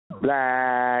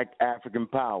Black African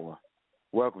Power.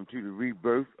 Welcome to the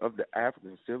rebirth of the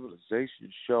African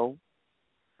Civilization Show,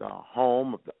 the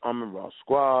home of the Raw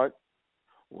Squad.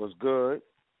 What's good?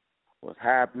 What's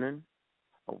happening?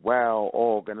 A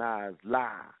well-organized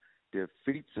lie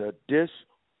defeats a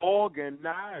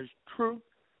disorganized truth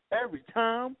every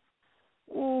time.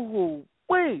 Ooh,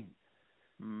 wait,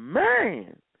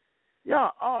 man.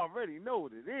 Y'all already know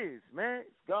what it is, man. It's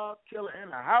God Killer in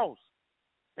the house.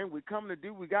 And we come to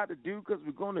do what we got to do because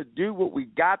we're going to do what we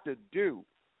got to do.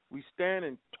 We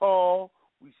standing tall,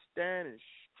 we standing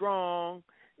strong,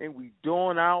 and we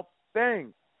doing our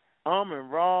thing.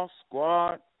 Raw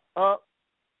Squad up,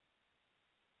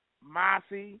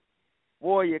 Mossy,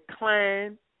 Warrior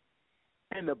Clan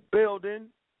in the building,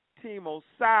 Team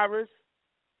Osiris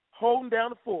holding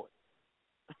down the fort.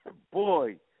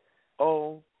 Boy,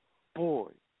 oh boy.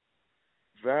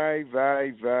 Very,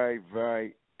 very, very,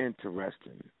 very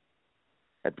interesting.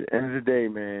 At the end of the day,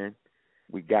 man,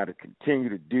 we got to continue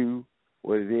to do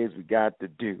what it is we got to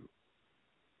do.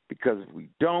 Because if we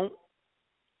don't,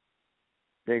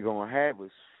 they're going to have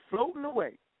us floating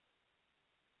away.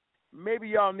 Maybe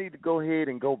y'all need to go ahead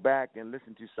and go back and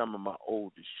listen to some of my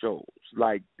older shows,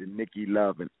 like the Nikki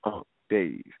Love and Unk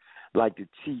days, like the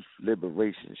Chief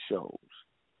Liberation shows.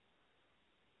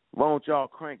 Why don't y'all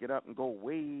crank it up and go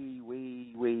way,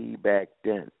 way, way back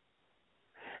then?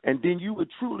 And then you would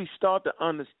truly start to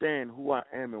understand who I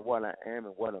am and what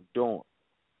I'm doing.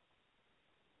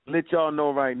 Let y'all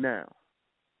know right now,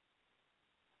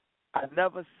 I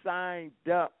never signed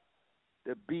up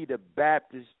to be the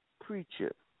Baptist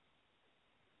preacher.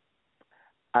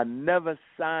 I never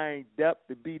signed up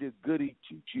to be the goody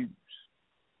two-shoes.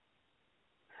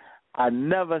 I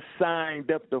never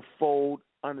signed up to fold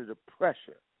under the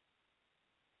pressure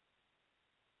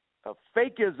of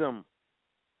fakeism,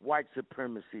 white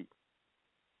supremacy.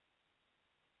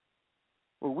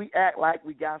 Well, we act like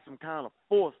we got some kind of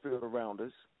force field around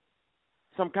us,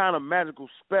 some kind of magical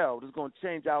spell that's going to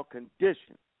change our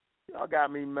condition. Y'all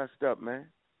got me messed up, man.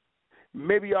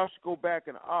 Maybe y'all should go back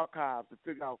in the archives to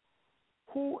figure out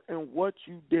who and what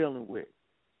you dealing with.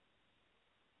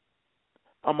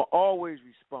 I'm going to always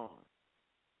respond.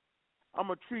 I'm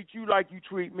going to treat you like you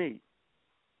treat me.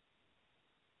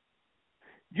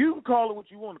 You can call it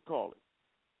what you want to call it.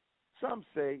 Some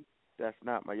say that's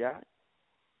not my yacht.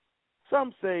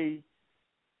 Some say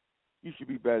you should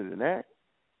be better than that.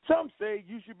 Some say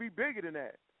you should be bigger than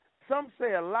that. Some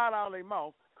say a lot out of their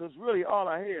mouth because really all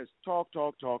I hear is talk,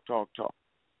 talk, talk, talk, talk.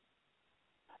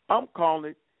 I'm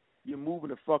calling it you're moving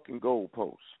the fucking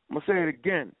goalposts. I'm going to say it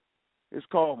again. It's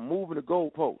called moving the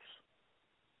goalposts.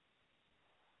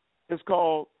 It's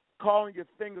called calling your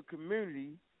thing a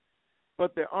community,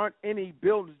 but there aren't any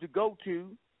buildings to go to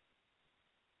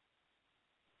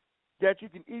that you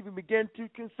can even begin to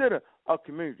consider a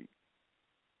community.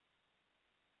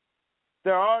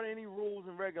 There aren't any rules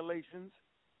and regulations.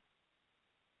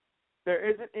 There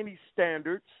isn't any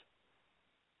standards.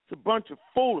 It's a bunch of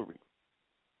foolery.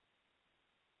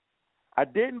 I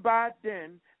didn't buy it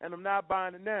then, and I'm not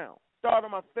buying it now.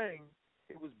 Starting my thing,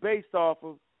 it was based off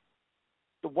of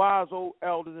the wise old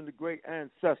elders and the great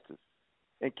ancestors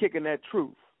and kicking that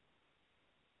truth.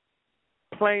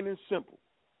 Plain and simple.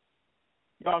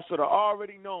 Y'all should have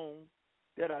already known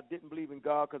that I didn't believe in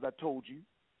God because I told you.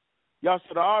 Y'all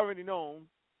should have already known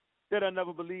that I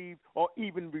never believed or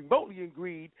even remotely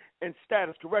agreed in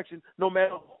status correction, no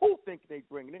matter who think they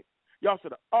bringing it. Y'all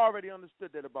should have already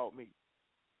understood that about me.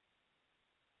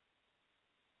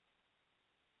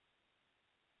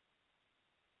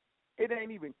 It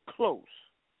ain't even close.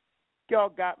 Y'all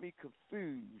got me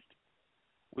confused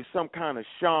with some kind of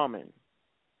shaman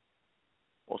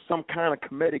or some kind of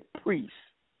Kemetic priest.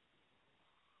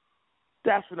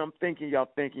 That's what I'm thinking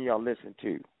y'all listen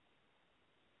to.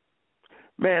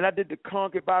 Man, I did the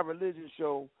Conquered by Religion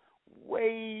show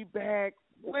way back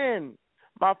when.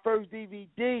 My first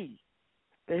DVD,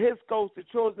 The His Coast, the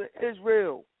Children of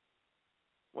Israel,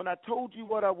 when I told you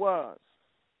what I was.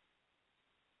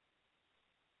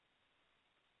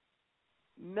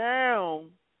 Now,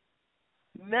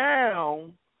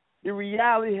 the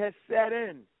reality has set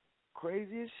in.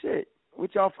 Crazy as shit.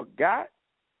 Which y'all forgot?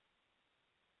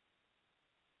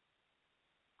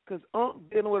 Because I'm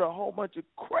dealing with a whole bunch of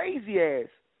crazy-ass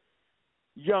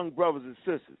young brothers and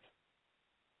sisters.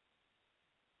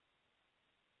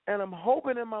 And I'm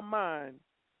hoping in my mind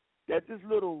that this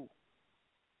little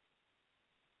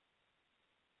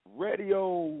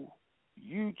radio,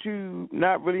 YouTube,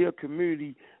 not really a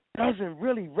community, doesn't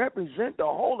really represent the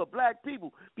whole of black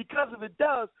people. Because if it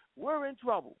does, we're in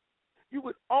trouble. You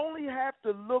would only have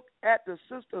to look at the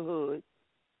sisterhood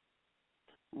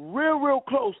real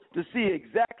close to see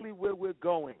exactly where we're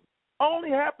going.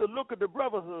 Only have to look at the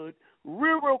brotherhood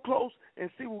real close and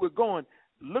see where we're going.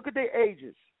 Look at their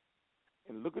ages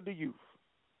and look at the youth.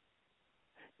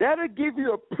 That'll give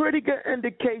you a pretty good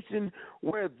indication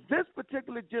where this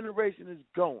particular generation is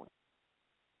going.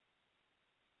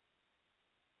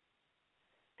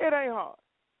 It ain't hard.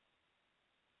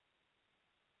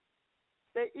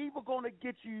 They're either going to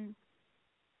get you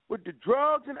with the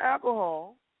drugs and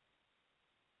alcohol,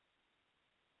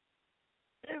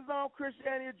 Islam,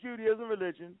 Christianity, or Judaism,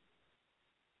 religion,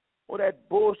 or that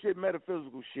bullshit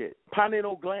metaphysical shit.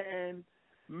 Pineal gland,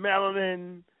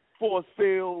 melanin, force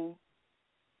field,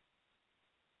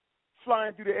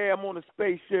 flying through the air. I'm on a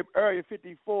spaceship, Area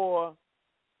 54,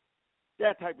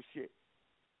 that type of shit.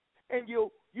 And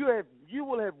you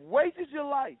will have wasted your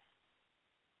life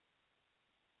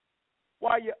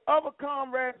while your other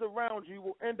comrades around you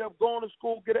will end up going to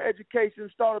school, get an education,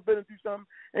 start a business, do something,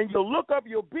 and you'll look up,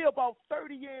 you'll be about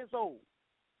 30 years old,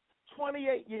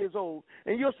 28 years old,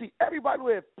 and you'll see everybody who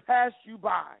has passed you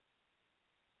by.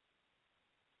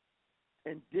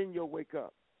 And then you'll wake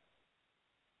up.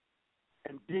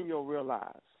 And then you'll realize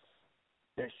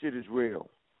that shit is real.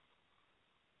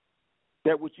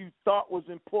 That what you thought was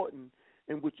important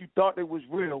and what you thought that was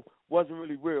real wasn't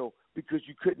really real because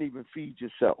you couldn't even feed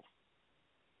yourself.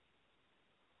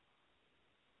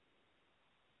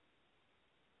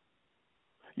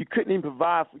 You couldn't even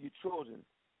provide for your children.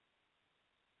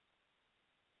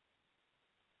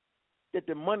 That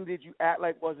the money that you act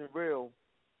like wasn't real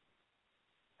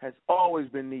has always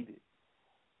been needed.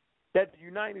 That the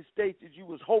United States that you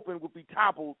was hoping would be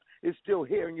toppled is still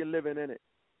here and you're living in it.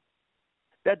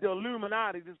 That the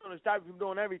Illuminati that's going to stop you from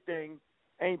doing everything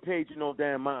ain't paid you no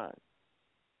damn mind.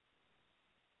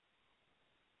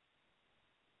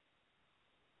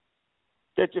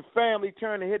 That your family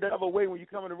turn and head the other way when you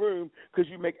come in the room because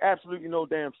you make absolutely no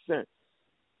damn sense.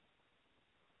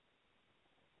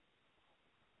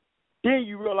 Then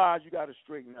you realize you got to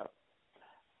straighten up.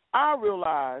 I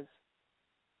realize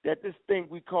that this thing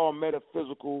we call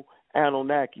metaphysical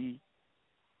Anunnaki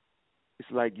is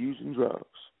like using drugs.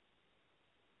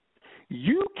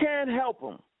 You can't help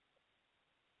them.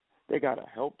 They got to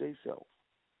help themselves.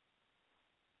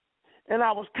 And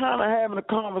I was kind of having a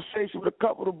conversation with a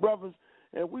couple of brothers,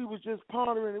 and we was just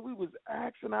pondering, and we was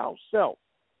asking ourselves.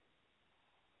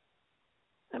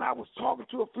 And I was talking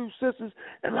to a few sisters,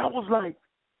 and I was like,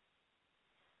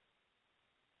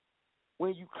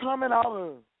 when you coming out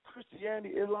of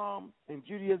Christianity, Islam, and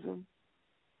Judaism,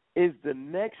 is the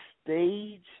next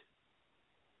stage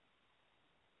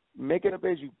make it up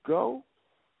as you go?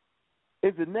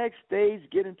 Is the next stage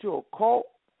get into a cult?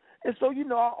 And so,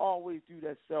 I always do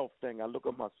that self thing. I look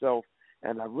at myself,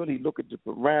 and I really look at the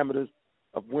parameters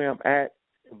of where I'm at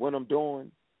and what I'm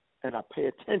doing, and I pay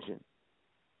attention.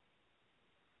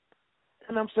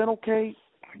 And I'm saying, okay,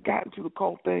 I got into the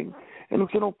cult thing, and I'm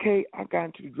saying, okay, I got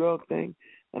into the drug thing,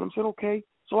 and I'm saying, okay,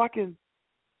 so I can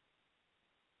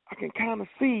kind of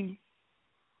see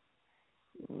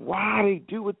why they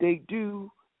do what they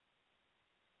do.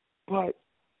 But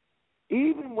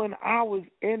even when I was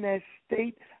in that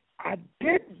state, I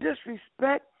didn't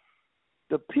disrespect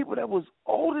the people that was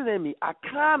older than me. I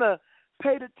kind of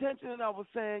paid attention, and I was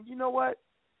saying, you know what?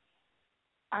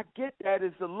 I get that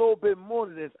it's a little bit more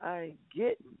than this. I ain't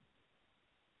getting.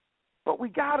 But we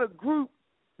got a group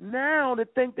now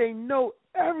that think they know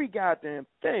every goddamn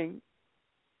thing.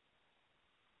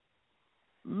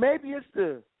 Maybe it's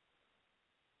the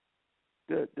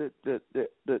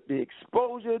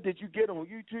exposure that you get on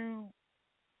YouTube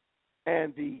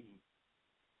and the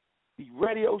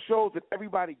radio shows that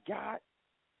everybody got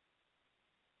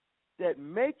that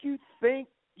make you think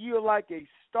you're like a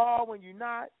star when you're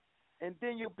not, and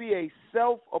then you'll be a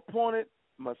self-appointed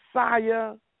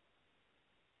messiah,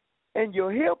 and you'll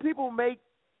hear people make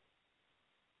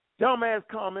dumbass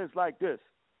comments like this.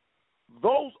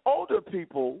 Those older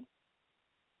people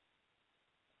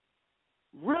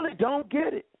really don't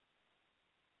get it.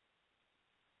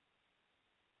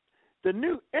 The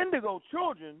new indigo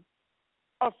children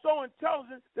are so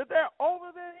intelligent that they're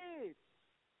over their heads.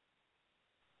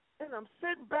 And I'm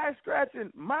sitting back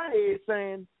scratching my head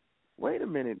saying, wait a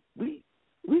minute, we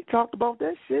talked about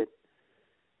that shit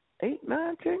 8,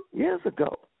 9, 10 years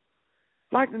ago.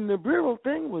 Like the Nibiru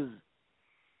thing was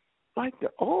like the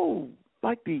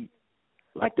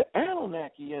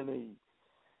Anunnaki and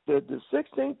the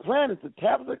 16 planets, the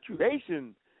tablets of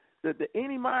creation, the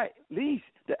Enimai Lease,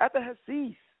 the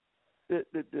Athahasis,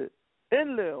 the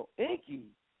Enlil, Enki.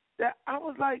 That I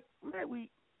was like, man,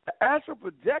 the astral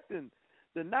projecting,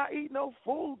 the not eat no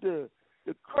food, the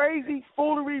crazy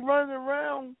foolery running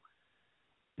around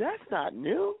That's not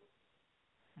new.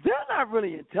 They're not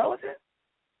really intelligent.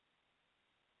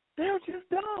 They're just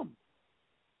dumb.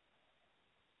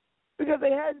 Because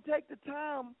they hadn't taken the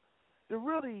time to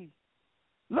really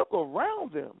look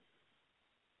around them.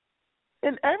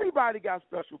 And everybody got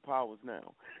special powers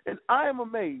now. And I am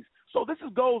amazed. So this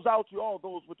goes out to all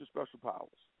those with the special powers.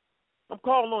 I'm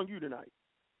calling on you tonight.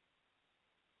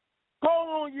 Calling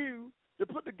on you to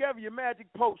put together your magic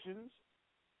potions,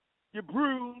 your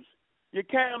brews, your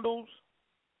candles,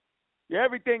 your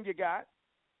everything you got.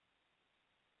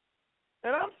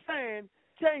 And I'm saying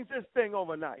change this thing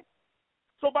overnight.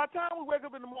 So by the time we wake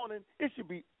up in the morning, it should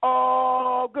be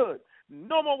all good.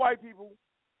 No more white people,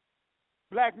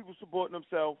 black people supporting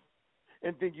themselves,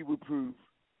 and think you would prove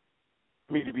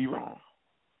me to be wrong.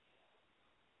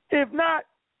 If not,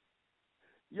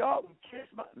 y'all can kiss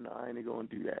my... No, I ain't going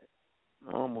to do that.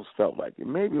 I almost felt like it.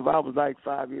 Maybe if I was like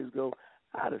 5 years ago,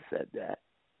 I'd have said that.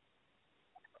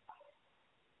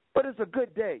 But it's a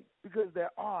good day because there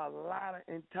are a lot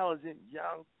of intelligent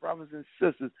young brothers and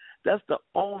sisters. That's the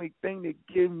only thing that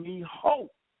gives me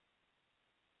hope.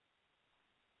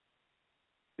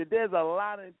 That there's a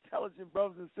lot of intelligent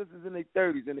brothers and sisters in their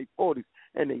 30s and their 40s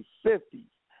and their 50s.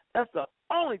 That's the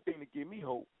only thing that gives me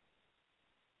hope.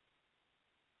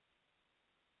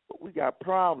 But we got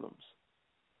problems.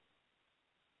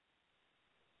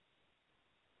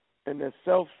 And they're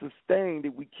self-sustained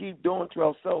that we keep doing to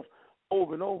ourselves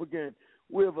over and over again.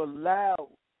 We've allowed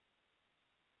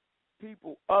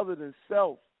people other than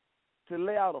self to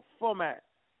lay out a format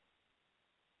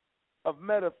of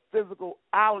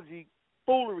metaphysical-ology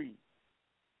foolery,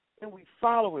 and we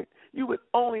follow it. You would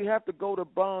only have to go to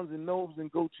Barnes and Nobles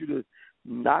and go to the,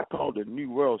 not called the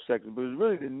New World section, but it's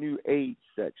really the New Age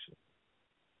section.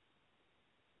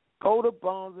 Go to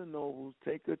Barnes and Nobles,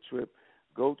 take a trip,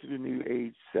 go to the New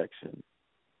Age section,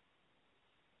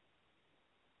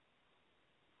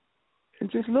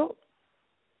 and just look.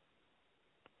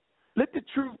 Let the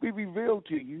truth be revealed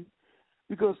to you,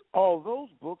 because all those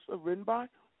books are written by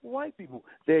white people.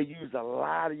 They use a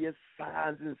lot of your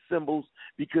signs and symbols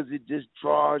because it just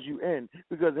draws you in.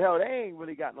 Because, hell, they ain't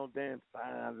really got no damn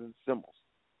signs and symbols.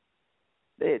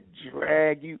 They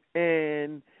drag you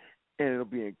in, and it'll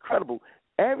be incredible.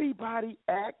 Everybody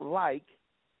act like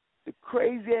the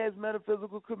crazy-ass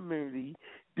metaphysical community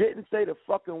didn't say the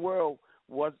fucking world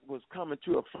was coming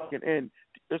to a fucking end.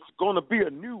 It's going to be a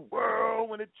new world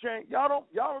when it changed. Y'all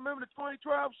remember the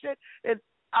 2012 shit? And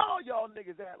all y'all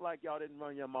niggas act like y'all didn't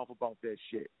run your mouth about that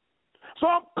shit. So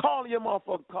I'm calling your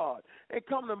motherfucking card. And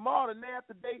come tomorrow, the day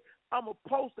after day, I'm going to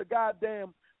post a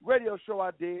goddamn radio show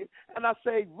I did. And I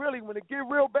say, really, when it get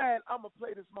real bad, I'm going to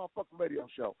play this motherfucking radio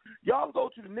show. Y'all go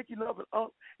to the Nikki Love and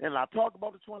Unc, and I talk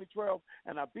about the 2012,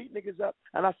 and I beat niggas up,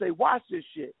 and I say, watch this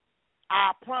shit.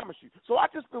 I promise you. So I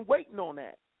just been waiting on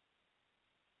that.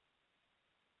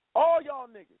 All y'all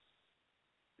niggas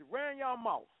that ran y'all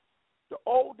mouth, the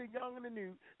old, the young, and the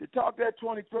new, that talk that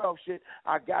 2012 shit,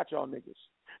 I got y'all niggas.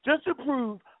 Just to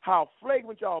prove how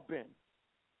flagrant y'all been.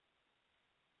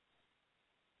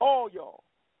 All y'all.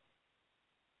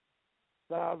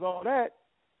 Besides all that,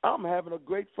 I'm having a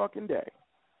great fucking day.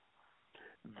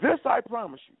 This I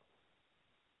promise you.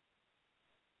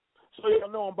 So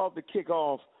y'all know I'm about to kick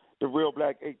off the Real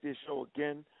Black Atheist show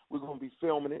again. We're going to be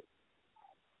filming it.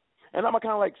 And I'm going to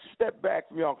kind of like step back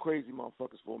from y'all crazy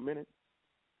motherfuckers for a minute.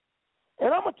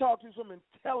 And I'm going to talk to some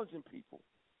intelligent people.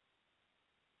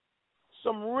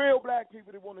 Some real black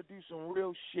people that want to do some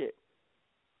real shit.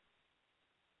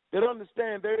 That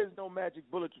understand there is no magic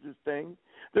bullet to this thing.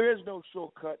 There is no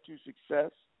shortcut to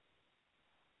success.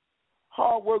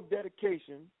 Hard work,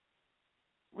 dedication,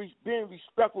 being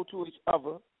respectful to each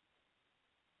other,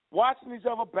 watching each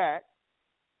other back,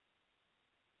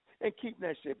 and keeping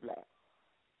that shit black.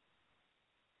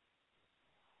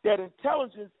 That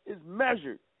intelligence is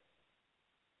measured.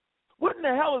 What in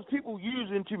the hell is people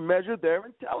using to measure their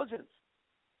intelligence?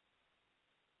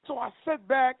 So I sit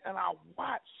back and I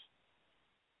watch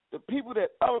the people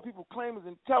that other people claim as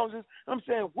intelligence. I'm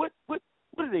saying, what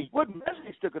are they? What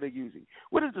measuring stick are they using?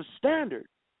 What is the standard?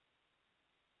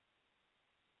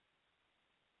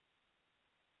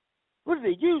 What are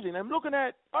they using? I'm looking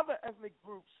at other ethnic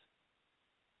groups,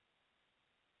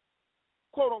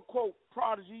 quote unquote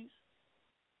prodigies,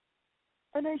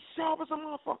 and they sharp as a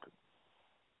motherfucker.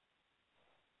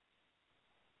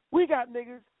 We got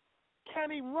niggas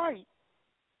can't even write,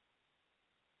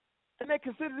 and they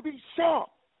considered to be sharp.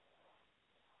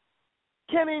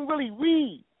 Can't even really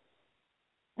read,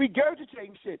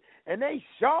 regurgitating shit, and they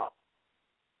sharp.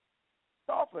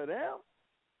 Off of them,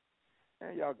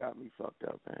 man, y'all got me fucked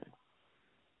up, man.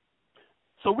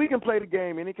 So we can play the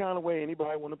game any kind of way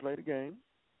anybody want to play the game.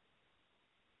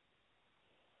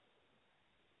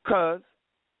 Because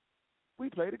we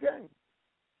play the game.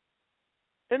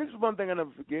 And this is one thing I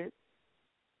never forget.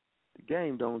 The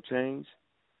game don't change,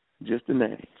 just the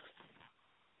name.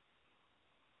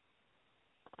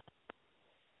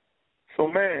 So,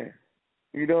 man,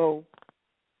 you know,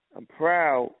 I'm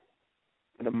proud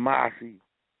of the Mossy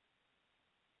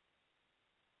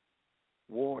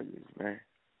Warriors, man.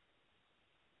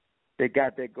 They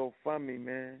got that GoFundMe,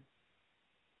 man,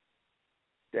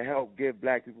 to help give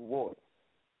black people water.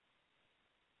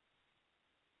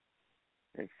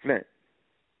 And Flint.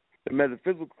 The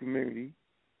metaphysical community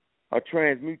are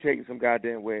transmutating some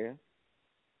goddamn where,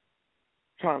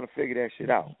 trying to figure that shit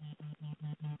out.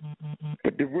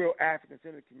 But the real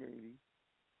African-centered community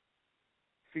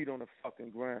feet on the fucking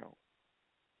ground,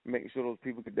 making sure those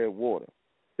people get their water.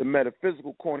 The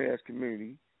metaphysical corny-ass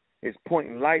community is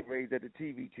pointing light rays at the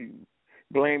TV tube,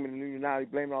 blaming the Illuminati,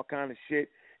 blaming all kind of shit,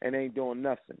 and ain't doing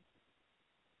nothing.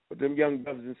 But them young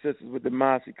brothers and sisters with the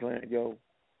Mossy clan, yo,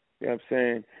 you know what I'm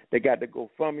saying? They got the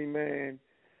GoFundMe, man.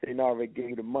 They already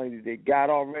gave the money that they got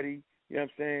already, you know what I'm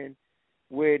saying,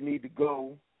 where it need to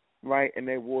go, right, and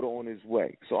their water on its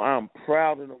way. So I'm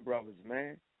proud of them brothers,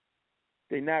 man.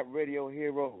 They not radio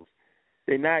heroes.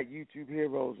 They not YouTube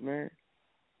heroes, man.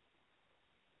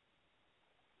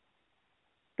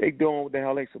 They doing what the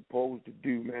hell they supposed to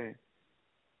do, man.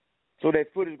 So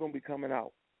that footage going to be coming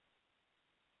out.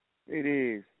 It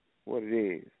is what it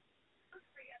is.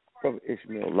 Brother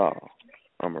Ishmael Law,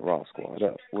 I'm a Raw Squad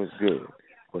up. What's good?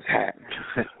 What's happening?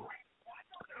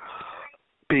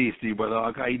 Peace to you,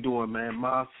 brother. How you doing, man?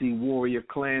 Mossy Warrior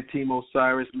Clan, Team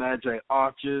Osiris, Magi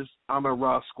Archers. I'm a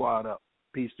Raw Squad up.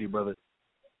 Peace to you, brother.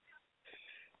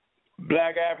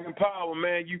 Black African Power,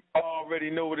 man. You already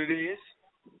know what it is.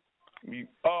 You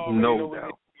already know what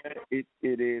it is.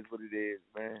 It is what it is,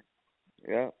 man.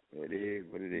 Yeah, it is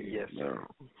what it is. Yes, man. sir.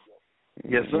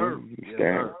 Yes, sir. Yes,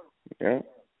 sir. Yeah.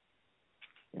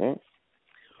 Yeah.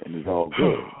 And it's all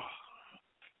good.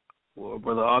 Well,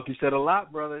 Brother Ark, you said a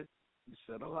lot, brother. You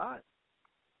said a lot.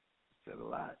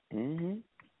 Mm-hmm.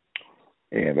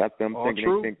 Yeah, that's them all thinking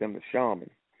true. They think I'm the shaman.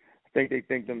 I think they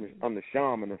think I'm the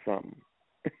shaman or something.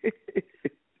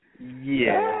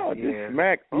 Yeah. Just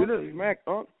smack. Smack.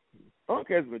 Unc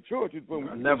has matured. When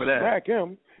we never that. Smack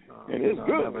him, and it's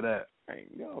good. Never that.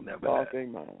 Never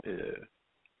that.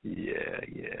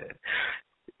 Yeah.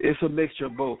 It's a mixture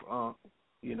of both.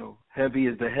 You know, heavy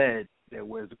is the head that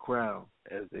wears the crown,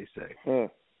 as they say.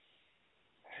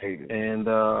 Hate it. And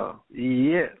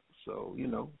so you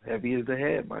know, heavy is the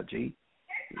head, my G.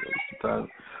 You know, sometimes,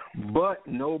 but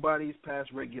nobody's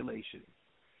past regulation,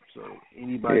 so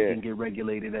anybody can get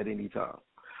regulated at any time.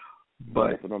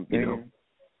 But that's what I'm you know,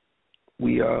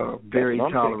 we are very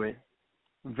tolerant,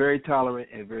 and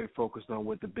very focused on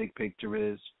what the big picture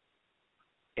is,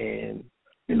 and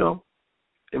you know,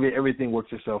 everything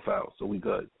works itself out, so we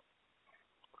good.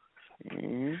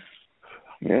 Mm-hmm.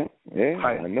 Yeah,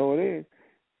 I know it is.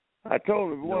 I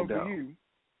told him one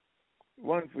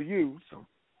for you. So,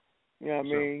 you know what I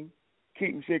mean?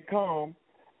 Keeping shit calm.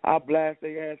 I blast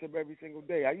their ass up every single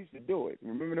day. I used to do it.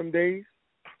 Remember them days?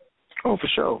 Oh, for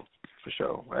sure.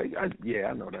 I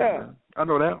know that. Man. I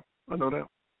know that.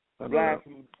 Blast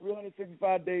them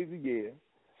 365 days a year.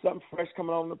 Something fresh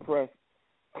coming on the press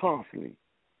constantly.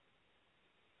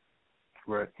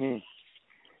 Right.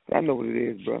 I know what it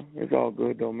is, bro. It's all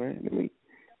good though, man. Let me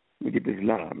get this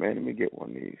line, man. Let me get one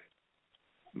of these.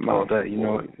 All that, you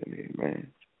know. In here, man.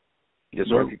 Yes,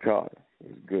 sir. Bunchy Carter.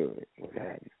 It's good. What's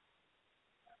happening?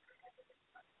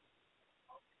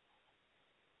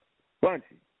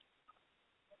 Bunchy.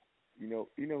 You know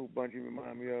who Bunchy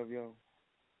remind me of, yo?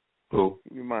 Who?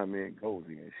 He remind me of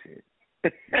Goldie and shit.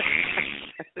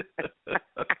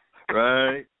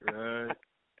 Right.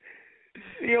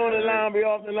 He on the line, be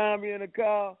off the line, be in the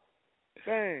car.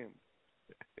 Bam.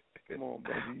 Come on,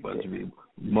 Bunchy. Bunchy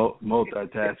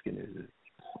multitasking is it?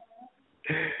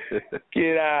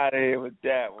 Get out of here with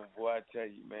that one, boy. I tell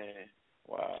you, man.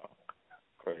 Wow.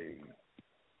 Crazy.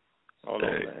 Hold on,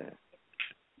 man.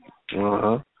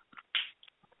 Uh-huh.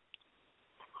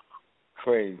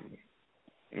 Crazy.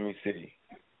 Let me see.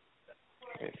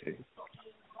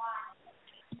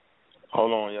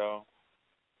 Hold on, y'all.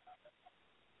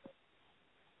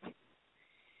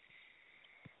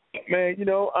 Man, you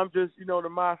know, I'm just, you know, the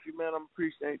Mafia, man, I'm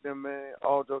appreciating them, man.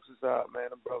 All jokes aside, man,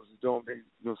 them brothers are doing what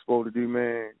they're supposed to do,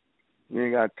 man. You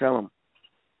ain't got to tell them.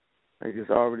 They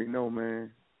just already know,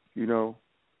 man. You know,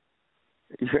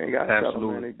 you ain't got to tell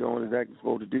them, man. They doing exactly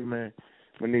what they're supposed to do, man.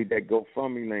 We need that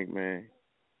GoFundMe link, man.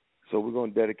 So we're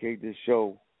going to dedicate this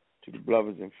show to the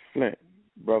brothers in Flint,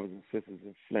 brothers and sisters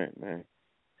in Flint, man.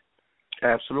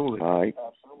 Absolutely. All right.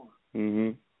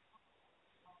 Mm-hmm.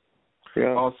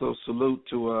 Yeah. Also, salute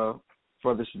to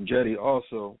Brother Shinjetti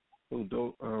also, who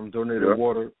donated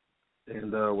water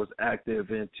and was active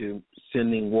into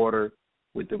sending water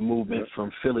with the movement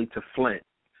from Philly to Flint.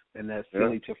 And that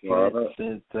Philly to Flint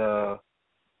sent,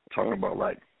 talking about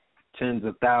like tens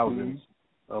of thousands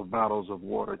of bottles of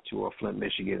water to Flint,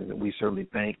 Michigan. And we certainly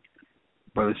thank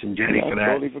Brother Shinjetti for that.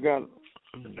 I totally forgot.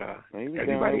 And,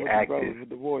 everybody active with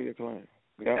the Warrior Clan.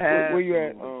 Where you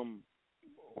at?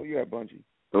 Where you at, Bunchy?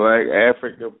 Black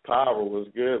African Power was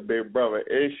good, big brother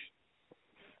Ish.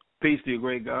 Peace to you,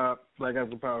 great God. Black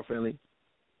African Power family.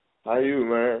 How you,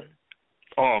 man?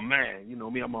 Oh man, you know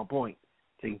me, I'm on point.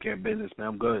 Taking care of business, man.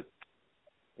 I'm good.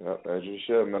 Yeah, as you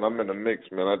should, man. I'm in the mix,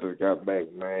 man. I just got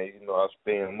back, man. You know, I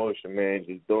stay in motion, man.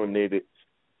 Just donated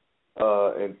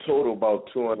in total about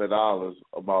 $200,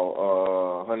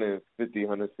 about 150,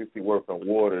 160 worth of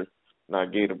water. And I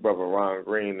gave the brother Ron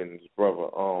Green and his brother,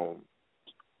 I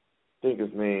think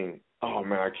his name, oh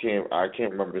man, I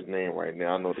can't remember his name right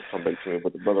now. I know to come back to me,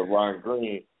 but the brother Ron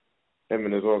Green, him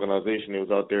and his organization, he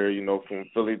was out there, you know, from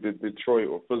Philly to Detroit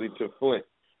or Philly to Flint.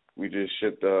 We just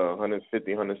shipped $150,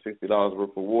 $160 worth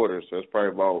of water, so it's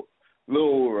probably about a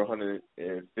little over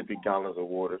 150 gallons of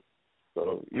water.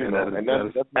 So, you know,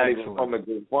 that's not even from a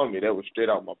GoFundMe. That was straight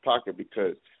out my pocket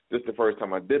because this is the first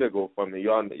time I did a GoFundMe.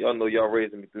 Y'all know y'all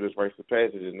raising me through this rites of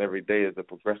passage, and every day is a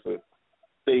progressive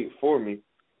state for me.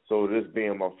 So this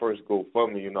being my first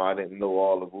GoFundMe, you know, I didn't know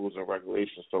all the rules and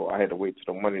regulations, so I had to wait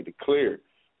till the money to clear.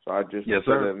 So I just,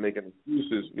 instead of making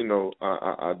excuses, you know,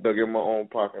 I dug in my own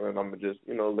pocket, and I'm going to just,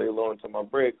 you know, lay low until my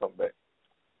bread come back.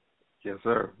 Yes,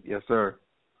 sir. Yes, sir.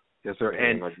 Yes, sir.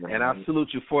 And I salute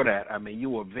you for that. I mean, you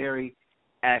were very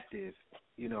active,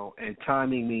 you know, and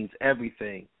timing means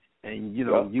everything. And, you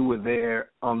know, you were there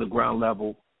on the ground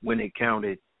level when it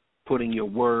counted, putting your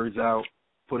words out,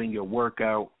 putting your work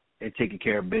out, and taking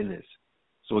care of business.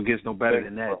 So it gets no better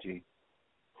than that, G.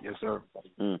 Yes, sir.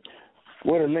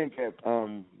 Where the link at,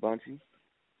 Bunchy?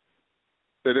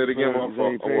 Say that again, my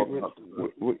fault.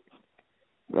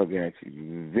 Look at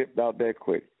you. Zipped out that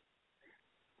quick.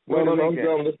 No, I'm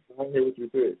done listening. I hear what you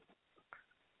said.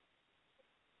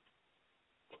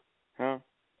 Huh?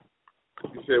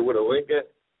 You said where the link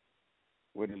at?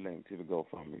 Where the link to the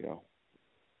GoFundMe, yo?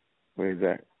 Where is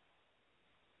that?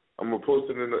 I'm gonna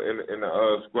post it in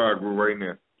the squad group right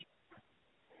now.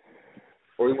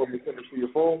 Or you want me to send it to your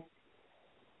phone?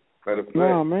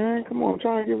 No, man, come on, I'm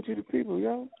trying to give it to the people,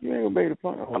 yo. You ain't gonna be able to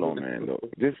find it. Hold on, man, look.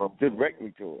 Just direct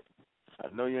me to it.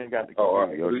 I know you ain't got the computer. All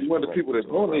right. Yo, you want the people that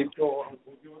donate, so I'm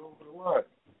gonna give it over the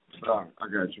line. I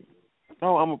got you.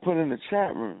 No, I'm gonna put it in the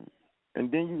chat room,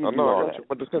 and then you can do all that. I'm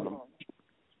about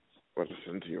to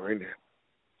send it to you right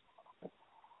now.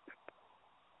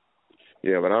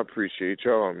 Yeah, but I appreciate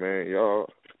y'all, man.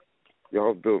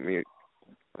 Y'all built me.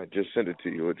 I just sent it to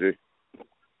you, OJ.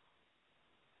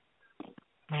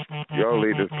 Y'all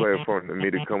laid this platform to me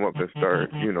to come up and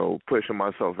start, you know, pushing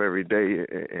myself every day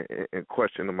and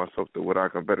questioning myself to what I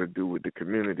can better do with the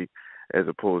community as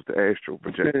opposed to astral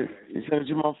projection. You sent it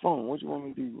to my phone. What you want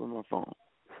me to do with my phone?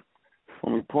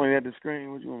 Want me to point at the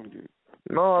screen? What you want me to do?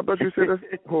 No, I thought you said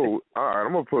that's cool. All right,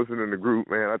 I'm going to post it in the group,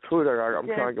 man. I told you I'm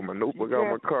trying to get my notebook out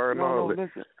of my car and all that.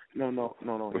 Listen. No.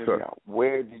 What's up?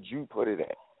 Where did you put it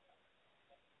at?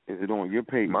 Is it on your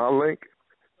page? My link?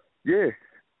 Yeah.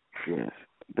 Yes.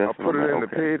 I'll put it in the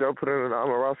page. I'll put it in the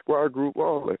Amara Squad group,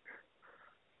 all that.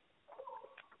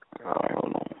 All right,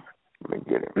 hold on. Let me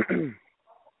get it.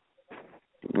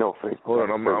 No Facebook. Hold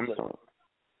on, I'm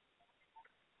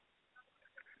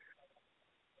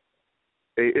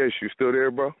Hey, Ish, you still there,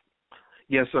 bro?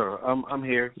 Yes, sir. I'm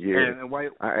here. Yeah. And why,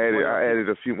 I added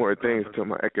a few more things to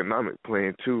my economic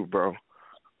plan too, bro.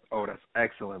 Oh, that's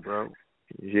excellent, bro.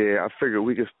 Yeah, I figured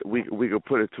we could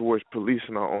put it towards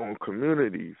policing our own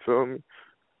community. You feel me?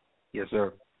 Yes,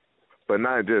 sir. But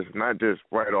not just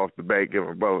right off the bat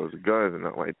giving brothers guns and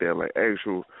nothing like that. Like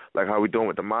actual, like how we doing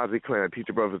with the Mozzie clan,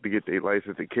 teaching brothers to get their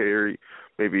license to carry.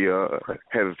 Maybe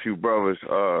have a few brothers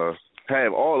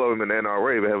have all of them in the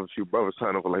NRA, but have a few brothers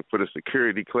sign up for the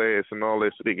security class and all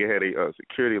that, so they can have a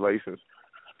security license.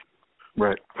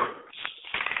 Right.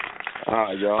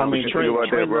 Y'all. I mean,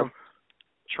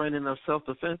 training of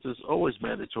self-defense is always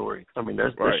mandatory. I mean,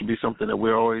 that should be something that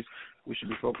we should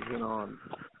be focusing on.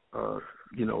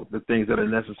 You know, the things that are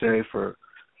necessary for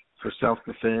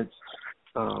self-defense,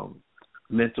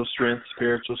 mental strength,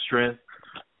 spiritual strength,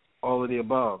 all of the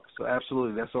above. So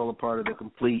absolutely, that's all a part of the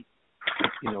complete,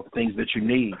 you know, things that you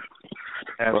need.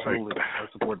 Absolutely. Right.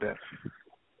 I support that.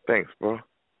 Thanks, bro.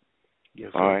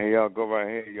 Yes, sir. All right, y'all go right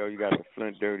ahead. Yo, you got the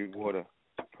Flint Dirty Water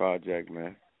Project,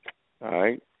 man. All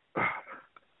right?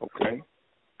 Okay.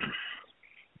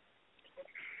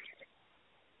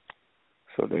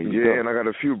 Yeah, and I got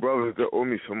a few brothers that owe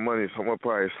me some money, so I'm gonna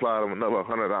probably slide them another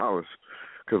 $100.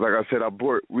 Cause like I said,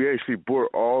 we actually bought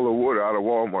all the water out of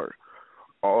Walmart,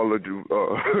 all the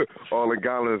all the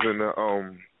gallons and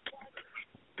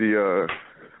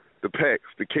the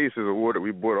packs, the cases of water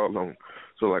we bought all of them.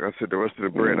 So like I said, the rest of the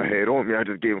bread I had on me, I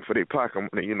just gave them for their pocket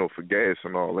money, for gas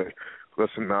and all that. Plus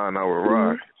a 9-hour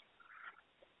ride.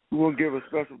 We want to give a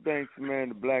special thanks to, man,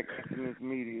 the Black Excellence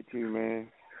Media, too, man.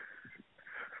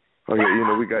 Oh,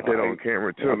 yeah, we got that on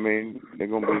camera, too. I mean, they're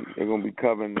gonna be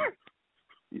covering,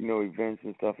 events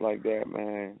and stuff like that,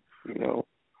 man.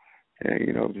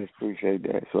 And, just appreciate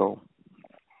that. So,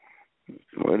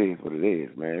 it is what it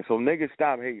is, man. So, niggas,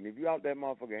 stop hating. If you out there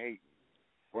motherfucking hating,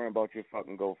 worrying about your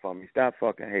fucking GoFundMe, stop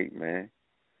fucking hating, man.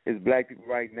 There's black people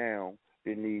right now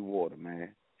that need water,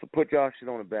 man. So put y'all shit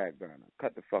on the back burner.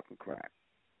 Cut the fucking crap.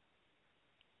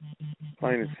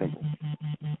 Plain and simple.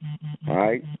 All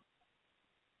right?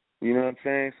 You know what I'm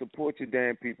saying? Support your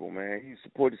damn people, man. You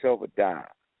support yourself or die.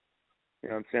 You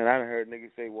know what I'm saying? I done heard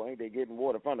niggas say, well, ain't they getting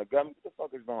water from the government? What the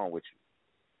fuck is wrong with you?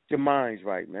 Your mind's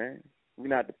right, man. We're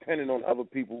not dependent on other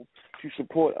people to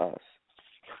support us.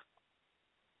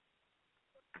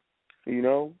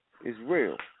 It's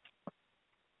real.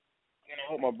 I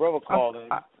hope my brother called in,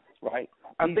 right?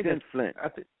 He's in Flint.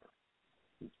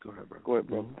 Go ahead, bro. Go ahead,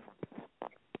 bro.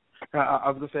 I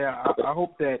was gonna say I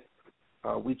hope that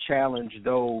we challenge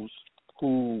those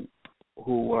who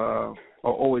are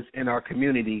always in our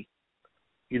community,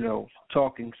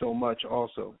 talking so much.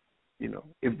 Also,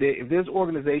 if there's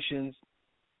organizations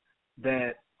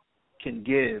that can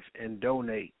give and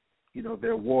donate,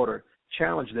 their water,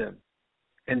 challenge them,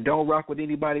 and don't rock with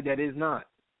anybody that is not.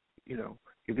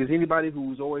 If there's anybody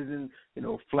who's always in,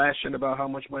 flashing about how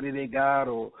much money they got,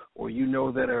 or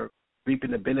that are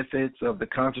reaping the benefits of the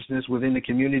consciousness within the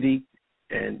community,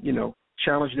 and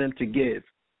challenge them to give,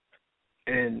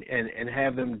 and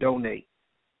have them donate,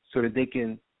 so that they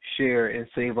can share and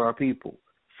save our people.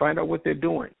 Find out what they're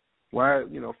doing. Why,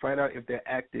 find out if they're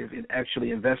active in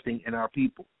actually investing in our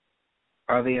people.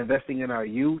 Are they investing in our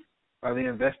youth? Are they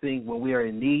investing when we are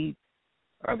in need?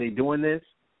 Are they doing this?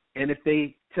 And if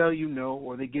they tell you no,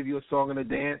 or they give you a song and a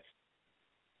dance,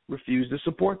 refuse to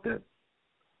support them,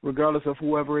 regardless of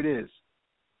whoever it is.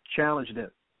 Challenge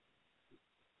them.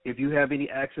 If you have any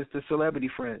access to celebrity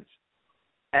friends,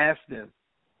 ask them.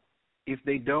 If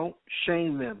they don't,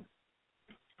 shame them.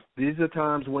 These are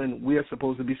times when we are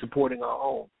supposed to be supporting our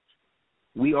home.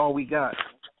 We all we got,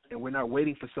 and we're not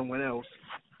waiting for someone else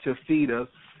to feed us,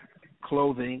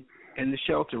 clothing, and to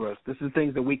shelter us. This is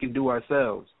things that we can do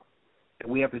ourselves. And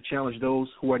we have to challenge those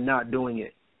who are not doing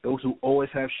it, those who always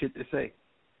have shit to say.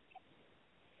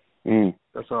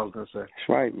 That's all I was going to say. That's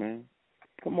right, man.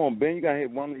 Come on, Ben, you got to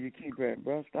hit one of your keypad,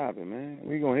 bro. Stop it, man.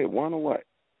 We going to hit one or what?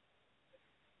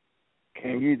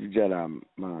 Can't use the Jedi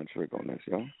mind trick on this,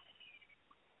 yo.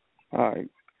 All right,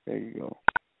 there you go.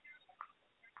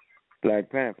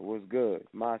 Black Panther, what's good?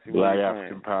 Mossy, Black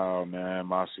African Power, man.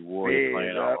 Mossy Warrior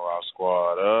playing our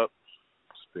squad up.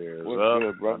 Spears what's up.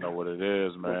 Good, bro? I know what it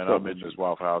is, man. What's I'm in this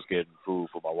Waffle House getting food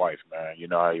for my wife, man. You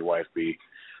know how your wife be.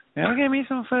 Man, give me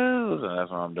some food. And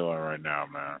that's what I'm doing right now,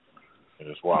 man. In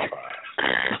this Waffle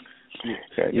House. Yes,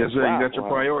 sir. You got your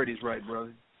priorities right,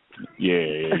 brother.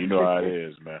 Yeah, you know how it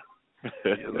is, man.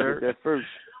 Yes, sir. That first.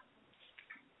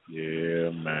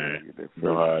 Yeah, man. You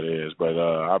know how it is. But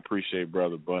I appreciate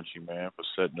Brother Bunchy, man, for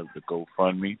setting up the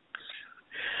GoFundMe.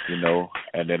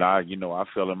 And then I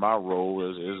fell in my role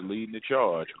as leading the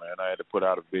charge, man. I had to put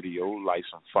out a video, light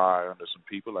some fire under some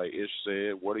people. Like Ish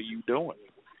said, what are you doing?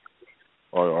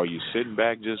 Or are you sitting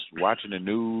back just watching the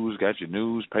news, got your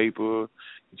newspaper,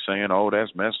 saying, oh,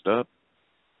 that's messed up?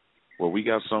 Well, we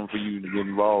got something for you to get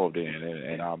involved in.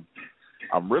 And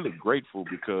I'm really grateful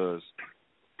because,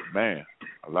 man,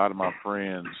 a lot of my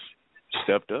friends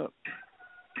stepped up.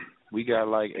 We got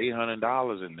like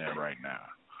 $800 in there right now.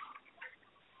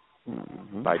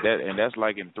 Mm-hmm. Like that, and that's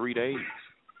like in 3 days.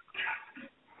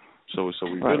 So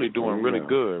we're really doing really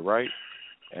good, right?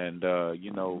 And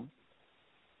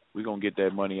we're gonna get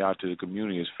that money out to the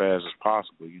community as fast as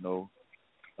possible.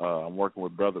 I'm working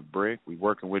with Brother Brick. We're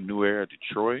working with New Era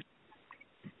Detroit.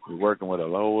 We're working with a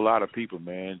whole lot of people,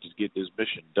 man. Just get this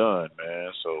mission done,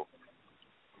 man. So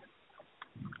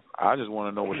I just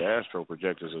want to know what the Astro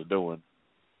projectors are doing.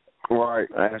 Right,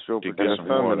 Astro projectors. Get some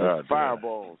water out there.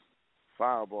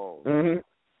 Fireballs. Mm-hmm.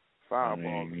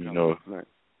 Fireballs. I mean,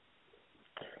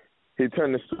 he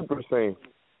turned the Super Saiyan.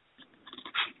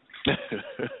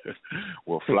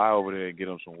 Well, fly over there and get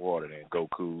them some water then.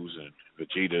 Gokus and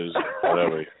Vegetas and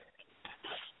whatever.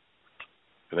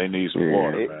 They need some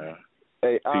water, man.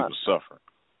 Hey, people suffering.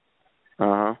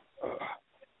 Uh-huh.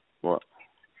 What?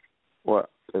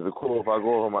 Is it cool if I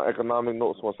go over my economic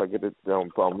notes once I get it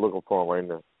down? I'm looking for them right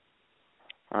now.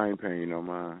 I ain't paying you no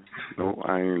mind. No,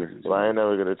 I ain't listening. So I ain't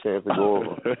never get a chance to go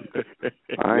over.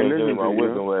 I ain't listening my to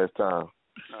wisdom last time.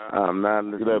 I'm not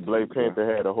listening. You let Black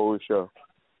Panther had the whole show.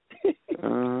 See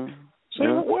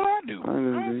what I do?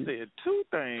 I said two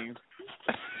things.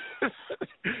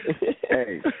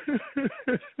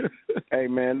 Hey,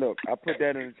 man, look, I put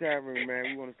that in the chat room, man.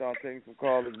 We want to start taking some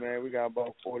callers, man. We got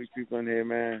about 40 people in here,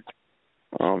 man.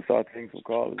 Start taking some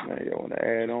callers, man. Y'all want to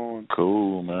add on?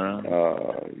 Cool, man.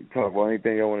 Talk about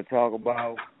anything y'all want to talk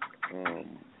about.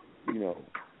 You know,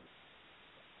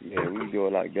 yeah, we can do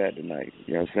it like that tonight.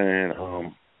 You know what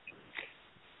I'm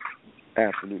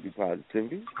saying? Absolutely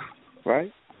positivity,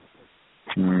 right?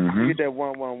 Mm-hmm. Get that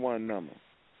 111 number.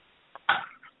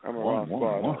 I'm a rock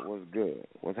squad. What's good?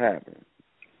 What's happening?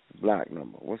 Black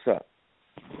number. What's up?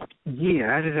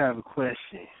 Yeah, I just have a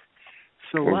question.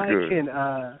 So What's why good? can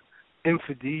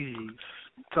Infidiji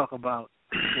talk about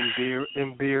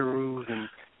in Beirut and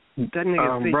that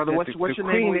nigga think brother, that what's the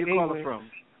your name? Queen Where of you calling England-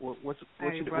 from? What's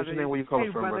your name? Where you Hey,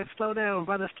 calling from, brother? Slow down,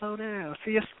 brother. Slow down.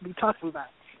 See, what we talking about.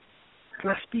 Can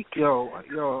I speak? Yo.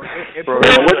 Bro,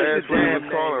 what is where you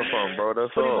calling from, bro?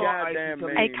 That's Put him all. on ice. Goddamn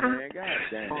Put name, Hey, man.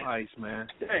 Goddamn. him on ice, man.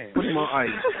 Damn. Put him on ice.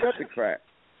 Cut the crap.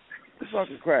 The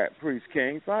fucking crap. Priest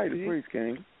King. Fight the Priest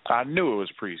King. I knew it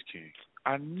was Priest King.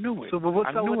 I knew it. So, but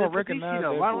what's I up knew with I recognized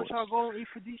though? that Why voice. don't y'all go on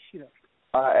Infidiji though?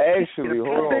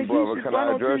 Hold on, brother. Can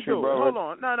I address you, brother? Hold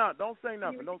on. No. Don't say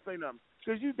nothing. Don't say nothing.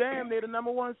 Because you damn near the number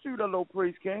one shooter, little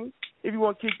Priest King. If you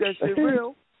want to keep that shit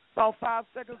real, about 5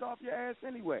 seconds off your ass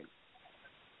anyway.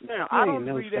 Now, I don't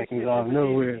agree that shit he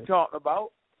talking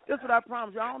about. That's what I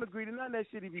promise you. I don't agree to none of that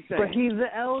shit he be saying. But he's the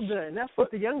elder, and that's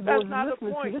what the young boys are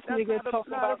listening to. This nigga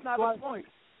talking about. That's not the point.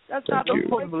 That's not the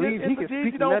point. Believe he can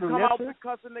speak don't metal come out Nessa. with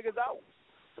cussing niggas out.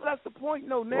 So that's the point.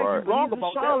 No, Ned, Right. you wrong He's a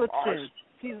about charlatan.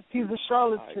 He's a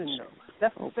charlatan.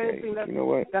 That's the Okay, same thing. That's, you know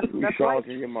what? That's you like.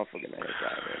 charlatan your motherfucking ass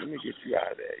out of there. Let me get you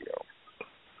out of there, yo.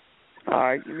 All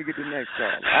right, let me get the next call.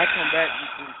 I'll come back to you,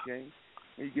 Priest King.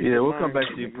 Yeah, we'll come back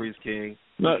to you, Priest King.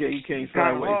 You can't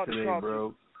sideways today,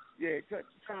 bro. Yeah,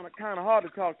 kind of hard to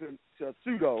talk to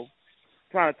pseudo.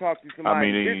 Trying to talk to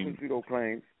somebody who did some pseudo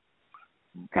claims.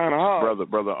 Kind of hard.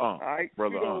 Brother, All right,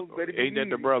 brother, pseudos, better be ain't that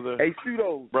the easy. brother? Hey,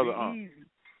 pseudos, brother, be easy.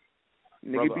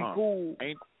 Nigga, brother, be cool.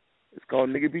 Ain't it's called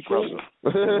nigga be cool.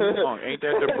 ain't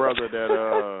that the brother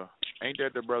that ain't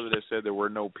that the brother that said there were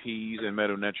no P's in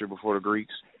Metal Netra before the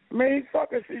Greeks? Man,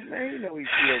 fuck us, his name. Know he's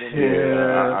still in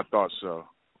Yeah, I thought so.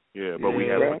 Yeah, but we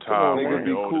had Ptah, one of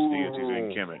the oldest deities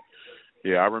in Kemet.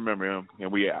 Yeah, I remember him,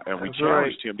 and we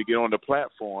challenged him to get on the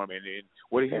platform, and then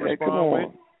what did he respond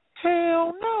with?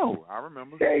 Hell no! I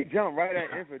remember. They jump right at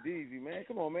Infidiji, man.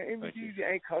 Come on, man. Infidiji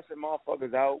ain't cussing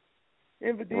motherfuckers out.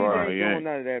 Infidiji ain't doing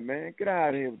none of that, man. Get out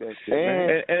of here with that shit,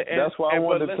 man. And that's why I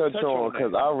wanted to touch on,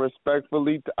 because I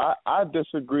respectfully, I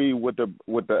disagree with the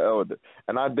elder,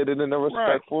 and I did it in a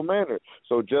respectful manner.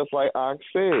 So just like I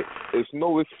said, it's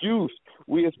no excuse.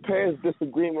 We has passed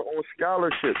disagreement on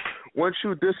scholarship. Once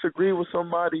you disagree with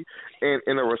somebody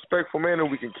in a respectful manner,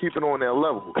 we can keep it on that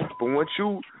level. But once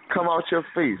you come out your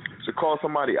face to call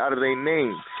somebody out of their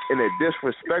name in a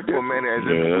disrespectful manner, as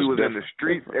if we was in the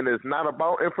streets and it's not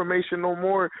about information no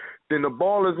more, then the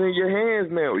ball is in your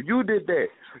hands now. You did that.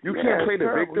 You can't play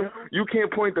the victim. You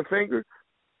can't point the finger.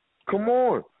 Come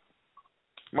on.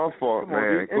 My fault,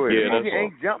 man. Go ahead.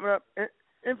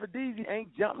 Infidiji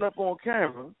ain't jumping up on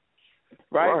camera.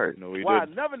 Right? No, Why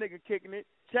another nigga kicking it,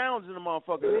 challenging the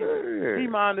motherfucker. He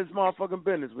mind his motherfucking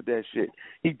business with that shit.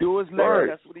 He do his legs,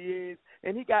 that's what he is.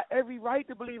 And he got every right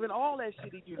to believe in all that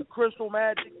shit he do. The crystal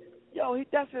magic. Yo,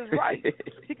 that's his right.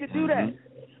 He could do that.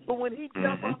 But when he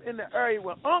jump up in the area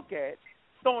where Unc at,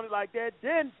 throwing it like that,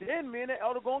 then me and the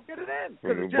elder gonna get it in.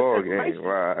 Because it's just information.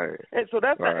 Right. And so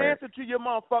that's the answer to your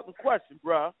motherfucking question,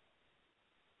 bruh.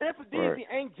 Infidiji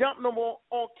ain't jumping no more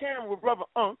on camera with Brother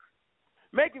Unc,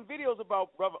 making videos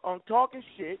about Brother Unc talking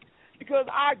shit, because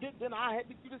I had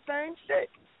to do the same shit.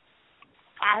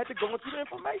 I had to go into the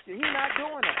information. He not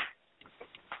doing that.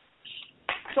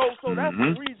 So that's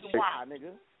the reason why,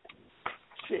 nigga.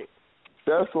 Shit.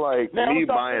 That's like now, me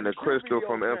buying a crystal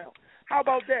from How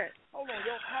about that? Hold on,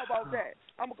 yo. How about that?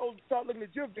 I'm going to go start looking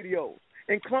at your videos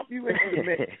and clump you into the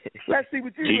mix. Let's see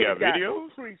what you got videos?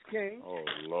 Priest King. Oh,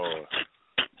 Lord.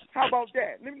 How about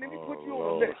that? Let me put you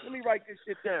on the list. Let me write this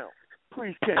shit down.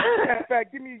 Priest King. Matter of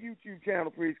fact, give me a YouTube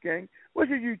channel, Priest King. What's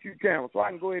your YouTube channel so I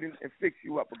can go ahead and fix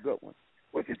you up a good one?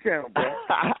 What's your channel, bro?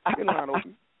 Your line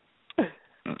open.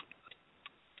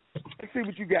 Let's see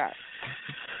what you got.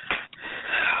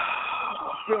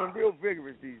 Feeling real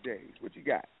vigorous these days. What you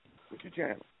got? What's your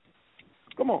channel?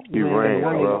 Come on. You ran,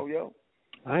 bro. Yo.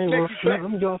 I ain't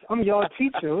gonna. I'm y'all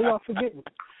teacher. What y'all forgetting?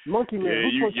 Monkey man. Yeah,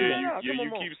 Who taught you you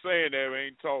keep saying that, but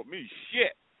ain't taught me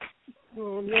shit.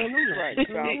 Oh, no, right. You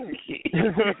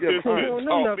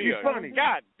taught me a funny.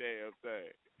 Goddamn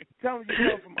thing. Tell him you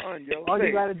come from Un, yo. All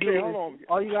you gotta do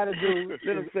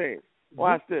Let him say it.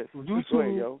 Watch this.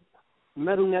 YouTube, yo.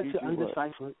 Metal Net to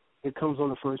Undeciphered. It comes on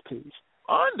the first page.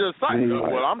 Undeciphered?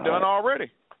 Well, I'm done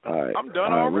already. All right. I'm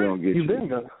done already. We're gonna get You've been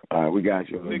done. All right, we got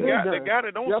you. The guy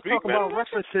that don't y'all speak talk about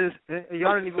references, and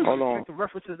y'all didn't even respect the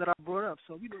references that I brought up.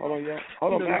 So hold on, man.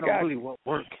 I got really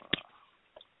work.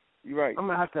 You're right. I'm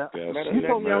gonna have to. You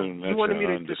told me you wanted me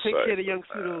to take care of the young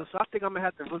pseudos, so I think I'm gonna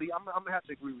have to I'm gonna have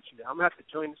to agree with you there. I'm gonna have to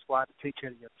join the squad to take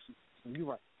care of the young pseudos. So you're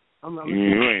right.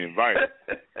 You ain't invited.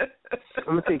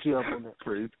 I'm gonna take you up on that.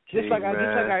 Just like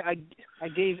I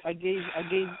gave.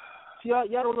 See, y'all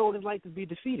don't know what it's like to be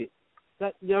defeated.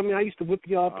 That, you know what I mean? I used to whip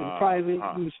you up in private.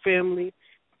 He was family,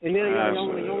 and then y'all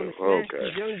want to smash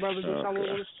these young brothers and y'all want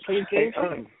to play games.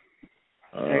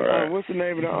 What's the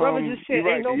name of the brother just said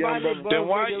ain't nobody above Then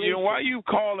why you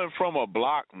calling from a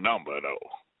block number though?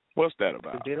 What's that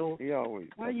about? He always.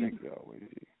 Why you? Always.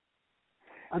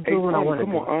 I do what I want to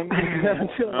do. Come on,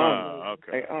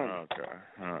 Okay. Okay.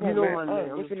 You know my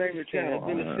name. What's the name of the channel?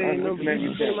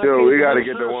 Yo, we got to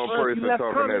get to one person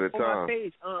talking at a time.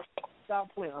 Stop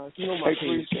playing. You know my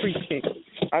page. Priest King.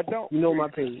 I don't. You know my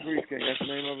page. Priest King. That's the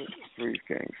name of it. Priest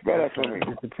King. Spell that for me.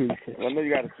 It's the Priest King. I know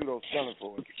you got a pseudo spelling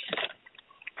for it.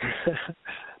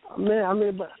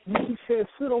 Man, but you keep saying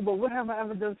pseudo, but what have I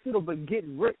ever done pseudo but get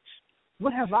rich?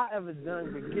 What have I ever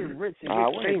done but get rich and get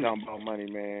we ain't talking about money,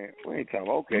 man. We ain't talking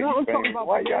about, okay. No, I'm talking about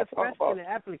manifesting the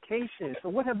application. So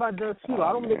what have I done pseudo?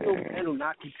 I don't make no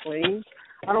Anunnaki claims.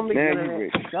 I don't make none of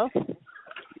that stuff.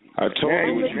 I told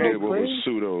you what you did was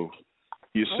pseudo.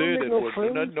 You said that no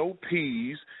was no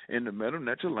P's in the Metal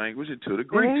Natural language until the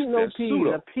Greeks. There ain't no That's P.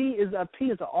 pseudo. A P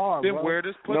is an R, then bro. where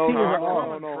does put Hold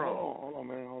on,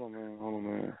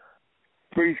 man.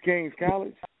 Priest King's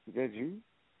College? Is that you?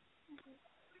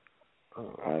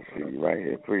 I see you right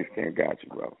here. Priest King got you,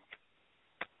 bro.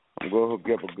 I'm going to hook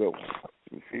up a good one.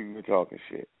 Let me see if you're talking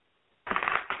shit.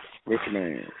 Rich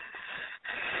man.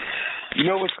 You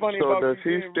know what's funny about does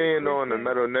he stand on the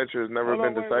Metal Nature has never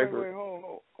been deciphered? Wait,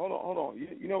 hold on.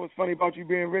 You know what's funny about you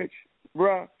being rich,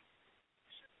 bruh?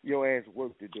 Your ass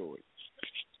work to do it.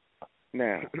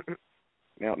 Now,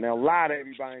 lie to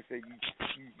everybody and say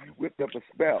you whipped up a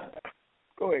spell.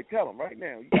 Go ahead, tell them right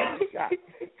now. You got a shot.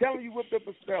 Tell them you whipped up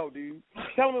a spell, dude.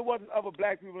 Tell them it wasn't other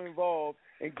black people involved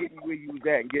in getting where you was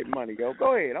at and getting money, yo.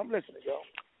 Go ahead, I'm listening, yo.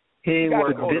 He ain't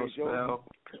worked no spell.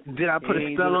 Did I put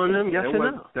a spell on them? Yes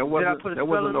or no? There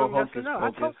wasn't no hocus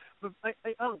pocus.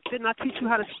 Didn't I teach you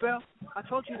how to spell? I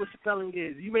told you what spelling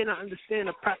is. You may not understand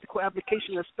the practical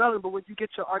application of spelling, but when you get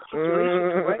your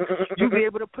articulation right, you'll be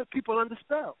able to put people under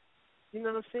spell. You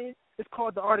know what I'm saying? It's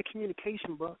called the art of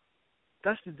communication, bro.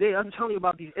 That's the day. I'm telling you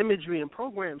about these imagery and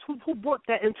programs. Who brought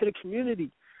that into the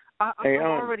community? I'm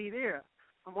already there.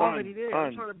 I'm already there.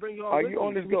 I'm trying to bring you all are with you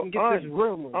on me this so we can get this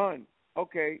real one.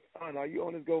 Okay, are you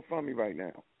on this GoFundMe right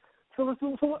now? So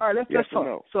all right, let's talk.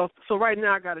 No? So right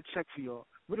now I got a check for y'all.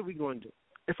 What are we going to do?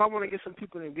 If I want to get some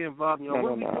people to get involved, what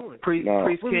are we doing? Priest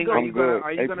King, are you going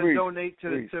to donate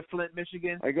to Flint,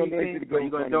 Michigan? Are you going to donate to the GoFundMe? Are you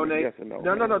going to donate? Yes or no?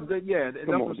 No. Yeah, that's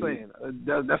what I'm saying.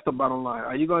 That's the bottom line.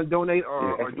 Are you going to donate,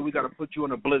 or do we got to put you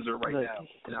in a blizzard right now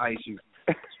and ice you?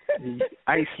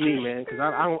 Ice me, man, because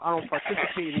I don't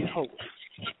participate in these hopes.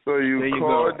 So you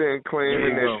called and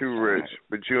claiming that you rich,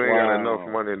 but you ain't got enough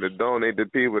money to donate to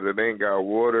people that ain't got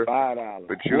water. $5.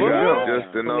 But you got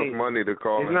just enough money to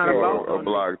call and do a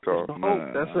blog talk.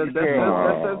 That says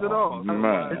it all.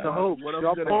 It's a hope. What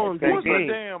y'all pawns that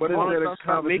game. What is that a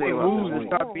stop making moves and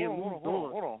stop being moved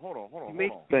on.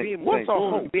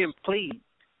 You're being played.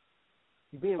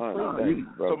 You're being played.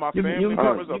 So my family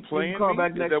members are playing me?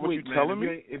 Is that what you're telling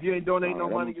me? If you ain't donating no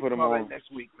money, you can call back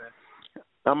next week, man.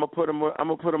 I'm gonna put them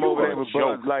over there with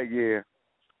Buzz Lightyear.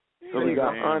 So we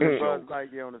got Buzz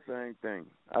Lightyear on the same thing.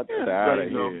 Get out of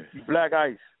here. You Black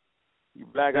Ice.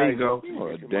 There you go. You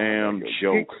a damn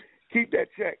joke. Keep that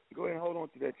check. Go ahead and hold on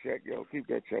to that check, yo. Keep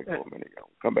that check for a minute, yo.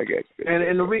 Come back at you.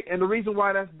 And the reason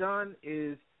why that's done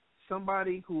is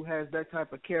somebody who has that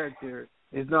type of character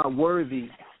is not worthy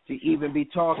to even be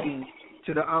talking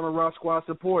to the Honor Rock Squad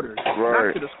supporters,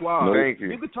 not to the squad. Thank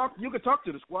you. You could talk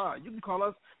to the squad. You can call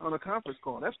us on a conference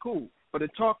call. That's cool. But to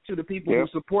talk to the people who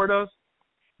support us,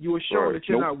 you are showing that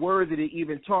you're not worthy to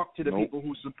even talk to the people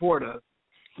who support us.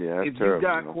 Yeah, that's if you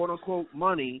got quote unquote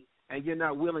money and you're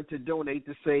not willing to donate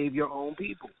to save your own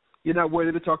people, you're not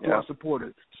worthy to talk to our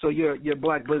supporters. So you're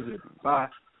Black Blizzard. Bye.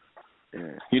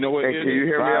 Yeah. You know what? Hey, can you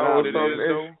hear me out on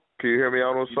something? Can you hear me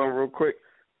out on something real quick?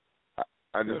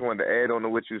 I just wanted to add on to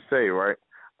what you say, right?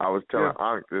 I was telling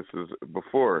Ankh this is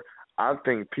before. I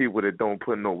think people that don't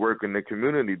put no work in the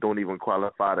community don't even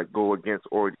qualify to go against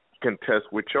or contest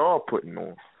what y'all putting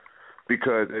on.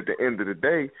 Because at the end of the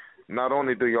day, not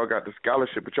only do y'all got the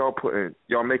scholarship, but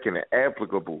y'all making it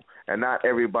applicable, and not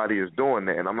everybody is doing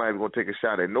that. And I'm not even gonna take a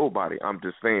shot at nobody. I'm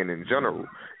just saying in general,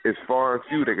 it's far and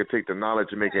few that can take the knowledge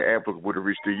and make it applicable to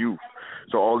reach the youth.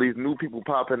 So all these new people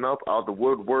popping up out the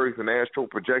woodworks and astro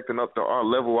projecting up to our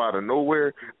level out of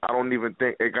nowhere, I don't even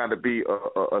think it got to be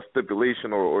a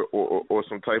stipulation or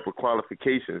some type of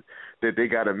qualifications that they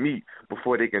got to meet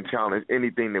before they can challenge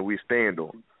anything that we stand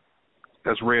on.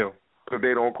 That's real. Because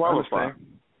they don't qualify.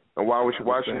 And why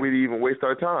should we even waste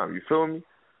our time? You feel me?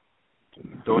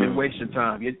 Don't even waste your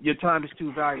time. Your time is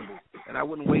too valuable, and I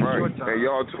wouldn't waste your time. And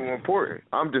y'all too important.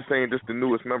 I'm just saying, just the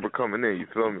newest member coming in. You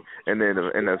feel me? And then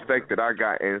the effect that I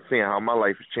got and seeing how my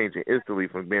life is changing instantly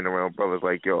from being around brothers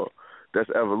like y'all. That's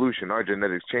evolution. Our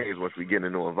genetics change once we get in a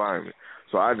new environment.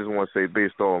 So I just want to say,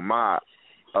 based on my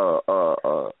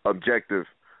objective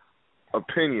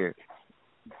opinion,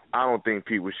 I don't think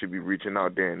people should be reaching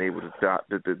out there and able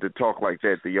to talk like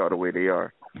that to y'all the way they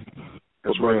are.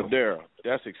 That's right there.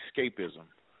 That's escapism.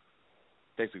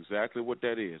 That's exactly what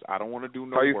that is. I don't want to do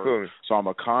no work, so I'm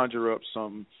going to conjure up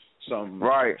some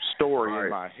story in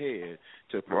my head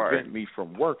to prevent me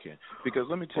from working. Because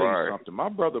let me tell you something. My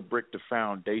brother Brick the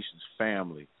Foundation's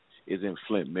family is in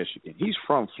Flint, Michigan. He's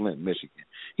from Flint, Michigan.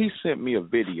 He sent me a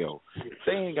video.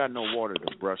 They ain't got no water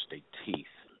to brush their teeth.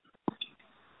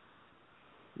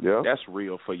 Yeah, that's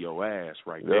real for your ass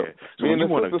right there. So when you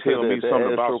want to tell me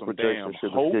something about some damn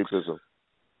hoax,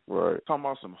 talking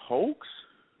about some hoax,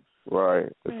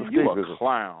 it's you a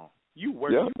clown. You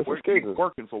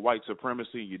working for white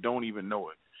supremacy and you don't even know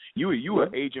it. You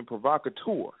an agent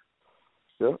provocateur.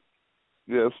 Yeah,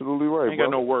 absolutely right. Ain't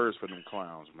got no words for them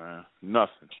clowns, man.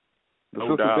 Nothing. No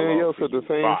Sister Danielle said the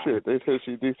same shit. They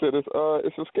said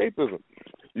it's escapism.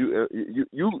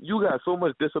 You got so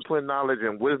much discipline, knowledge,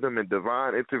 and wisdom and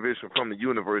divine intervention from the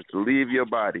universe to leave your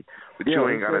body, but you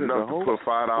ain't got enough to put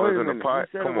 $5 in the pot.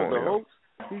 Come on, yo.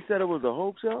 He said it was a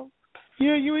hoax, yo.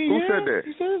 Yeah, you ain't. Who said that?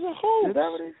 He said it's a hoax. Is that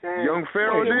what he said? Young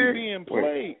Pharaoh did. Being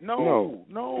played. No.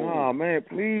 Oh man,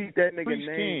 please, that nigga Priest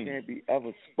name King can't be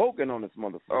ever spoken on this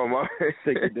motherfucker. Oh my.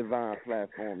 Sacred Divine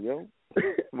platform, yo.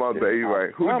 My bad, you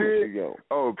right. Who did? You,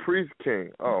 oh, Priest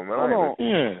King. Oh man. Hold on.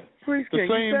 Yeah. Priest the King.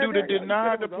 Same dude that yo.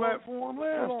 denied the platform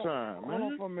last time, man.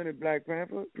 Hold on for a minute, Black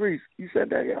Panther. Priest, you said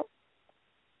that, yo?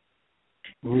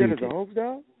 You said it's a hoax,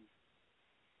 dog?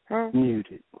 Huh?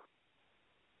 Muted.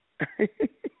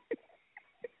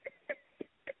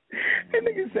 That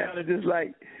nigga sounded just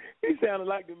like, he sounded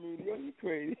like the media. Yo, you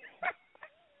crazy.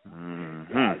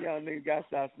 Y'all niggas got to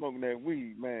stop smoking that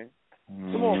weed, man.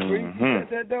 Come on, Priest. You said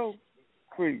that, though?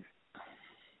 Priest.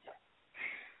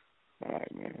 All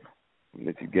right, man. I'll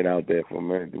let you get out there for a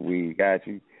minute. The weed got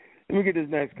you. Let me get this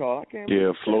next call. I can't.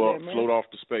 Yeah, float off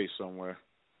to space somewhere.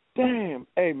 Damn.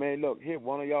 Hey, man, look, here,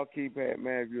 one of y'all keep at,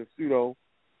 man, if you're a pseudo,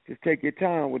 just take your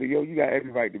time with it, yo. You got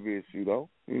every right to be a pseudo.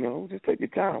 You know, just take your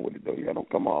time with it, though. You don't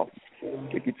come off.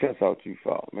 Kick your chest out too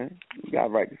far, man. You got a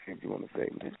right to say what you want to say,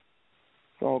 man.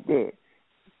 It's all good.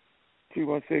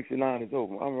 216, your line is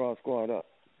open. I'm Raw Squad up.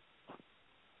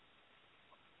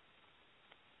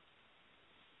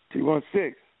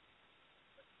 216.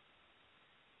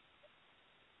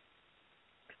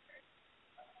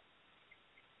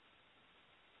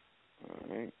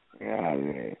 All right. Yeah,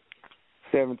 man.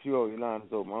 720, your line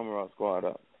is open. I'm Raw Squad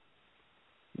up.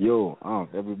 Yo,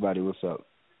 everybody, what's up?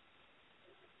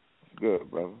 Good,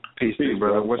 brother. Peace,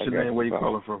 brother. What's your name? Where you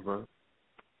calling from, bro?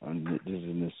 This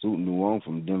is Nasut Nuong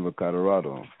from Denver,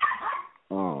 Colorado.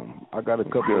 I got a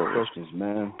couple of questions,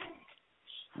 man.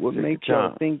 What make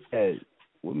y'all think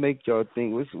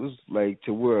what's like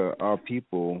to where our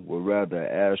people would rather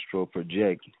astral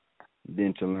project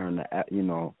than to learn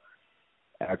the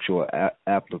actual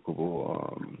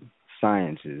applicable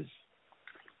sciences?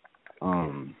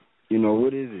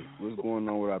 What is it? What's going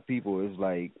on with our people? It's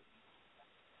like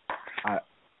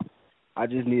I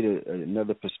just need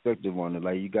another perspective on it.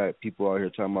 Like, you got people out here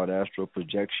talking about astral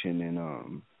projection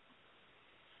and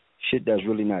shit that's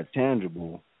really not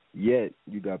tangible. Yet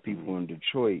you got people in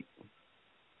Detroit,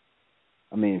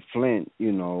 Flint,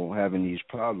 having these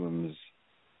problems,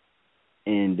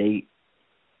 and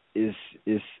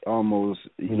it's almost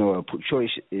a choice.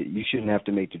 You shouldn't have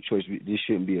to make the choice. This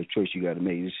shouldn't be a choice you got to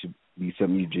make. This should be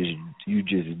something you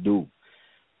just do.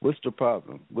 What's the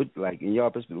problem? In y'all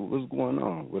perspective, what's going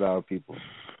on with our people?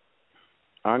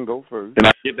 I can go first. Can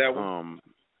I get that one?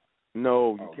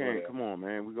 No, you can't. Come on,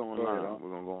 man. We're going live. We're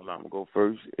going to go live. We'll go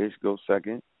first. Ish go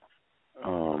second.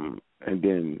 and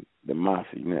then the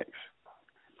Mossy next.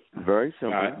 Very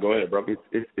simple. All right, go ahead, bro.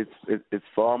 It's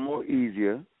far more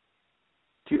easier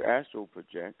to astral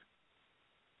project,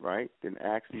 right, than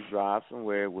actually drive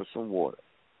somewhere with some water.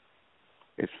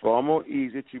 It's far more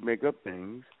easier to make up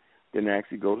things than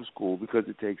actually go to school because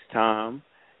it takes time,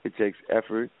 it takes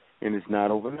effort, and it's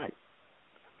not overnight.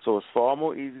 So it's far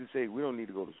more easy to say, we don't need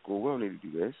to go to school, we don't need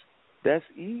to do this. That's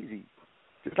easy.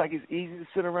 Just like it's easy to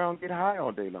sit around and get high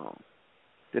all day long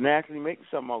than actually make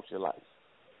something out your life.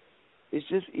 It's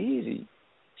just easy.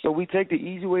 So we take the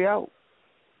easy way out.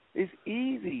 It's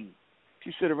easy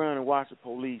to sit around and watch the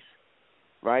police,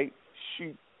 right,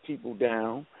 shoot people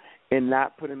down and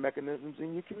not put in mechanisms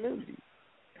in your community.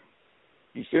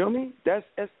 You feel me? That's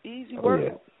easy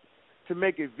work. To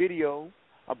make a video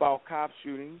about cop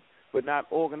shooting but not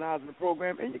organizing the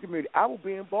program in your community. I will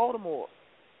be in Baltimore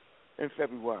in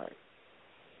February.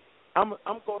 I'm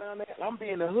go down there. I'm be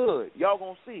in the hood. Y'all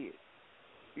gonna see it.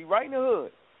 Be right in the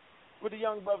hood with the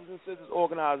young brothers and sisters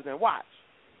organizing and watch.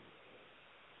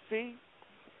 See,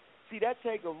 that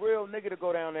take a real nigga to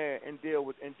go down there and deal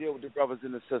with the brothers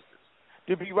and the sisters.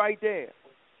 To be right there,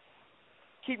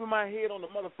 keeping my head on the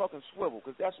motherfucking swivel,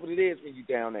 because that's what it is when you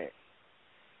down there.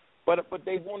 But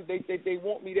they want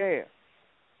me there.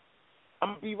 I'm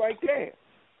gonna be right there,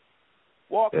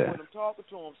 walking with them, talking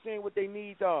to them, seeing what their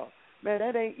needs are. Man,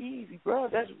 that ain't easy, bro.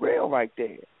 That's real right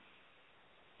there.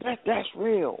 That's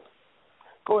real.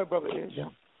 Go ahead, brother. Yeah.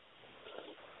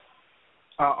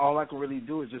 All I can really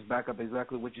do is just back up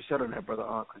exactly what you said on that, brother,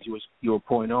 because you were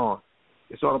point on.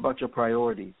 It's all about your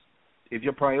priorities. If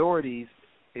your priorities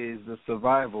is the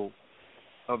survival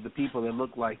of the people that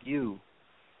look like you,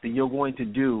 then you're going to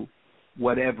do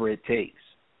whatever it takes.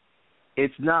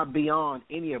 It's not beyond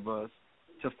any of us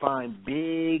to find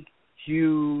big,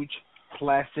 huge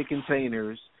plastic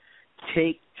containers,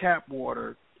 take tap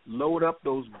water, load up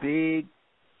those big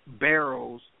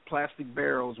barrels, plastic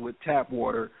barrels with tap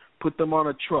water, put them on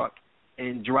a truck,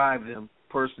 and drive them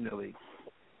personally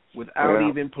without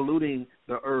even polluting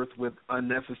the earth with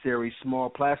unnecessary small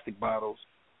plastic bottles.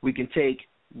 We can take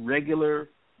regular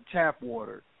tap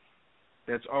water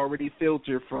that's already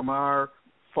filtered from our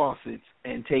faucets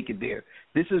and take it there.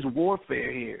 This is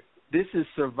warfare here. This is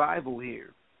survival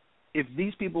here. If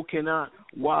these people cannot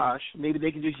wash, maybe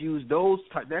they can just use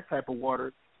that type of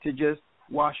water to just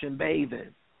wash and bathe in.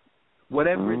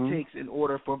 Whatever it takes in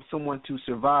order for someone to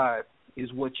survive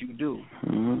is what you do.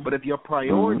 But if your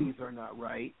priorities are not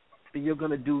right, then you're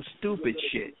going to do stupid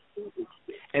shit.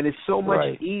 And it's so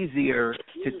much easier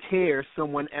to tear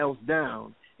someone else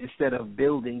down instead of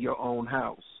building your own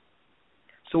house.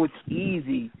 So it's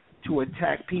easy to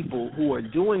attack people who are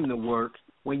doing the work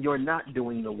when you're not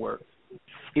doing the work.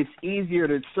 It's easier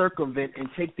to circumvent and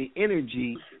take the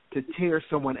energy to tear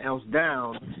someone else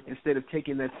down instead of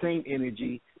taking that same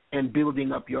energy and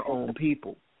building up your own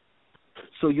people.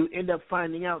 So you end up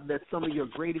finding out that some of your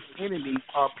greatest enemies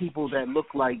are people that look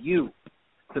like you.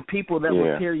 The people that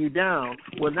will tear you down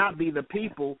will not be the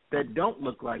people that don't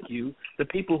look like you. The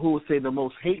people who will say the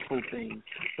most hateful things,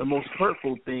 the most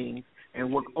hurtful things,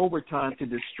 and work overtime to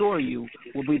destroy you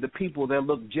will be the people that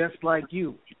look just like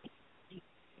you.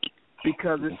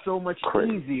 Because it's so much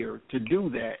easier to do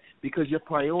that because your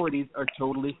priorities are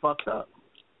totally fucked up.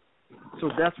 So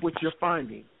that's what you're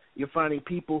finding. You're finding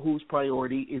people whose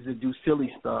priority is to do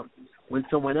silly stuff when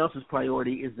someone else's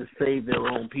priority is to save their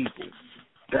own people.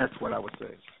 That's what I would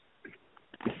say.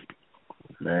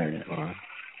 Man.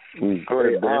 Go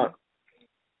ahead, Ben.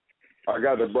 I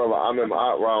got the brother. I'm in my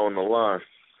Otwell on the line.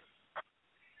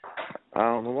 I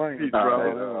don't know why. Peace,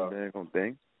 brother.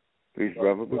 Peace,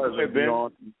 brother. Go ahead, Ben.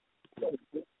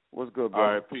 What's good, brother?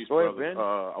 All right, peace, brother. Ben.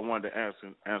 I wanted to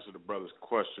answer the brother's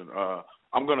question.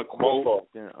 I'm going to quote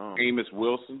Amos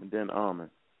Wilson. And then Armin.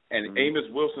 And Amos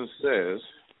Wilson says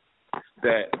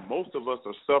that most of us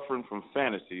are suffering from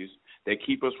fantasies that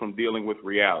keep us from dealing with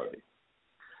reality.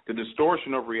 The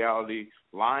distortion of reality,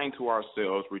 lying to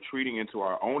ourselves, retreating into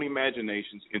our own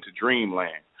imaginations, into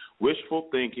dreamland, wishful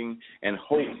thinking, and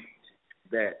hope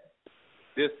that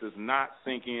this does not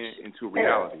sink into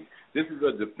reality. This is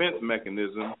a defense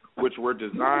mechanism which were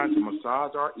designed to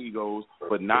massage our egos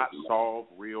but not solve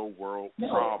real-world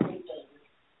problems.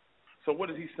 So what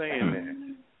is he saying there?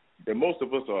 That most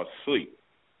of us are asleep.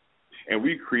 And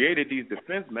we created these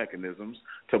defense mechanisms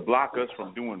to block us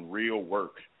from doing real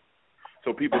work.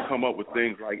 So people come up with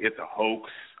things like it's a hoax.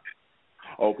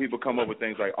 Or people come up with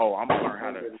things like, oh, I'm going to learn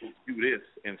how to do this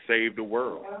and save the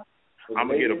world. I'm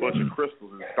going to get a bunch of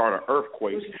crystals and start an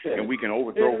earthquake, and we can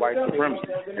overthrow white supremacy.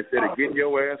 Instead of getting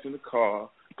your ass in the car,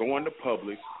 going to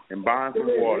Publix, and buying some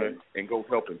water, and go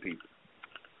helping people.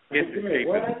 It's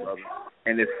escapism, brother,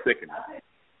 and it's sickening.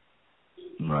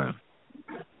 Right.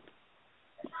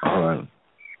 All right.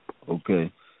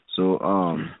 Okay. So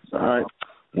all right.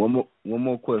 One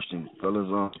more question, fellas.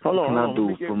 Hold on.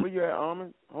 Where you at,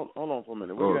 Armin? Hold on for a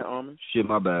minute. Where you at, Armin? Shit,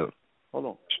 my bad.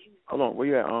 Hold on. Where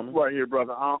you at, Armin? Right here,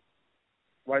 brother.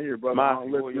 Right here, brother.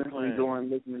 I'm enjoying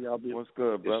listening to y'all. What's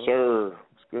good, brother? Yes, sir.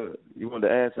 What's good? You want to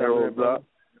add something, brother?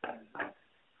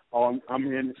 I'm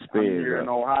here in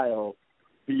Ohio,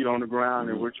 feet on the ground,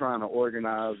 and we're trying to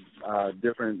organize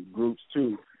different groups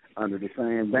too under the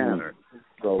same banner.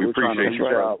 So we're trying to reach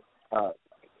out.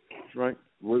 Right.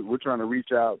 We're trying to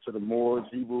reach out to the Moors,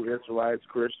 Hebrew Israelites,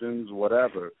 Christians,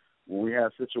 whatever. When we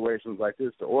have situations like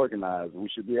this to organize, we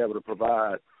should be able to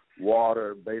provide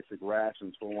water, basic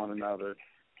rations for one another,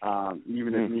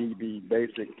 even if need be,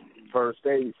 basic first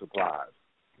aid supplies,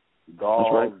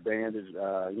 gauze, bandage,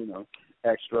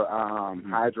 extra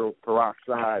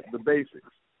hydroperoxide, the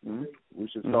basics. Mm-hmm. We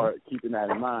should start keeping that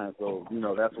in mind. So,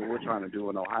 that's what we're trying to do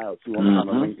in Ohio, too. I'm trying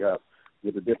to link up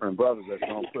with the different brothers that's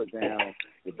going to put down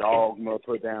the dogma,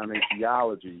 put down their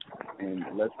theology, and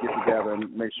let's get together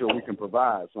and make sure we can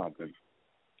provide something.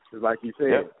 Because like you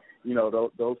said,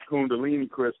 those Kundalini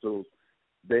crystals,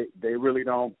 they really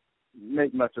don't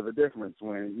make much of a difference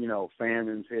when,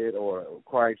 famines hit or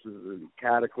crisis and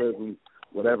cataclysms,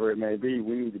 whatever it may be.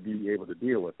 We need to be able to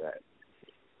deal with that.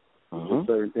 There's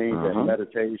certain things that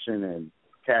meditation and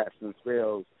casts and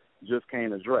spells just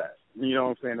can't address. You know what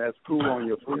I'm saying? That's cool on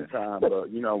your free time,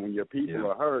 but, when your people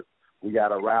are hurt, we got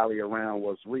to rally around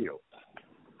what's real.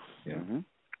 Yeah.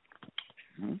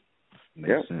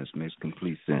 Makes sense. Makes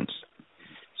complete sense.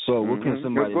 So what can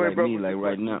somebody like me, like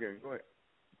right now?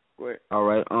 Go ahead. All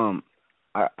right.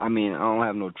 I mean, I don't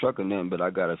have no truck or nothing, but I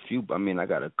got I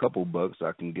got a couple bucks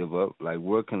I can give up. Like,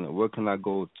 where can I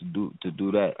go to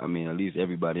do that? I mean, at least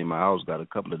everybody in my house got a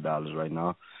couple of dollars right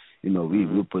now.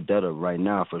 We'll put that up right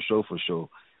now for sure.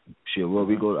 Shit, where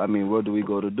we go? I mean, where do we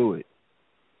go to do it?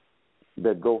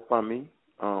 The GoFundMe.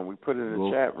 We put it in the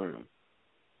chat room.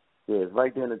 Yeah, it's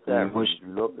right there in the chat room.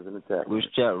 Look, it's in the chat room.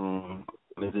 Which chat room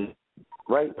is it?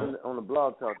 Right on the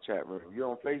Blog Talk chat room. You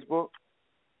on Facebook?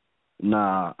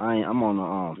 Nah, I ain't. I'm on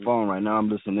the phone right now. I'm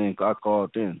listening. I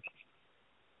called in.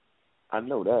 I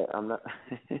know that. I'm not.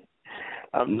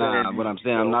 But I'm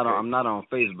saying I'm not on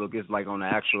Facebook. It's like on the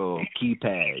actual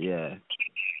keypad. Yeah.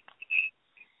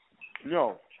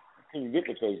 No. Can you get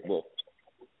to Facebook?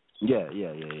 Yeah.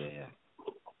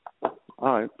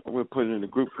 All right, we'll put it in the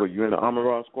group for you. In the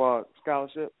Amaral Squad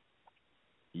Scholarship?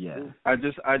 Yeah. I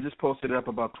just posted it up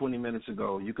about 20 minutes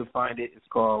ago. You can find it. It's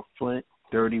called Flint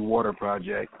Dirty Water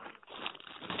Project.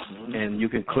 And you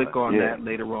can click on that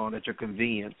later on at your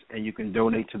convenience, and you can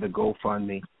donate to the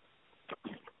GoFundMe.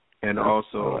 And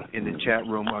also in the chat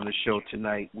room on the show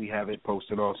tonight, we have it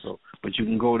posted also. But you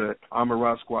can go to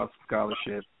Amaral Squad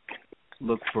Scholarship,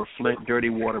 look for Flint Dirty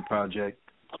Water Project,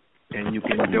 and you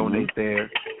can donate there.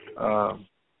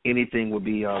 Anything would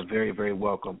be very, very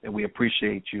welcome, and we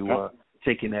appreciate you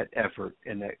taking that effort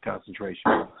and that concentration.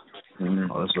 Oh,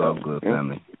 that's all good,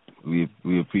 family. We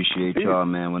appreciate y'all,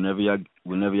 man. Whenever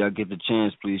y'all get the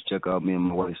chance, please check out me and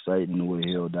my website,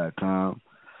 NewHill.com.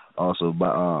 Also,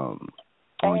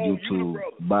 on YouTube,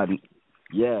 Botany.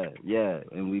 Yeah,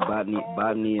 and we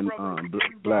Botany and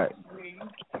Black.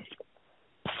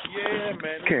 Yeah,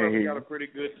 man. This brother got a pretty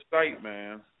good site,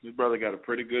 man. His brother got a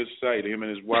pretty good site. Him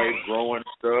and his wife growing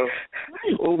stuff.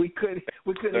 Well, we couldn't hear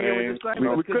what the site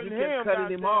was. We couldn't hear him.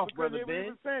 Cutting him off, brother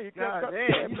Ben. God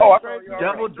damn.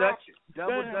 Double dutching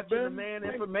the man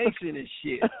information and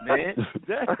shit, man.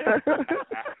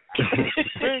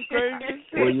 Ben crazy.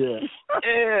 Well, yeah.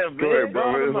 Yeah, man. Go ahead,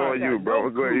 bro. It's on you, bro.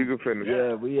 Go ahead. You can finish.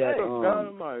 Yeah, we at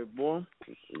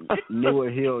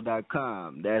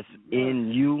NewHill.com. That's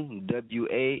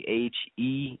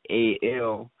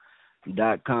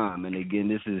NUWAHEAL.com. And again,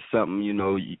 this is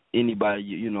something, anybody,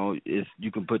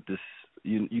 you can put this,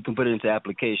 you can put it into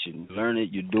application. You learn it,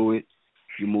 you do it,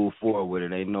 you move forward with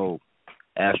it. Ain't no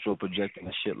astral projecting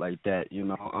and shit like that,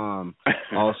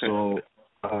 Also,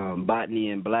 Botany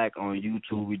and Black on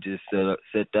YouTube, we just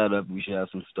set that up. We should have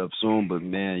some stuff soon. But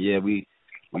man, yeah, we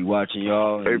watching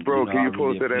y'all. Hey, bro, can you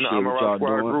post it in the Amaral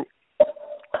Squad group?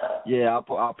 Yeah,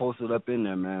 I'll post it up in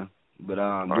there, man. But me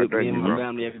and my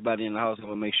family, everybody in the house, I'm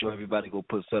gonna make sure everybody go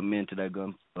put something into that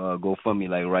GoFundMe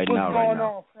like right now. What's going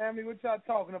on, family? What y'all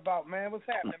talking about, man? What's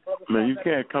happening, brother? Man, you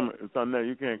can't come.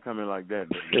 You can't come in like that.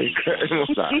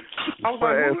 I'm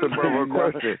gonna answer brother a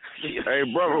question. Hey,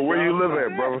 brother, where you live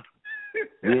at, brother?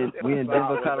 We in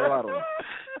Denver, Colorado.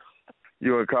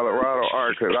 You in Colorado? All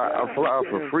right, cause I fly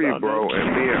for free, bro,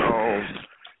 and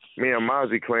me and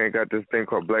Mozzie Clan got this thing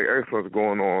called Black Excellence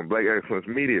going on, Black Excellence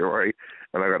Media, right?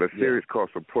 And I got a series called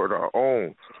Support Our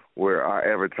Own, where I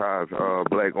advertise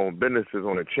black-owned businesses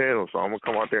on the channel. So I'm going to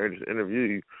come out there and just interview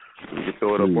you. You can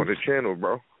throw it up on the channel,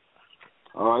 bro.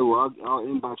 All right, well, I'll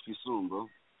inbox you soon, bro.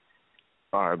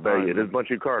 All right, bet you. This is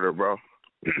Bunchy Carter, bro.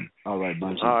 All right,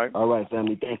 Bunchy. All right,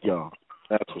 family. Thank y'all.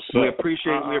 That's what's We up.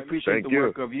 appreciate the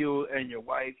work of you and your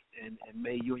wife, and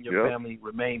may you and your family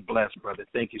remain blessed, brother.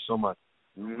 Thank you so much.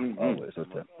 Always.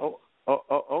 Okay.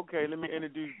 Okay, let me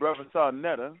introduce Brother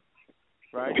Sarnetta.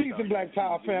 Right? Peace and Black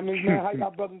Power families, man. How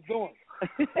y'all brothers doing?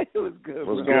 It was good.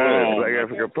 What's going on? Black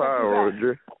African Power,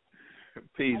 Roger.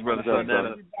 Peace, Brother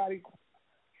Sarnetta.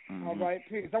 All right,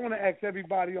 peace. I want to ask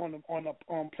everybody on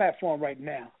the platform right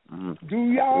now. Mm-hmm.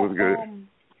 Do y'all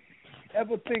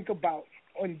ever think about,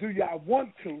 and do y'all want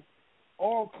to,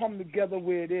 all come together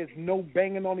where there's no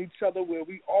banging on each other, where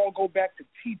we all go back to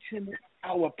teaching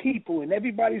our people and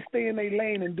everybody stay in their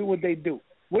lane and do what they do?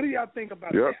 What do y'all think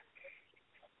about that?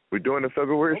 We're doing the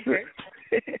February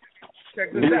shit.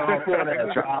 Check this out.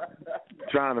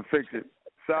 Trying to fix it.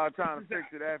 Trying to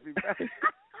fix it after.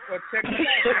 Well, check it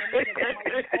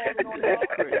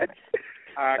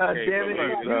out. Damn it,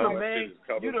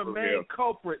 you the main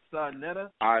culprit, Sarnetta.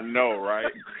 I know, right?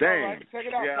 Damn. Right, check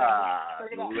it out.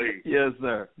 Check it out. Yes,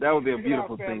 sir. That would be a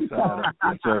beautiful thing, Sarnetta.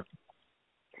 Yes, sir.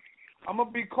 I'm going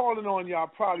to be calling on y'all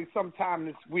probably sometime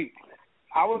this week.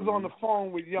 I was on the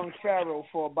phone with Young Pharaoh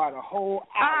for about a whole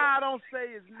hour. Don't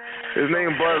say his name. His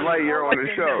name Buzz Lightyear on the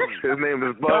show. His name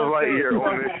is Buzz Lightyear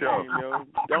on this show.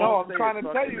 No, I'm trying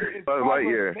to tell you. It's Buzz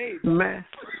Lightyear. Man.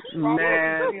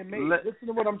 Listen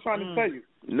to what I'm trying to tell you.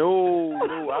 No, I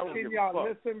don't Can give y'all a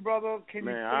fuck. listen, brother? Can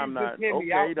Man, you I'm not. just hear me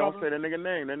Okay, out, don't brother? say that nigga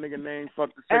name. That nigga name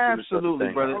fuck the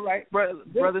Absolutely, brother. All right.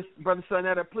 Brother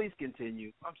Sarnetta, please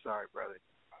continue. I'm sorry, brother.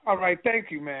 All right,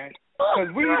 thank you, man.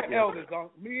 Because we are elders,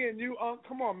 me and you,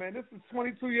 come on, man. This is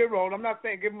 22-year-old. I'm not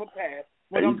saying give him a pass.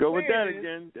 There you go with that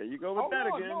again. You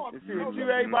see, if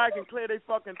everybody can clear their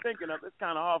fucking thinking up, it's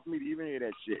kind of hard for me to even hear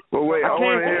that shit. But wait, I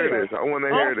want to hear this. I want to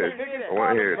hear this. I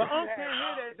want to hear But this. Unc can't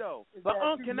hear that, though. But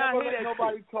Unc You cannot never hear let that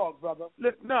nobody shit. talk, brother.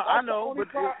 Look, no, I know, but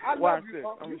watch this.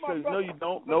 I'm going to show you. No, you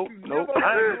don't. Nope.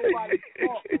 I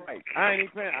ain't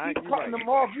even paying. You cutting them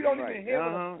off. You don't even hear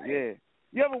them. Yeah.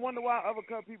 You ever wonder why I ever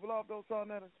cut people off, though,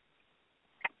 Sarnetta?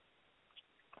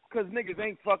 Because niggas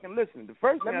ain't fucking listening. The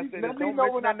first thing I said is don't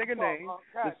mention that nigga name.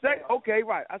 I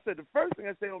said the first thing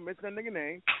I said don't mention that nigga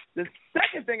name. The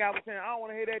second thing I was saying, I don't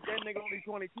want to hear that nigga only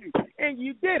 22. And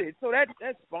you did it. So that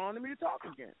spawned me to talk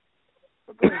again.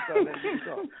 But go ahead, Sarnetta, you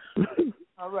talk.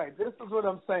 All right, this is what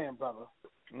I'm saying, brother.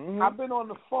 Mm-hmm. I've been on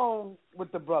the phone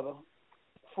with the brother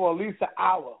for at least an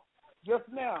hour. Just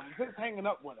now, I'm just hanging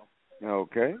up with him.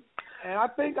 Okay. And I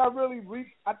think I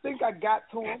got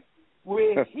to him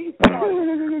where he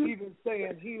started even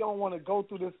saying he don't want to go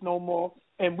through this no more,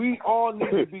 and we all need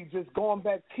to be just going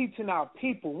back teaching our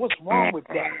people. What's wrong with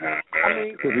that? I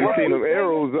mean, because we've seen them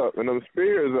arrows up and them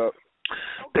spears up.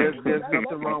 There's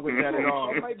nothing wrong with that at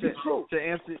all. That might be true. To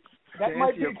answer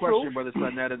your true. question, Brother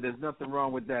Sarnetta, there's nothing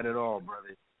wrong with that at all,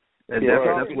 brother.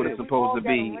 That's what it's We supposed all to got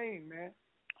be. a lane, man.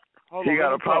 He got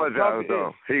to apologize,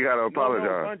 though. He got to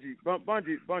apologize.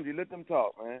 Bungie, let them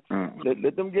talk, man.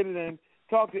 Let them get it in.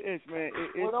 Talk to Ish, man.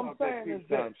 What I'm saying is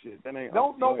this.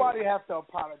 Don't nobody have to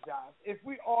apologize. If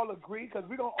we all agree, because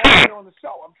we don't all get on the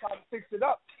show, I'm trying to fix it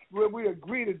up, where we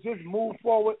agree to just move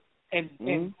forward and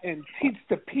teach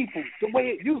the people the way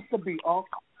it used to be, Unc.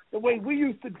 The way we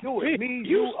used to do it. Me,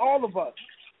 you, all of us.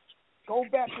 Go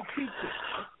back to teaching.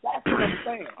 That's what I'm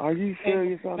saying. Are you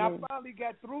serious? And I finally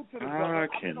got through to the brother. I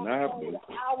cannot believe an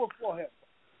hour for him.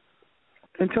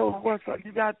 And told what?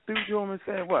 You got through to him and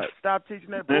said what? Stop teaching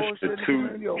that bullshit.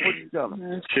 What you telling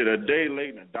him? Shit, a day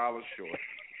late and $1 short.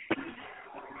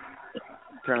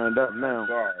 Turned up now.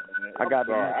 Sorry, man. I got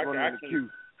the I next one in the queue.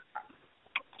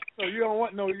 So you don't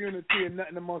want no unity and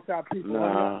nothing amongst our people.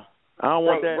 Nah, I don't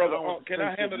want that. Brother, can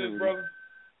I handle this, brother?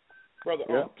 Brother,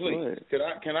 please.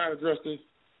 Can I address this?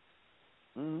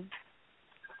 Mm-hmm.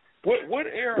 What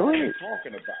era are you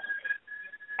talking about?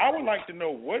 I would like to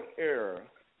know what era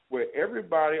where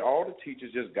everybody, all the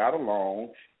teachers just got along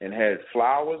and had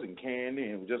flowers and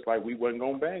candy and just like we wasn't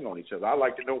going to bang on each other. I'd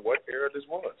like to know what era this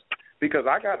was. Because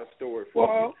I got a story for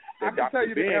you that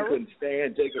Dr. Ben couldn't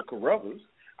stand Jacob Carruthers.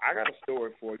 I got a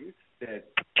story for you that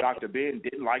Dr. Ben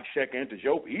didn't like Sheikh Anta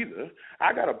Diop either.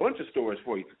 I got a bunch of stories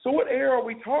for you. So what era are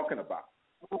we talking about?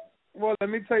 Well, let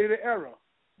me tell you the era.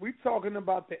 We're talking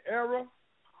about the era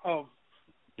of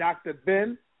Dr.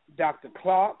 Ben, Dr.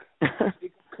 Clark,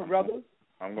 Carruthers.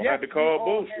 I'm going to have to call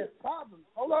bullshit.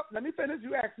 Hold up. Let me finish.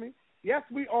 You asked me. Yes,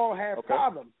 we all had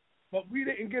problems, but we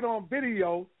didn't get on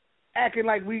video acting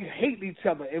like we hate each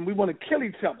other and we want to kill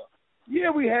each other.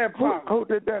 Yeah, we have problems. Who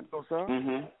did that, though, son?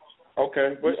 Mm-hmm.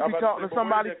 Okay, but you should be talking to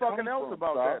somebody fucking else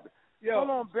about that. Yo, hold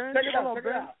on, Ben. Hold on,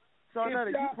 Ben. So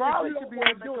you probably should be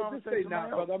having that conversation.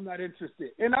 Brother, I'm not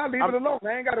interested, and I'll leave it alone.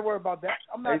 I ain't got to worry about that.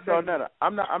 I'm not. Hey, Sarnetta,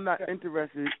 I'm not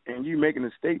interested in you making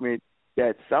a statement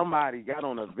that somebody got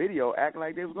on a video acting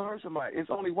like they was gonna hurt somebody. It's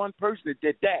only one person that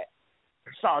did that.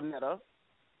 Sarnetta.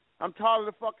 I'm tired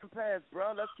of the fucking past,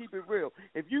 bro. Let's keep it real.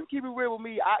 If you keep it real with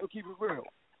me, I can keep it real.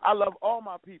 I love all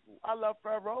my people. I love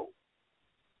Pharaoh.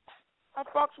 I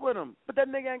fucks with him, but that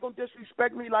nigga ain't gonna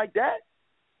disrespect me like that.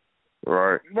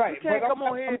 Right. Right. You can't come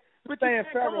on here. But you can't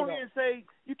come on though. here and say.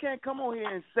 You can't come on here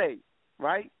and say.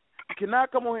 Right. You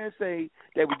cannot come on here and say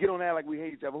that we get on that like we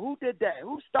hate each other. Who did that?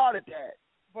 Who started that?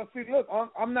 But see, look,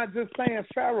 I'm not just saying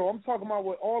Pharaoh. I'm talking about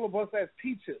with all of us as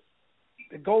teachers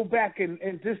to go back and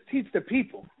just teach the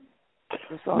people.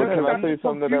 Can I say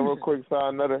something to that real quick,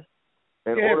 Sarnetta?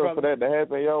 In order for that to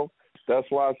happen, yo, that's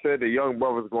why I said the young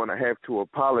brother's going to have to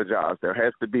apologize. There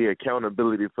has to be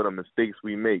accountability for the mistakes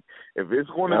we make. If it's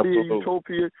going to be a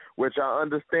utopia, which I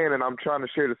understand, and I'm trying to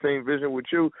share the same vision with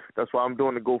you, that's why I'm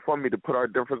doing the GoFundMe to put our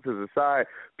differences aside.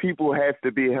 People have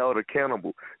to be held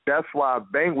accountable. That's why I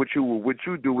bang with you with what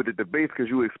you do with the debates, because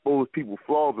you expose people's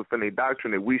flaws within a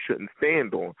doctrine that we shouldn't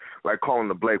stand on, like calling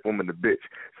the black woman a bitch,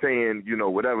 saying, you know,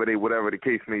 whatever the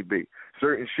case may be.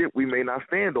 Certain shit we may not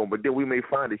stand on, but then we may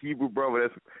find a Hebrew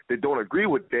brother that don't agree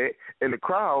with that in the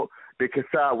crowd that can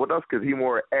side with us because he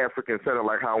more African-centered,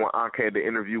 like how when Ankh had the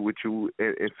interview with you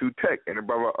in Sutek and the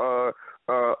brother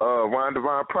Ron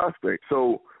Divine Prospect.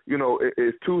 So, you know,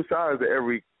 it's two sides to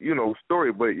every, you know,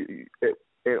 story, but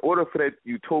in order for that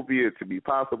utopia to be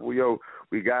possible, yo,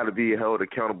 we got to be held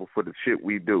accountable for the shit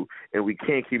we do, and we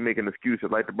can't keep making excuses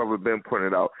like the brother Ben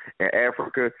pointed out. In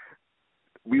Africa,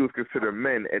 we was considered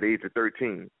men at the age of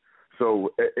 13. So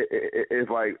it's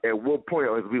like, at what point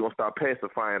is we going to start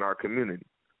pacifying our community?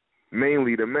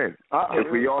 Mainly the men.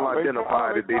 If we all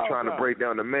identify that they're trying to break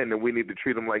down the men, then we need to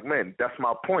treat them like men. That's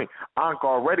my point. Ankh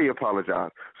already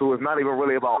apologized. So it's not even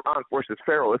really about Ankh versus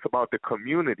Pharaoh. It's about the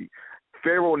community.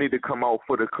 Pharaoh need to come out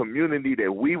for the community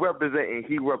that we represent, and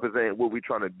he represent what we're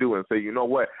trying to do, and say, you know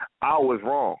what, I was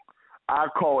wrong. I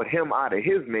called him out of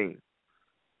his name.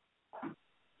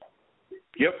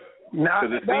 Yep. Now,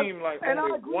 it seemed like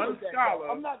only one scholar.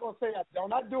 I'm not going to say I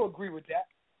don't. I do agree with that.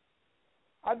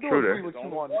 I do True agree that. with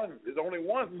you on that. There's only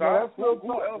one no, side.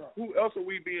 who else are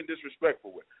we being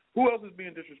disrespectful with? Who else is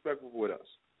being disrespectful with us?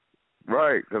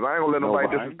 Right, because I ain't going to let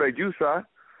nobody disrespect you, Si.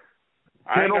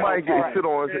 Can't nobody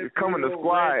come in the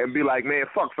squad and be like, man,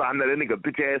 fuck Si, that nigga,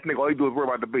 bitch-ass nigga, all you do is worry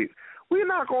about debates. We're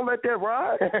not going to let that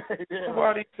ride.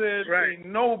 Nobody said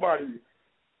nobody.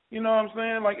 You know what I'm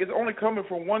saying? Like, it's only coming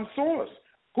from one source.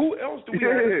 Who else do we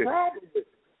have a problem with?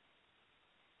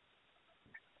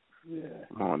 Yeah.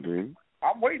 Come on, dude.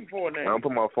 I'm waiting for a name. I'm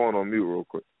put my phone on mute real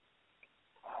quick.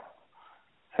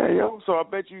 Hey, yo, so I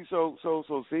bet you, so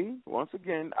see, once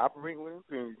again, operating with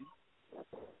impunity.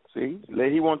 See,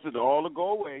 he wants it all to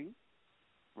go away,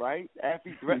 right? After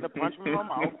he threatened to punch me in my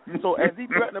mouth. So as he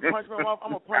threatened to punch me in my mouth,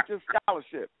 I'm going to punch his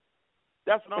scholarship.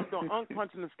 That's what I'm doing. I'm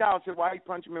punching the scholarship while he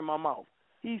punched me in my mouth.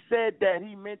 He said that.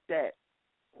 He meant that.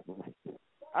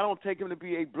 I don't take him to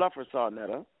be a bluffer,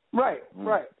 Sarnetta. Right.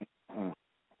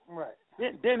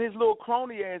 Then his little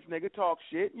crony ass nigga talk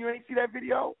shit. You ain't see that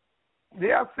video?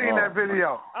 Yeah, I've seen that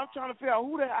video. I'm trying to figure out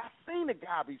I've seen the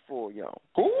guy before, yo.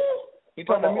 Who? You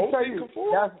talking about O.J.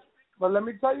 Kafur? But let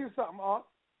me tell you something, Aunt.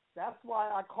 That's why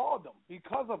I called him,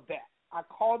 because of that. I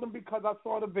called him because I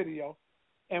saw the video,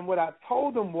 and what I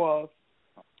told him was,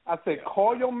 I said,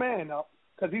 call your man up,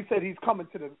 because he said he's coming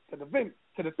to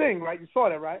the thing, right? You saw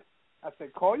that, right? I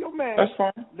said, call your man. That's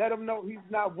fine. Let him know he's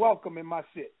not welcome in my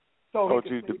shit. So he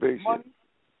can save his money,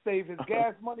 save his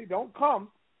gas money. Don't come,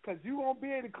 because you won't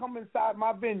be able to come inside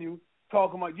my venue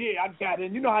talking about, yeah, I got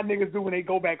in. You know how niggas do when they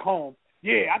go back home.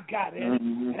 Yeah, I got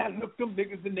in, and I looked them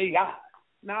niggas in their eyes.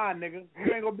 Nah, nigga,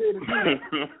 you ain't going to be able to do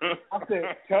that. I said,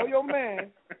 tell your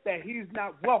man that he's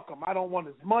not welcome. I don't want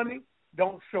his money.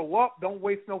 Don't show up. Don't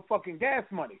waste no fucking gas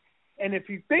money. And if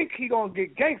he think he going to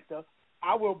get gangster,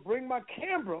 I will bring my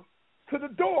camera to the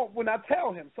door when I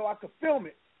tell him so I can film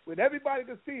it with everybody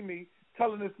to see me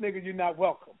telling this nigga you're not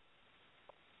welcome.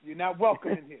 You're not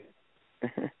welcome in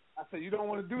here. I said, you don't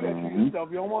want to do that to yourself.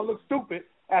 You don't want to look stupid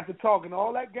after talking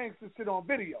all that gangster shit on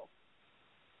video.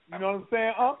 You know what I'm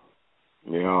saying,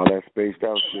 Yeah, all that spaced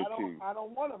out shit, too. I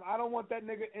don't want him. I don't want that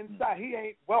nigga inside. He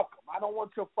ain't welcome. I don't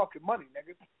want your fucking money,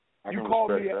 nigga. You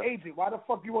called me an agent. Why the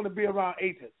fuck you want to be around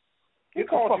agents? He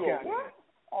called you a what?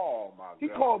 Oh, my God. He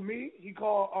called me. He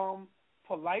called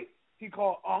Polite. He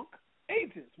called Ankh.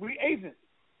 Agents. We agents.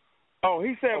 Oh,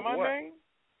 he said my what? name?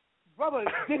 Brother,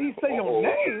 did he say your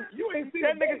name? You ain't seen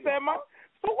That nigga video. said my.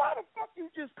 So why the fuck you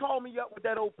just call me up with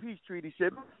that old peace treaty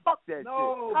shit? Fuck that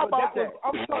No, shit. How but about that that? was-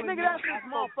 I'm telling Nigga, you, that's his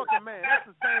motherfucking man. That's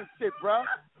the same shit, bro.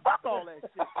 Fuck all that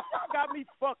shit. Y'all got me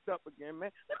fucked up again,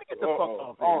 man. Let me get the fuck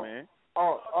off here, man.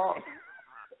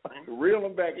 Reel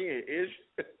him back in, Ish.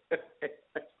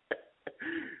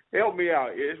 Help me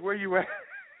out, Ish. Where you at?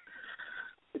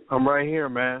 I'm right here,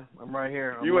 man. I'm right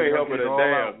here. You ain't helping a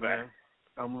damn, man.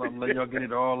 I'm letting y'all get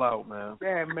it all out, man.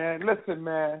 Yeah, man. Listen,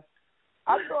 man.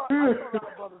 I thought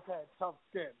our brothers had tough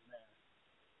skin, man.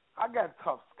 I got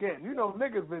tough skin. You know,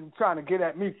 niggas been trying to get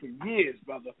at me for years,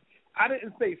 brother. I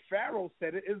didn't say Pharaoh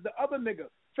said it. It's the other nigga.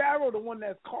 Pharaoh, the one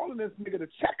that's calling this nigga to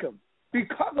check him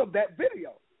because of that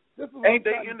video. This is Ain't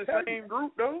they in the same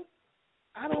group, though?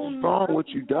 I don't What's know. wrong with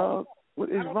you, dog? What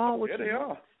is wrong with Yeah, you? they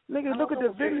are. Nigga, look at the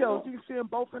videos. You can see them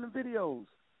both in the videos.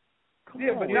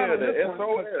 Yeah, but Yeah, not the this one.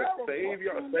 SOS.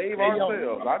 Save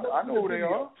ourselves. I know who they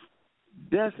are.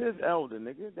 That's his elder,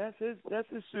 nigga. That's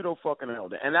his pseudo fucking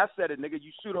elder. And I said it, nigga.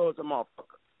 You pseudo as a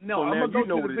motherfucker. No, so I'm now gonna go you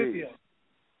know to what the it video. is.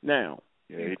 Now.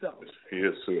 Yeah, he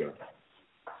is pseudo.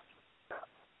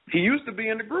 He used to be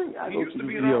in the group. He used to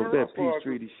be in our that peace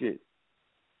treaty shit.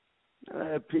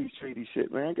 That peace treaty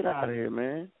shit, man. Get out of here,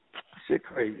 man. Shit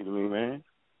crazy to me, man.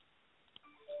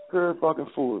 Good fucking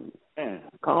fool. Man,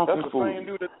 That's the same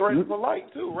dude that threatened for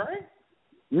light, too, right?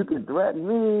 You can threaten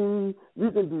me.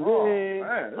 You can do this.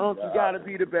 Man, You gotta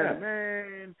be the better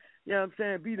man. You know what I'm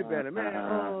saying? Be the better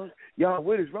man. Y'all,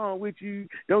 what is wrong with you?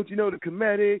 Don't you know the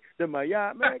comedic, the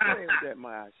Maya? Man, go ahead with that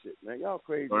Maya shit, man. Y'all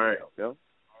crazy, Right. yo.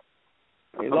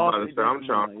 I'm trying to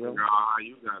figure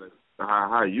out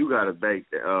how you gotta back,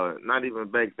 not even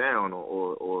back down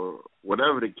or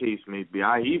whatever the case may be.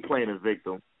 How he playing a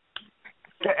victim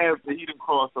after he done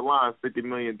crossed the line 50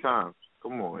 million times.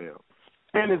 Come on, yo.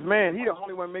 And his man, he the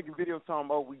only one making videos talking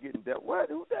about we getting that. What?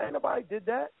 Who that? Ain't nobody did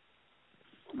that.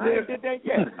 I ain't did that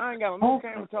yet. I ain't got no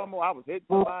camera talking about I was hitting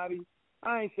somebody.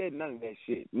 I ain't said none of that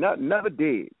shit. Never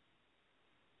did.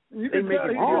 You They can make tell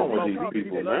it he wrong just with don't these talk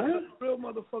people, to man. Real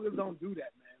motherfuckers don't do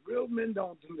that, man. Real men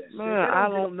don't do that shit. Man, They I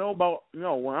get don't know about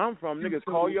where I'm from. Niggas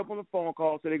call you up on the phone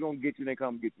call, so they gonna get you. They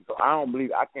come get you. So I don't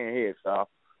believe I can't hear it, so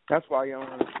that's why y'all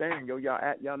don't understand, yo.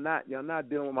 Y'all not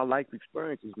dealing with my life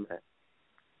experiences, man.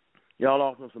 Y'all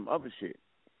off on some other shit.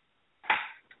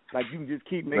 Like you can just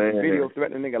keep making videos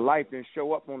threatening nigga life, then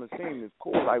show up on the scene. It's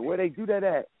cool. Like where they do that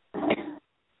at?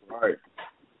 Right.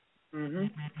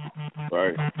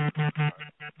 Right.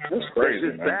 That's crazy,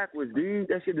 That's just man. backwards, dude.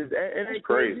 That shit is. It ain't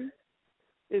crazy.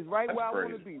 It's right That's where I want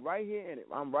crazy. to be, right here in it.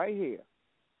 I'm right here.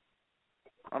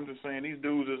 I'm just saying these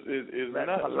dudes is That's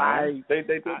nuts. like- Man. They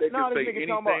think they no, can this say nigga anything.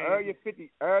 talking about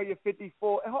Area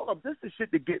 54. And hold up, this is the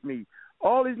shit to get me.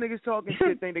 All these niggas talking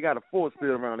shit think they got a force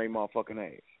field around their motherfucking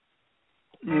ass.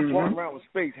 Walking around with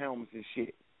space helmets and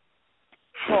shit.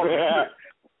 Talking shit.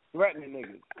 Threatening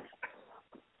niggas.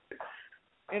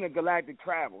 Intergalactic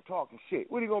travel, talking shit.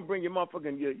 What are you gonna bring your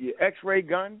motherfucking your X-ray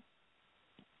gun?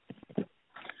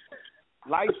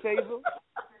 Lightsaber?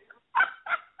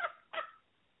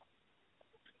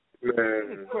 Man,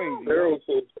 It's crazy. Harold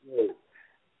so smart.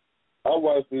 I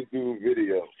watched this dude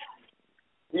video.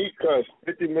 He cussed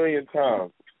 50 million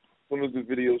times as soon as the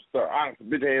video started.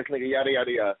 Bitch ass nigga, yada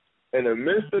yada yada. In the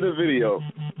midst of the video,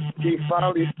 he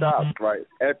finally stops. Right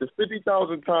after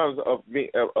 50,000 times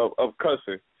of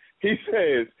cussing, he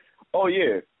says, "Oh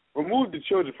yeah, remove the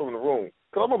children from the room,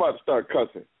 cause I'm about to start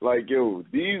cussing." Like, yo,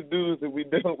 these dudes that we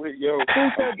dealing with, yo. Who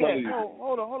said that? No,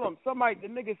 hold on. Somebody, the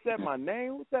nigga said my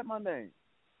name. Who said my name?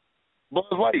 Buzz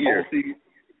Lightyear.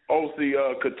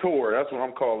 OC Couture. That's what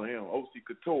I'm calling him. OC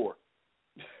Couture.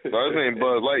 No, his name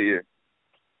Buzz Lightyear.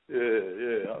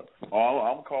 Yeah.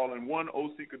 I'm calling one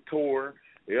OC Couture.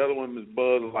 The other one is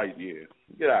Buzz Lightyear.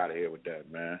 Get out of here with that,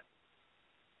 man.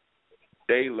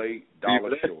 Day late,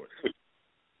 dollar short.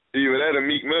 Even that a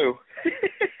Meek Mill.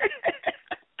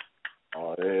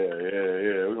 Oh,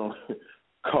 yeah. We're going to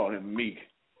call him Meek.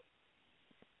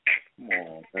 Come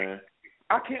on, man.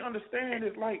 I can't understand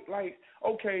it. Like,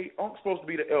 okay, I'm supposed to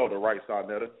be the elder, right,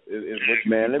 Sarnetta? Is what you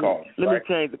Man, let call me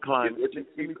change the climate.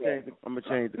 I'm gonna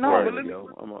change the climate, yo.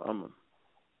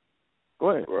 Go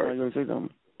ahead. Right. You gonna say something?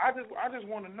 I just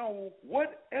want to know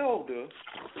what elder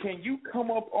can you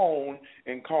come up on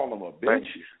and call him a bitch,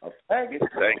 a faggot,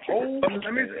 a hoe,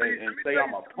 and say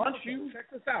I'm gonna punch you?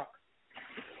 Check this out.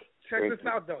 Check this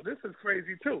out, though. This is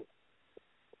crazy, too.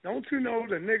 Don't you know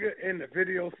the nigga in the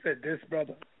video said this,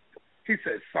 brother? He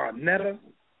said, Sarnetta,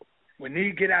 when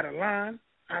they get out of line,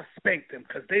 I spank them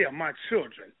because they are my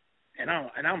children. And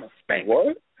I'm a spank.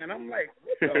 What? And I'm like,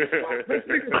 what the fuck? This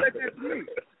nigga said that to me.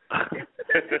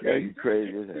 Yeah, you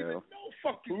crazy as hell. No,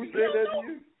 fuck you? Who said that to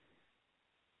you?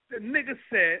 The nigga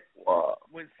said, Wow.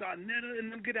 when Sarnetta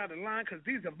and them get out of line, because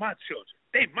these are my children.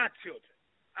 They my children.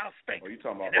 I'll spank them. You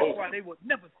talking about? And that's why they would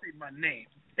never say my name.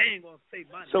 They ain't gonna say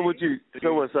my name. So what,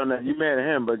 son? You mad at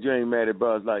him, but you ain't mad at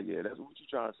Buzz Lightyear. That's what you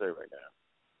trying to say right now.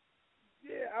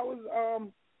 Yeah,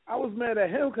 I was mad at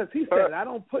him because he said I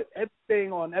don't put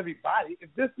everything on everybody.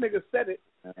 If this nigga said it,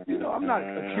 I'm not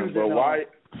accusing him. But why?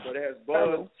 But has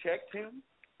Buzz checked him?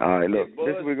 All right, look, this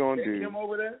is what we're gonna do. Him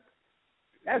over there?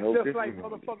 That's just like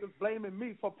motherfuckers blaming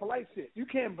me for polite shit. You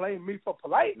can't blame me for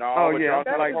polite. No, but y'all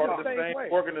not part of the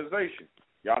same organization.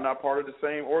 Y'all not part of the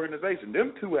same organization.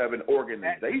 Them two have an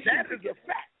organization. That is a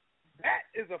fact. That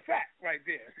is a fact right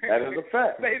there. That is a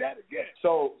fact. Say that again.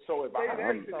 So if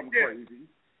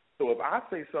I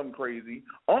say something crazy,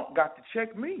 Unc got to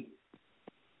check me.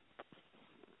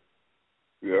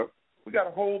 Yeah. We got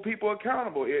to hold people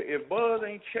accountable. If Buzz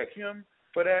ain't check him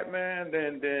for that, man,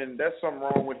 then that's something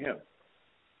wrong with him.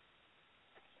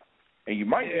 And you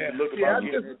might need to look about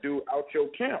getting a dude out your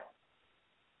camp.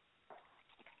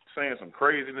 Saying some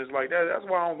craziness like that. That's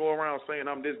why I don't go around saying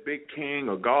I'm this big king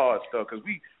or God stuff, because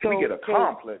we get a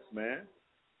complex, man.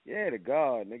 Yeah, the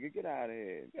God, nigga, get out of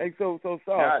here. Hey, so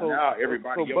now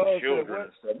everybody your Buzz children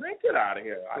and stuff. Man, get out of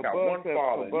here. I got one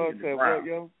father. Buzz said what,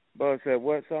 yo? Buzz said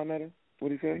what, Sarnetta?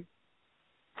 What'd he say?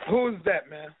 Who's that,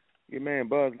 man? Your man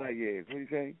Buzz Lightyear. What'd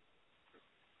he say?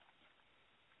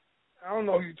 I don't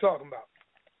know who you're talking about.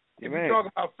 If you're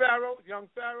talking about Pharaoh, young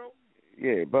Pharaoh?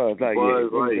 Yeah, Buzz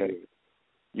Lightyear.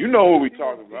 You know who we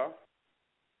talking about.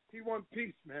 He want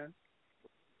peace, man.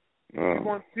 He Oh.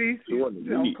 want peace.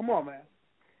 Come on, man.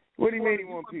 What do you mean he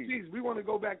want peace? We want to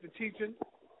go back to teaching,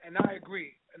 and I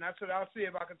agree. And that's what I'll see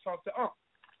if I can talk to Unc.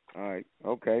 All right.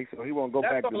 Okay. So he won't go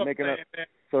back to making up. Man.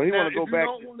 So he want to go back.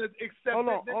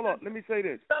 Hold on. Let me say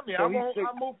this. Tell me, I'll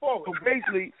move forward.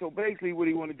 So basically, what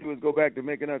he want to do is go back to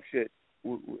making up shit,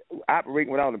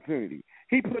 operating without impunity.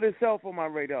 He put himself on my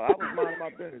radar. I was minding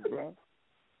my business, bro.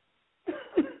 You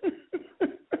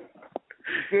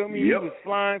feel me? He was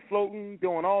flying, floating,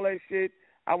 doing all that shit.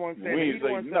 I want to say he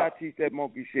the one said I teach that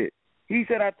monkey shit. He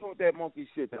said I taught that monkey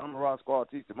shit. That I'm the Rock Squad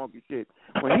teach the monkey shit.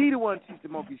 When he the one teach the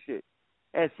monkey shit,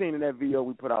 as seen in that video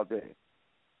we put out there.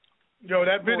 Yo,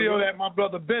 that video that my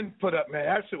brother Ben put up, man,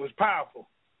 that shit was powerful.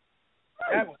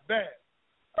 Right. That was bad.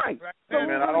 Right. So,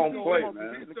 man, I don't play,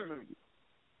 man.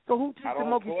 So who teach the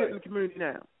monkey shit in the community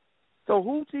now? So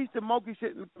who teach the monkey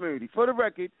shit in the community? For the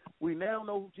record, we now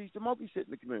know who teach the monkey shit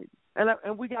in the community.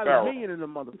 And we got a million of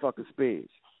them motherfuckers spares.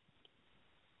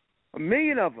 1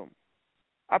 million of them.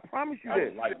 I promise you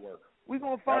this. We're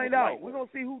going to find out. We're going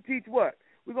to see who teach what.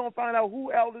 We're going to find out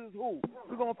who elders who.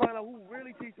 We're going to find out who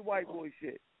really teach the white boy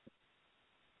shit.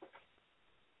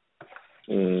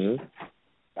 Mm-hmm.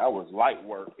 That was light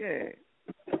work. Yeah.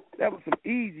 That was some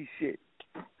easy shit.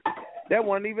 That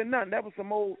wasn't even nothing. That was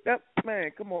some old.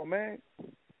 Man, come on, man.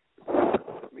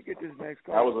 Let me get this next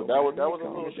call. That was a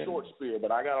little short spear,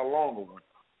 but I got a longer one.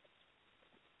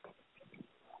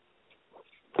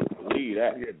 Leave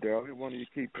that. Yeah, Daryl. Hit one of your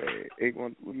keypad.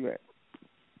 81. Where you at?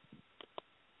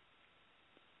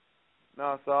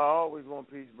 No, so I always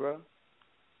want peace, bro.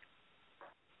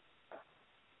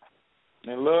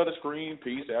 And love to scream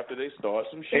peace after they start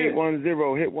some shit.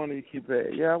 810. Hit one of your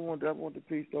keypad. Yeah, I want the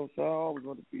peace though. So I always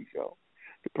want the peace, y'all.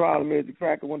 The problem is the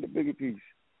cracker want the bigger piece.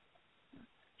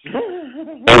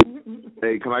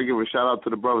 Hey, can I give a shout out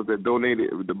to the brothers that donated,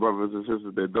 the brothers and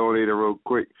sisters that donated real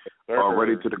quick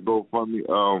already to the GoFundMe?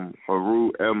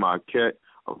 Haru and Marquette,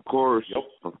 of course,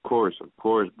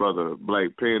 brother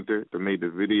Black Panther that made the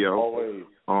video. Always.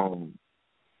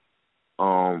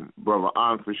 Brother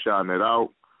An for shouting it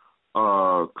out.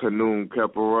 Kanoon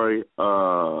Keparoy,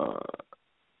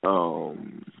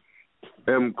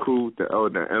 M Crew, the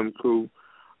elder M Crew.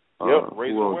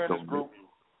 Raising Awareness Group.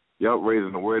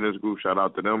 Raising Awareness Group. Shout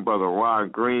out to them. Brother Ron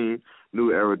Green,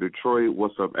 New Era Detroit,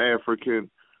 What's Up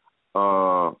African,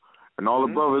 and all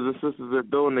the brothers and sisters that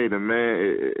donated, man.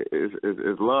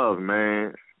 It's love,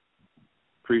 man.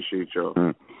 Appreciate y'all.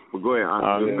 But go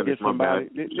ahead. Let me get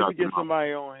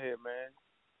somebody on here, man.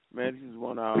 Man, this is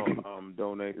one of our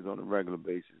donators on a regular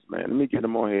basis, man. Let me get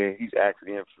him on here. He's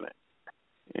actually in Flint.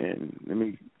 And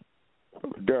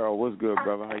Daryl, what's good,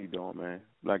 brother? How you doing, man?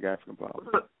 Black African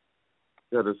Power.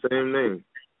 Yeah, the same name.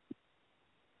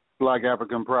 Black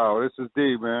African Proud. This is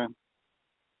D, man.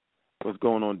 What's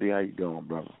going on, D? How you doing,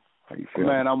 brother? How you feeling?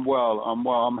 Man, I'm well.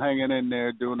 I'm hanging in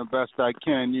there, doing the best I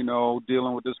can,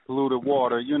 dealing with this polluted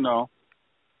water,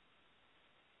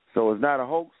 So it's not a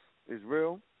hoax? It's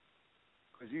real?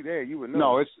 Because you there, you would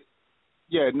know.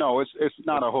 Yeah, no, it's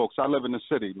not a hoax. I live in the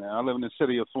city, man. I live in the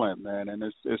city of Flint, man, and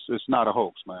it's not a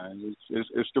hoax, man.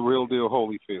 It's the real deal,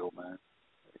 Holyfield, man.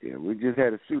 Yeah, we just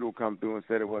had a pseudo come through and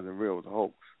said it wasn't real, it was a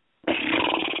hoax.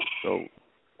 So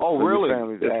really? Your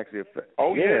family's actually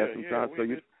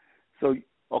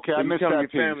okay, I missed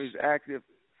that piece.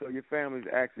 Your family's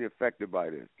actually affected by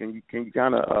this. Can you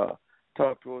kind of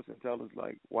talk to us and tell us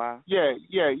like why? Yeah.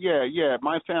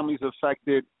 My family's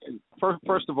affected.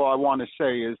 First of all, I want to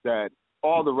say is that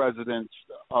all the residents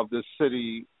of the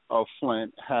city of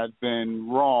Flint have been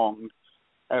wronged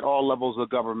at all levels of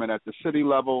government, at the city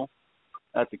level,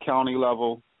 at the county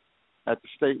level, at the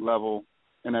state level,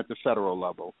 and at the federal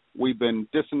level. We've been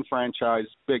disenfranchised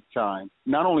big time.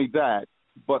 Not only that,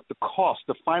 but the cost,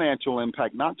 the financial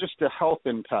impact, not just the health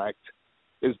impact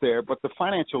is there, but the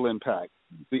financial impact.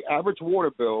 The average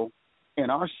water bill in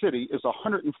our city is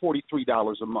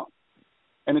 $143 a month.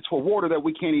 And it's for water that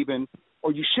we can't even,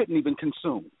 or you shouldn't even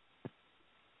consume.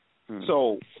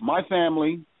 So my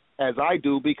family, as I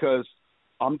do, because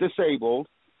I'm disabled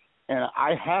and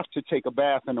I have to take a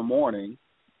bath in the morning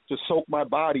to soak my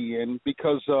body in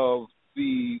because of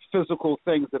the physical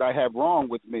things that I have wrong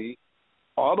with me.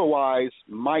 Otherwise,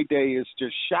 my day is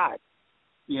just shot,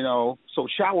 So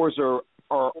showers are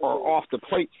off the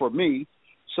plate for me.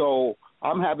 So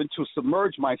I'm having to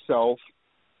submerge myself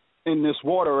in this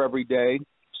water every day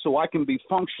so I can be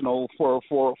functional for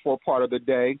part of the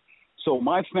day. So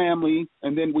my family,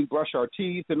 and then we brush our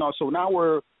teeth, and also now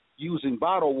we're using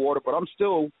bottled water, but I'm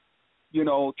still,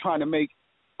 trying to make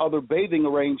other bathing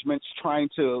arrangements, trying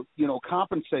to,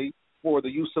 compensate for the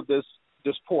use of this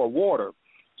poor water.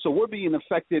 So we're being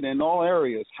affected in all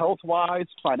areas, health-wise,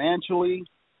 financially,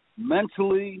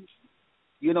 mentally,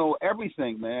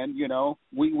 everything, man.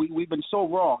 We've been so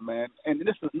wrong, man. And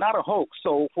this is not a hoax.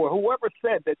 So for whoever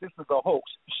said that this is a hoax,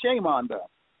 shame on them.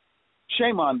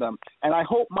 Shame on them. And I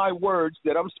hope my words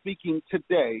that I'm speaking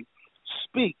today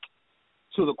speak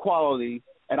to the quality,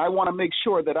 and I want to make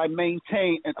sure that I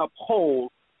maintain and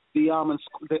uphold the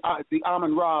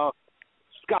Amun-Ra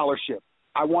scholarship.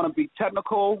 I want to be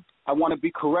technical, I want to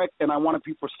be correct, and I want to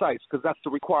be precise because that's the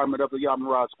requirement of the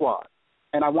Amun-Ra squad.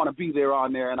 And I want to be there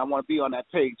on there, and I want to be on that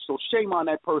page. So shame on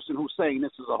that person who's saying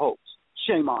this is a hoax.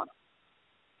 Shame on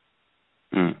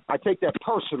him. I take that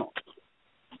personal.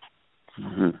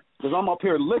 Because I'm up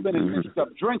here living in this stuff,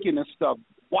 drinking this stuff,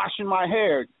 washing my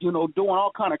hair, doing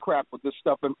all kind of crap with this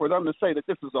stuff. And for them to say that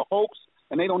this is a hoax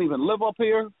and they don't even live up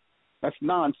here, that's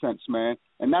nonsense, man.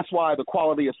 And that's why the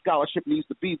quality of scholarship needs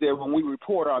to be there when we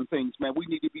report on things, man. We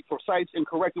need to be precise and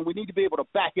correct, and we need to be able to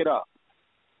back it up.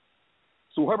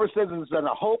 So whoever says it's a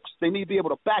hoax, they need to be able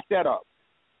to back that up.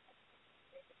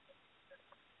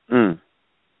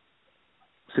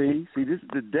 See, this is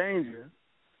the danger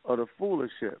of the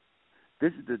foolishness.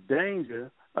 This is the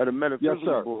danger of the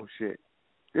metaphysical bullshit.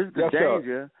 This is the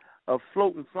danger of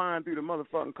floating, flying through the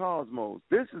motherfucking cosmos.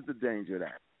 This is the danger of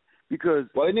that. Because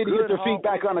they need to get their feet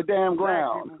back on the damn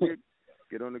ground.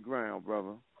 Get on the ground,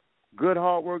 brother. Good,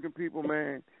 hard-working people,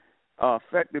 man, are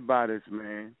affected by this,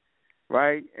 man,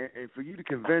 right? And for you to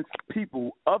convince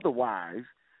people otherwise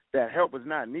that help is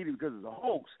not needed because it's a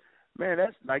hoax, man,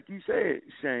 that's, like you said,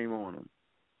 shame on them.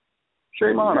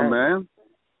 Shame on them, man.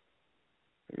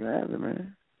 There you have it,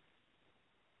 man.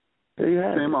 There you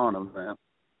have it. Shame on them, man.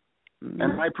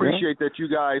 And I appreciate that you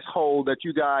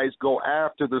guys go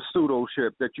after the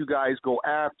pseudoship, that you guys go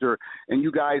after, and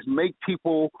you guys make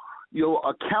people,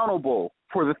 accountable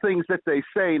for the things that they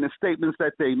say and the statements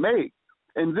that they make.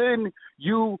 And then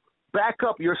you back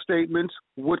up your statements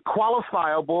with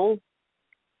qualifiable,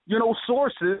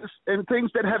 sources and things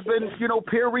that have been,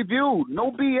 peer-reviewed. No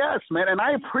BS, man. And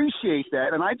I appreciate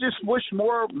that. And I just wish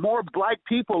more black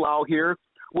people out here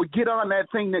would get on that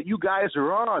thing that you guys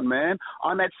are on, man,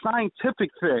 on that scientific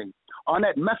thing, on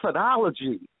that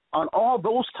methodology, on all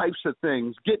those types of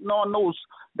things, getting on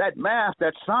that math,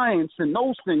 that science, and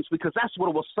those things, because that's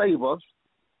what will save us.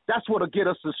 That's what will get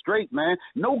us straight, man.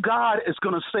 No God is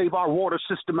going to save our water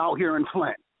system out here in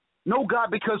Flint. No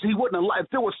God, because he wouldn't have, if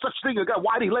there was such thing as God,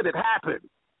 why'd he let it happen?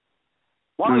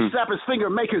 Why don't he snap his finger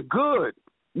and make it good?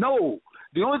 No.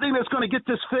 The only thing that's going to get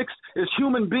this fixed is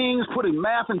human beings putting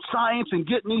math and science and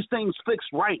getting these things fixed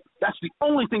right. That's the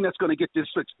only thing that's going to get this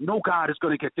fixed. No God is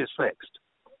going to get this fixed.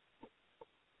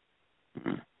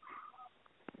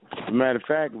 As a matter of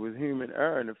fact, it was human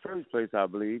error in the first place, I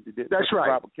believe. That's right.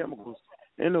 Proper chemicals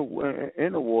in the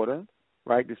water,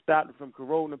 right, to stop it from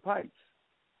corroding the pipes.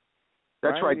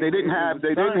 That's right. They didn't have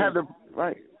the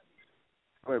right.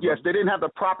 Yes, they didn't have the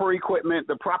proper equipment,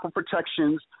 the proper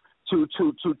protections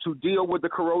to deal with the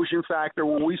corrosion factor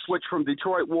when we switched from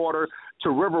Detroit water to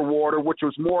river water, which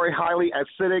was more highly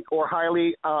acidic or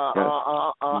highly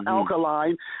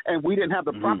alkaline, and we didn't have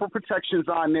the proper protections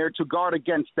on there to guard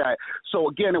against that. So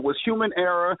again, it was human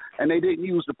error, and they didn't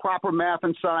use the proper math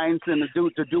and science and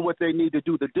to do what they need to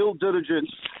do, the due diligence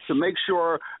to make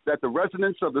sure that the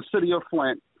residents of the city of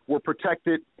Flint were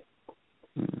protected.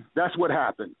 That's what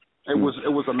happened. It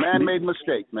was a man-made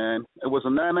mistake, man. It was a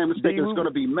man-made mistake. It's going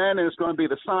to be men, and it's going to be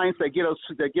the science that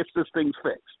gets this thing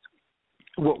fixed.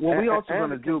 What we also going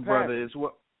to do, brother, is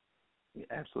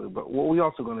absolutely. But what we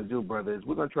also going to do, brother, is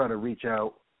we're going to try to reach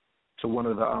out to one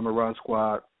of the Amara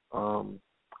Squad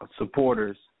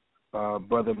supporters,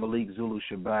 Brother Malik Zulu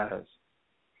Shabazz.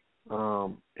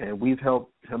 And we've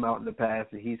helped him out in the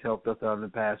past, and he's helped us out in the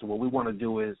past. And what we want to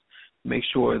do is make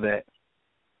sure that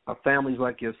families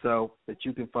like yourself, that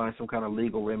you can find some kind of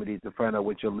legal remedy to find out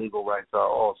what your legal rights are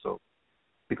also.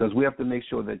 Because we have to make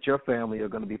sure that your family are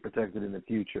going to be protected in the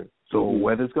future. So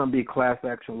whether it's going to be class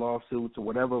action lawsuits or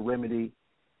whatever remedy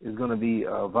is going to be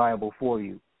viable for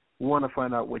you, we want to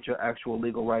find out what your actual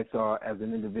legal rights are as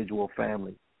an individual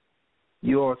family.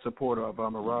 You're a supporter of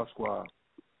Amara Squad.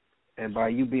 And by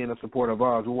you being a supporter of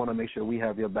ours, we want to make sure we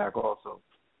have your back also.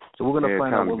 So we're going to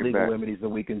find out what legal remedies that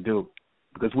we can do.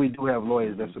 Because we do have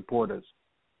lawyers that support us,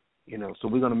 so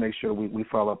we're going to make sure we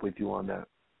follow up with you on that.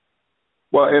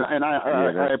 Well, and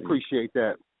I appreciate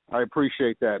that. I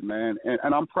appreciate that, man.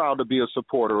 And I'm proud to be a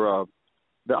supporter of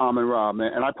the Amin-Ra,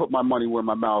 man. And I put my money where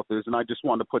my mouth is, and I just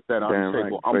wanted to put that on the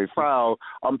table. Right.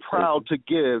 I'm proud to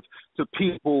give to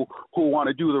people who want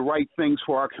to do the right things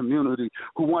for our community,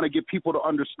 who want to get people to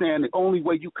understand the only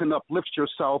way you can uplift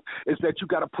yourself is that you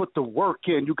got to put the work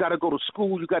in. You got to go to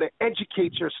school. You got to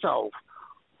educate yourself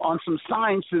on some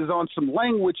sciences, on some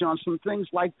language, on some things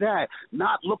like that,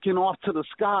 not looking off to the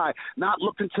sky, not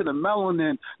looking to the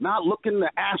melanin, not looking to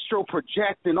astral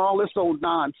project and all this old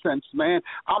nonsense, man.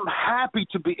 I'm happy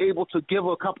to be able to give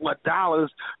a couple of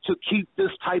dollars to keep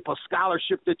this type of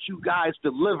scholarship that you guys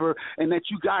deliver and that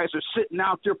you guys are sitting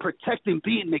out there protecting,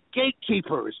 being the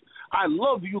gatekeepers. I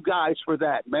love you guys for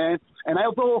that, man. And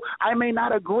although I may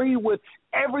not agree with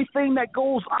everything that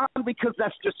goes on because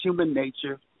that's just human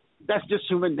nature, that's just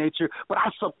human nature. But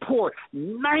I support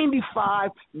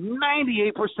 98%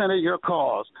 of your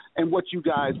cause and what you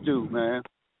guys do, man.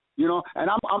 And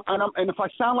and if I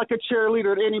sound like a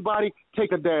cheerleader to anybody,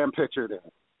 take a damn picture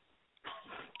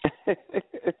there.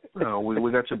 No,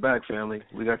 we got your back, family.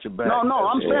 We got your back. No,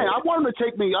 I'm saying I want them to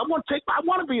take me. I want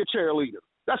to be a cheerleader.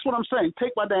 That's what I'm saying.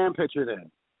 Take my damn picture there.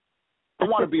 I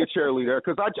want to be a cheerleader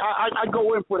because I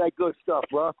go in for that good stuff,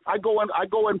 bro. I go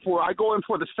in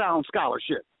for the sound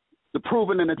scholarship. The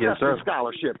proven and the tested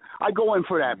scholarship. I go in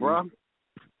for that, bro.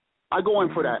 I go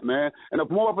in for that, man. And if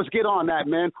more of us get on that,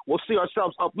 man, we'll see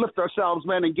ourselves uplift ourselves,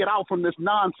 man, and get out from this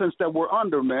nonsense that we're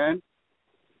under, man.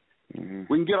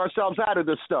 We can get ourselves out of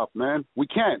this stuff, man. We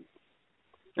can.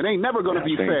 It ain't never going to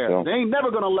be fair. So. They ain't never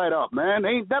going to let up, man. They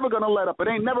ain't never going to let up. It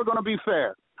ain't never going to be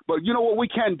fair. But you know what we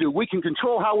can do? We can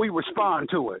control how we respond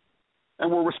to it. And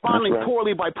we're responding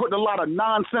poorly by putting a lot of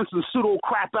nonsense and pseudo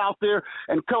crap out there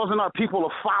and causing our people to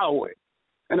follow it.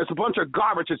 And it's a bunch of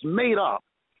garbage. It's made up.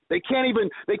 They can't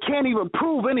even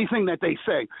prove anything that they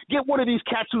say. Get one of these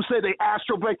cats who say they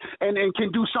astrobreak and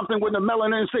can do something with the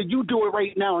melanin and say, you do it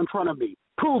right now in front of me.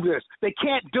 Prove this. They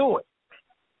can't do it.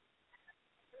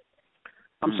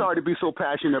 I'm sorry to be so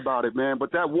passionate about it, man,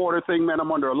 but that water thing, man,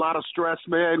 I'm under a lot of stress,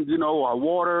 man. Our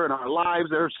water and our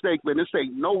lives are at stake, man. This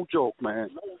ain't no joke, man.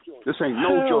 This ain't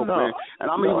no joke, man.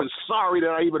 And I'm even sorry that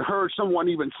I even heard someone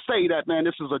even say that, man.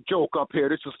 This is a joke up here.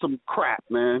 This is some crap,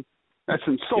 man. That's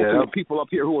insulting to people up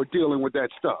here who are dealing with that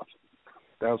stuff.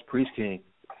 That was Priest King.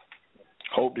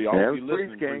 Hope they all be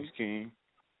listening, Priest King.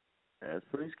 That's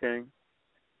Priest King.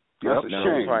 That's a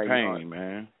shame. Pain,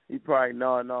 man. He probably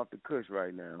gnawing off the kush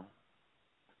right now.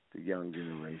 The young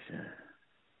generation.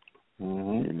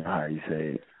 You know how you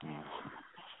say it.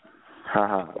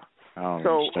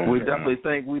 We definitely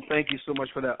thank you so much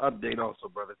for that update also,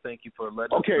 brother. Thank you for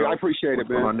letting us know. I appreciate it,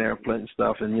 man. On there, Flint and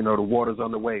stuff, and the water's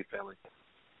on the way, family.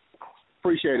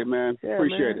 Appreciate it, man. Yeah,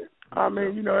 appreciate it. I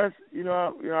mean, that's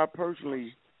I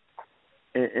personally,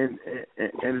 and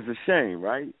it's a shame,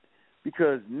 right?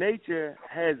 Because nature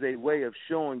has a way of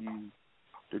showing you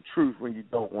the truth when you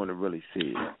don't want to really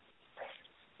see it.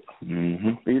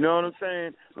 You know what I'm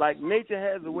saying? Like nature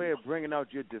has a way of bringing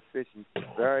out your deficiency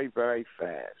very, very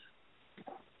fast.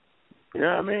 You know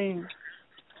what I mean?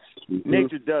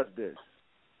 Nature does this.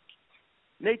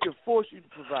 Nature forces you to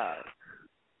provide.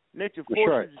 Nature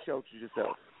forces you to shelter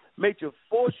yourself. Nature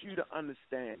forces you to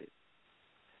understand it.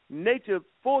 Nature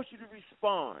forces you to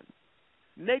respond.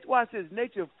 Watch this.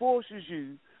 Nature forces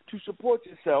you to support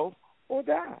yourself or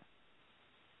die.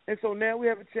 And so now we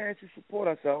have a chance to support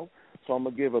ourselves. So I'm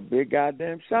going to give a big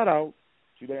goddamn shout-out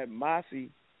to that Mossy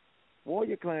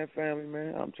Warrior Clan family,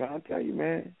 man. I'm trying to tell you,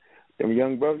 man. Them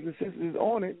young brothers and sisters is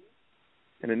on it.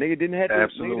 And the nigga didn't have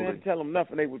to tell them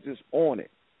nothing. They were just on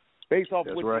it based off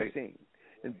what they've seen.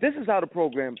 And this is how the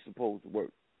program's supposed to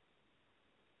work.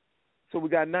 So we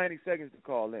got 90 seconds to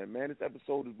call in, man. This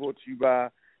episode is brought to you by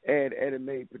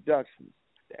Animated Productions,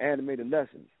 the Animated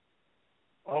Lessons.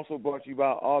 Also brought to you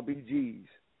by RBGs.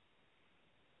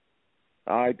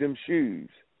 All right, them shoes.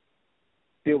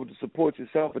 Be able to support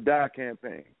yourself or die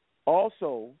campaign.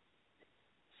 Also,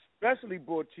 specially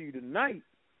brought to you tonight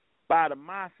by the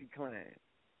Mossy Clan,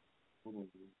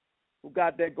 who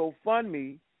got that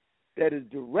GoFundMe that is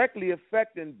directly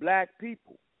affecting black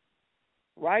people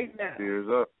right now. Spears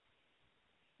up.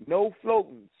 No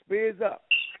floating. Spears up.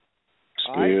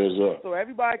 Spears up. So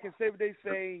everybody can say what they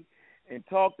say and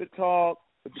talk the talk,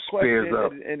 but the question is,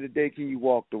 at the end of the day, can you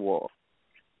walk the walk?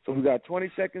 So we got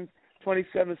 27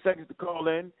 seconds to call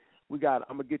in. I'm going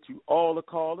to get you all the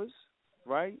callers,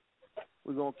 right?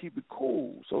 We're going to keep it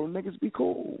cool. So niggas be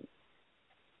cool.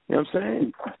 You know what I'm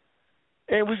saying?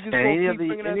 And we just any keep of the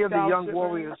bringing that young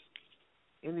warriors,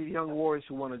 any of the young warriors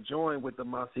who want to join with the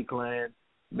Mossy Clan,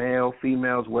 male,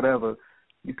 females, whatever,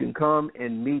 you can come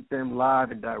and meet them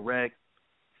live and direct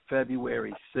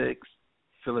February 6th,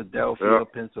 Philadelphia,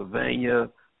 Pennsylvania,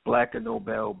 Black and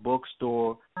Nobel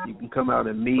Bookstore. You can come out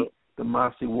and meet the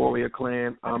Mossy Warrior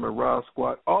Clan, Ahmed Ra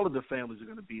Squad. All of the families are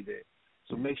going to be there.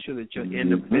 So make sure that you're in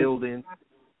the building.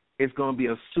 It's going to be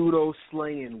a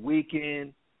pseudo-slaying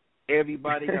weekend.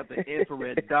 Everybody got the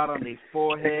infrared dot on their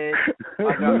forehead. I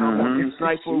got my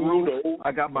sniper roof.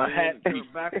 I got my hat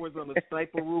turned backwards on the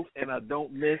sniper roof, and I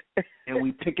don't miss. And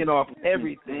we picking off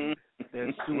everything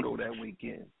that's pseudo that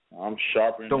weekend. I'm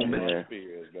sharpening the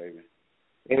spears, baby.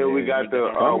 And we got the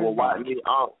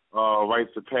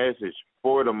rites of passage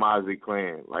for the Mossy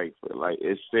Clan. Like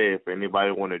it said, if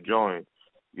anybody want to join,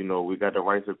 you know, we got the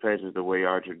rites of passage the way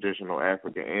our traditional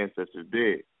African ancestors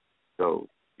did. So,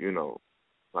 you know,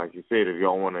 like you said, if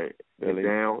y'all want to get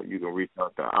down, you can reach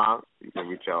out to Ankh. You can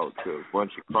reach out to a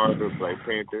bunch of Carter, Black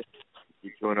Panther.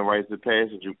 You join the rites of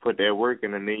passage, you put that work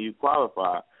in, and then you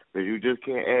qualify. Because you just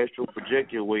can't astral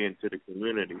project your way into the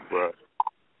community, bro.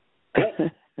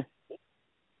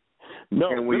 No,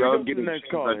 and we all get the next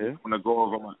call. I just want to go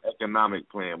over my economic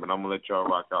plan, but I'm gonna let y'all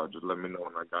rock out. Just let me know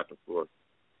when I got the floor.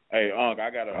 Hey, Unc, I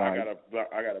gotta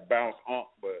bounce, Unc,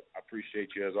 but I appreciate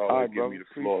you as always giving me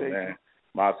the floor, man.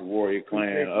 Mossy Warrior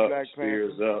Clan up,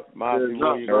 Spears up. Mossy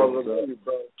Warrior up.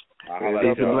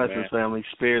 Peace and blessings, family.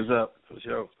 Spears up for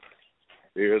sure.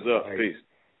 Spears up. Peace.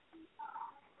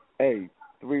 Hey,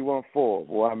 314.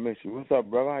 Boy, I miss you. What's up,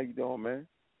 brother? How you doing, man?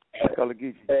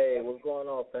 Hey, what's going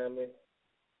on, family?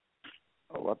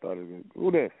 Oh, I thought it was who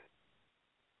this?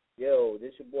 Yo,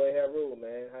 this your boy Haru,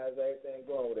 man. How's everything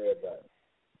going with everybody?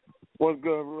 What's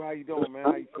good, Haru? How you doing, man?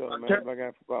 How you feeling, man? I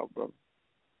got about, brother.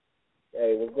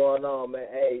 Hey, what's going on, man?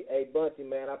 Hey, Bunchy,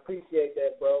 man, I appreciate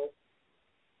that, bro.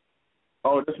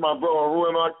 Oh, this my bro Haru.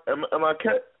 Am I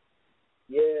cat?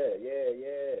 Yeah.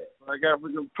 I got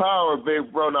some power,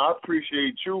 big bro. Now I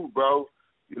appreciate you, bro.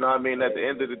 You know what I mean? At the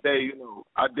end of the day, you know,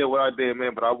 I did what I did,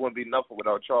 man, but I wouldn't be nothing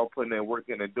without y'all putting in work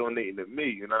in and donating to me.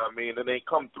 You know what I mean? It ain't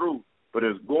come through, but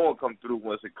it's going to come through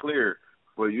once it's clear.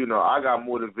 But, you know, I got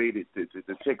motivated to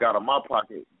take out of my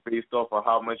pocket based off of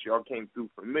how much y'all came through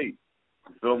for me.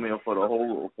 You feel me? And for the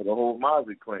whole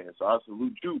Mossy Clan. So I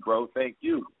salute you, bro. Thank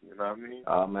you. You know what I mean?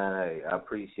 Oh, man, hey, I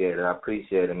appreciate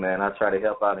it, man. I try to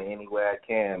help out in any way I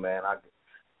can, man.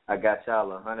 I got y'all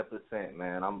 100%,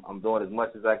 man. I'm doing as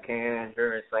much as I can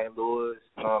here in St. Louis,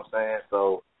 you know what I'm saying?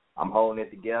 So I'm holding it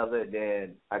together.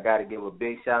 Then I got to give a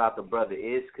big shout-out to Brother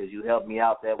Ish because you helped me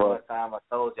out that one time. I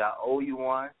told you I owe you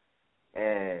one.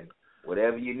 And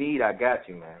whatever you need, I got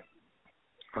you, man.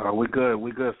 We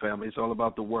good, family. It's all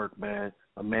about the work, man.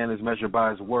 A man is measured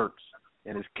by his works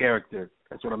and his character.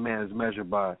 That's what a man is measured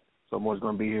by. So I'm always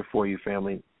going to be here for you,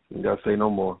 family. You got to say no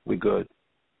more. We good.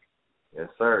 Yes,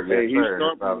 sir. Hey, he's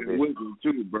sharp on the wizard,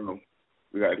 too, bro.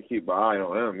 We got to keep an eye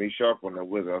on him. He's sharp on the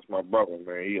wizard. That's my brother,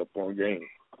 man. He up on game.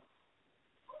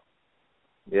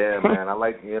 Yeah, man. I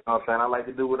like, you know what I'm saying? I like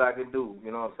to do what I can do,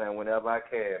 you know what I'm saying, whenever I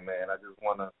can, man. I just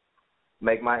want to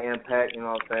make my impact, you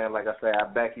know what I'm saying? Like I say,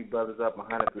 I back you brothers up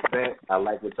 100%. I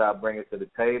like what y'all bringing to the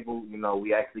table. You know,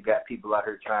 we actually got people out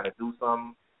here trying to do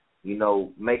something, you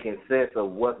know, making sense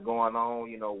of what's going on,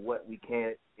 you know, what we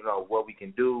can, you know, what we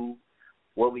can do,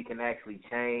 what we can actually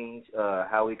change,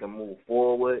 how we can move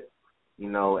forward, you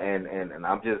know, and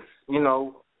I'm just, you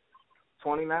know,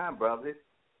 29, brothers.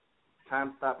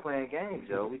 time to stop playing games,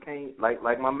 yo. We can't, like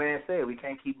my man said, we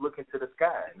can't keep looking to the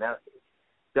sky. Now,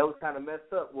 that was kind of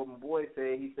messed up. What my boy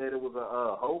said, he said it was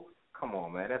a hoax. Come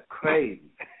on, man, that's crazy.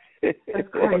 That's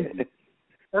crazy.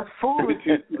 That's foolish,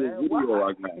 man.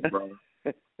 Why? Bro.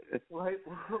 Like,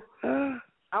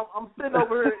 I'm sitting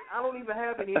over here. I don't even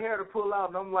have any hair to pull out,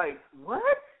 and I'm like, what?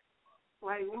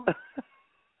 Like,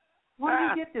 where do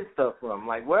you get this stuff from?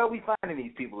 Like, where are we finding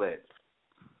these people at?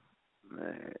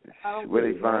 Man,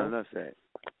 where they finding us at?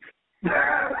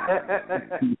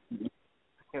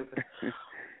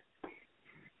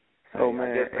 Oh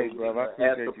man, hey brother, I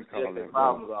appreciate you calling.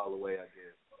 Problems all the way, I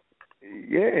guess.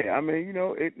 Yeah, I mean,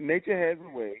 nature has a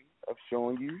way of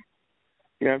showing you.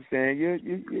 You know what I'm saying?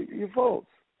 Your faults.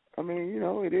 I mean,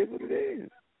 it is what it is.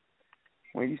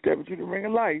 When you step into the ring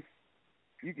of life,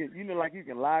 you can, like you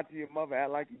can lie to your mother,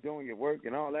 act like you're doing your work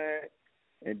and all that,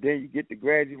 and then you get to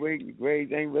graduate, and your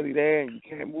grades ain't really there, and you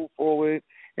can't move forward,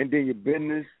 and then your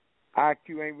business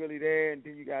IQ ain't really there, and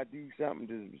then you gotta do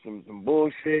something, some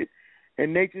bullshit,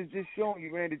 and nature's just showing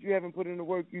you, man, that you haven't put in the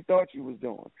work you thought you was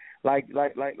doing. Like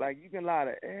you can lie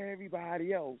to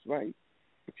everybody else, right?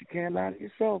 But you can't lie to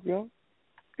yourself, yo.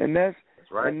 And that's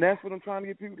right. And that's what I'm trying to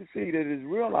get people to see, that it's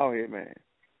real out here, man.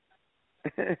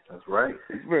 That's right.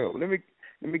 It's real. Let me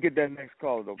get that next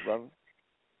call though, brother.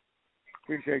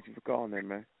 Appreciate you for calling in,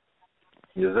 man.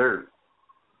 Yes, sir.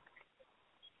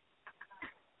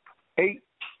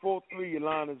 843, your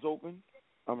line is open.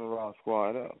 I'm in Rob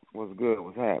Squad Up. What's good?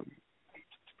 What's happening?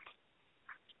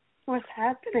 What's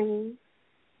happening?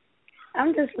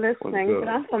 I'm just listening, but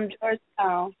I'm from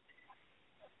Georgetown.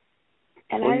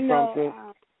 And Where I you know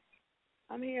from,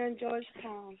 I'm here in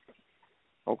Georgetown.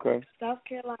 Okay. South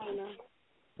Carolina.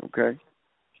 Okay.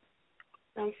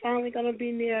 I'm finally going to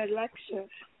be near a lecture.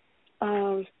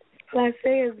 Can I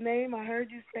say his name? I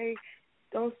heard you say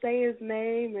don't say his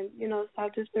name, and, so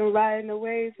I've just been riding the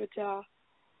waves with y'all.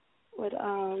 With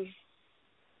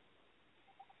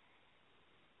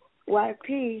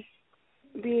YP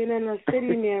being in a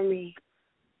city near me.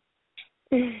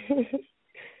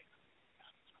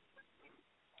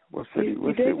 What city?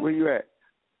 Where you at?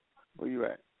 Where you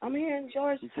at? I'm here in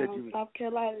Georgetown, South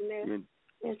Carolina,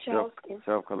 near Charleston.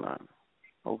 South Carolina.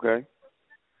 Okay.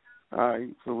 All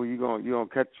right. So where you going? You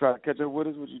gonna try to catch up with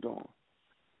us? What you doing?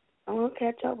 I'm gonna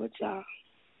catch up with y'all.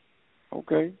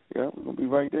 Okay. Yeah, we're gonna be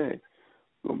right there.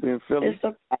 We're gonna be in Philly.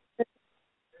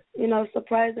 It's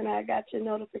surprising I got your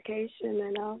notification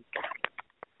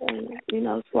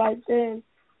and swiped in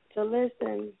to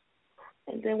listen.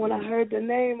 And then when I heard the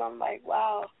name, I'm like,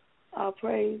 wow, I'll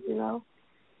praise,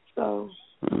 So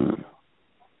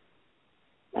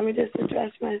let me just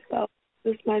address myself.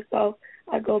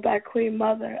 I go by Queen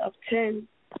Mother of 10,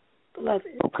 beloved.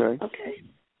 Okay.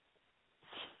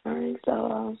 All right,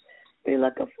 so be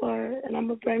looking for it. And I'm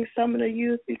going to bring some of the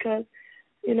youth because,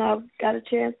 I've got a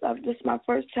chance. This is my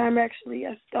first time, actually.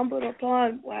 I stumbled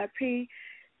upon YP.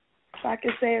 If I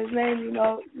can say his name, you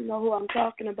know who I'm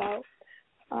talking about.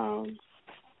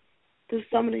 Through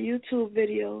some of the YouTube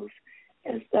videos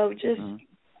and stuff just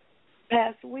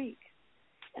past week.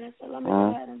 And I said, let me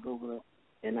go ahead and Google it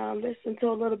and listen to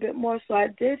a little bit more. So I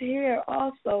did hear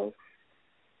also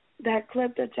that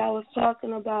clip that y'all was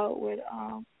talking about with,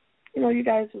 you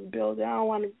guys was building. I don't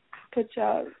want to put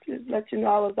y'all, just let you know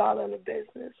I was all in the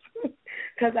business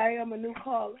because I am a new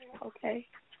caller, okay?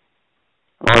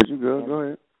 All right, you good. Go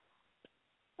ahead.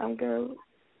 I'm good.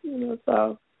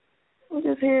 So I'm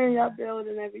just hearing y'all build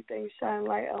and everything, shine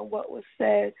light on what was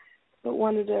said with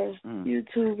one of the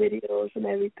YouTube videos and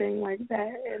everything like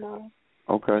that. And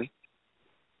okay.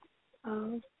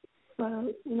 But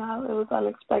it was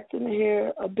unexpected to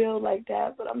hear a build like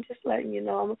that. But I'm just letting you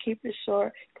know. I'm gonna keep it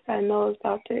short because I know it's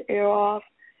about to air off.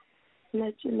 And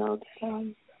let you know that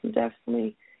I'm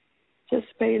definitely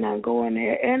anticipating on going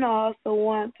there. And I also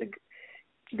want to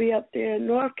be up there in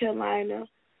North Carolina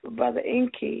with Brother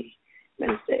Inky.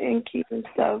 Minister Inky and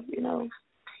stuff,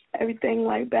 everything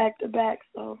like back to back.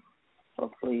 So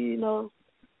hopefully,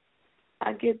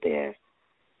 I get there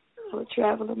with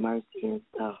traveling mercy and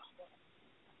stuff.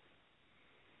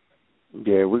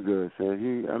 Yeah, we're good, sis.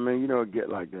 It get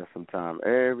like that sometime.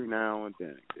 Every now and then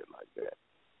it get like that.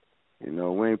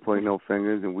 We ain't pointing no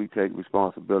fingers, and we take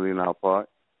responsibility in our part.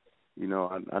 I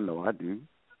know I do.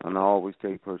 And I always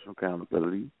take personal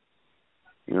accountability.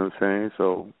 You know what I'm saying?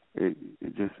 So it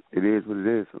is what it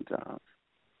is sometimes.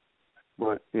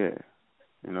 But yeah,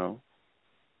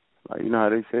 how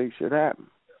they say shit happen.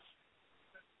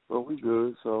 But we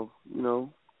good, so,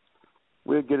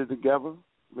 we'll get it together.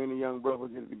 Me and the young brother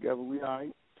get it together, we all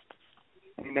right.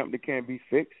 Ain't nothing that can't be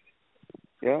fixed.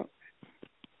 Yeah.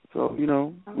 So,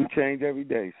 we change every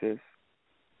day, sis.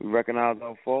 We recognize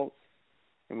our faults,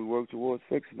 and we work towards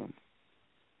fixing them.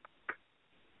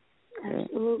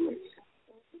 Absolutely.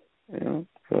 Yeah.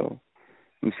 So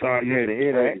I'm sorry you had to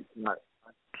hear that. A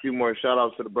few more shout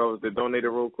outs to the brothers that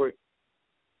donated real quick.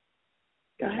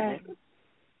 Go ahead.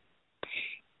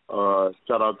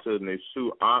 Shout out to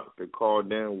Nesu Ankh that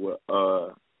called in with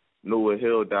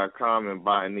NoahHill.com and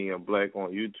Botany and Black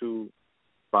on YouTube.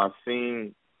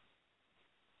 Basim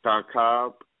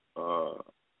Takab,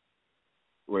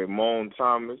 Raymond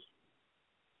Thomas,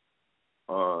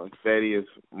 Thaddeus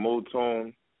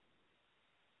Moton,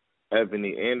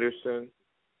 Ebony Anderson,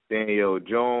 Danielle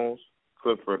Jones,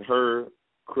 Clifford Hurd,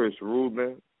 Chris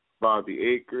Rubin, Bobby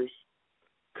Akers,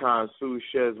 Kansu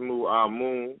Shezmu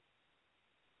Amun,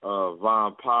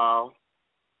 Von Powell,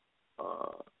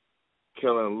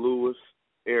 Kellen Lewis,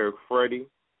 Eric Freddy.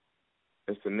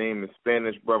 It's the name in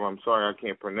Spanish, brother. I'm sorry I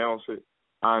can't pronounce it.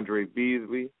 Andre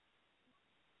Beasley,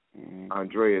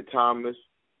 Andrea Thomas,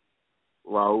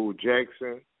 Raul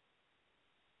Jackson,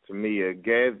 Tamia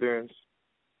Gatherings,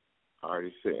 I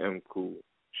already said M. Cool,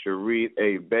 Sharif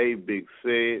A. Bay, Big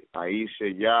Sid,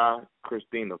 Aisha Yah,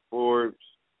 Christina Forbes,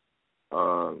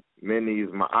 Minnie's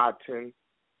Ma'atin,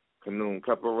 Kanoon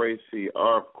Kapare, CR,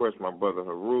 of course, my brother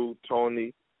Haru,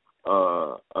 Tony,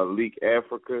 Alik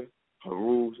Africa,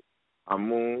 Haru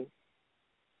Amun,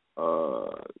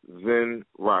 Zen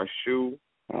Rashu.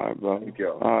 All right, brother.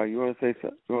 You want to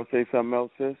say something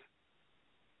else, sis?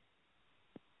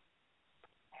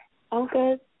 I'm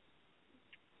good.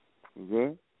 You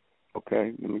good?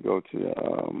 Okay. Let me go to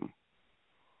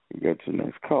the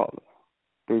next caller.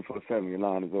 347. Your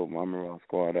line is open. I'm around.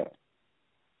 Squad up.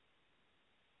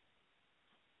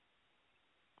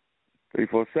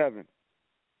 347.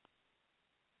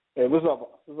 Hey, what's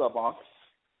up? What's up, Bonk?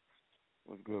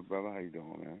 What's good, brother? How you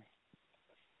doing, man?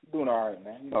 Doing all right,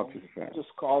 man. Talk to the family.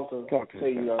 Just called to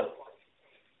say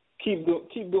keep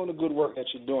doing the good work that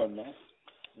you're doing, man.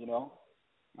 You know,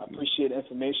 I appreciate the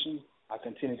information. I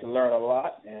continue to learn a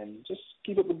lot, and just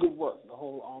keep up the good work. The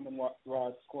whole Arm and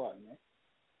Rod squad, man.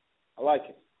 I like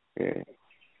it.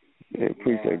 Yeah,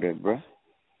 appreciate that, bro.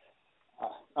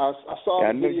 I saw the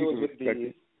I know videos you with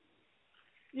the.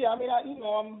 Yeah, I mean,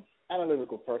 I'm an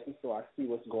analytical person, so I see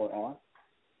what's going on.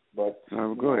 But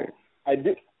go ahead.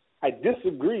 I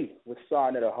disagree with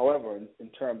Sarnetta, however, in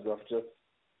terms of just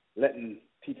letting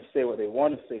people say what they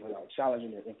want to say without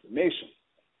challenging their information.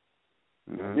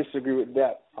 I disagree with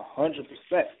that 100%.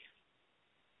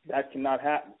 That cannot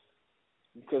happen.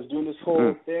 Because during this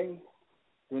whole thing,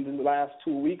 during the last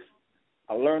 2 weeks,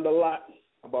 I learned a lot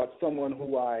about someone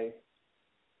who I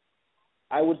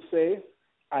would say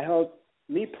I held,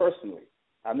 me personally,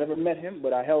 I've never met him,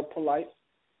 but I held Polite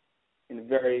in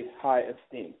very high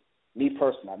esteem. Me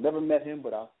personally, I've never met him,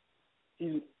 but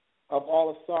he's, of all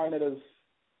of Sarnetta's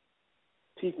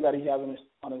people that he has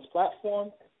on his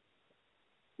platform,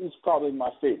 he's probably my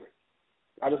favorite.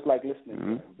 I just like listening to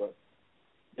him. But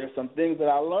there's some things that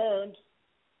I learned,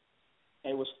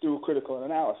 and it was through critical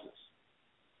analysis.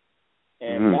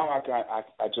 And now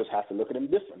I just have to look at him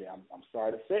differently. I'm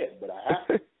sorry to say it, but I have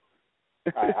to.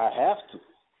 I have to.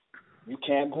 You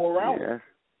can't go around it.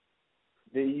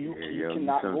 You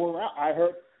cannot go around.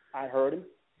 I heard him.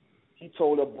 He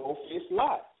told a bold-faced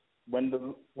lie. When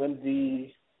the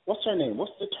what's her name?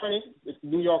 What's the attorney? The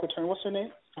New York attorney. What's her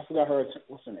name? I forgot her.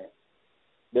 What's her name?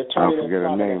 The attorney. I forget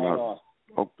her name.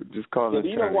 Just call her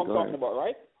attorney. You know what I'm talking about,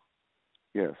 right?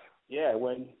 Yes. Yeah.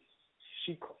 When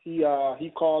he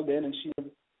called in and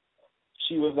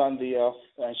she was on the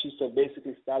and she said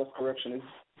basically status correction is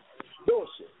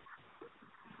bullshit.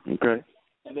 Okay.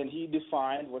 And then he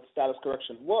defined what status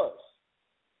correction was.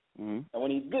 And when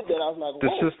he did that, I was like,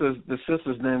 the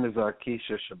sister's name is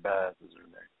Keisha Shabazz, is her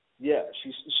name. Yeah,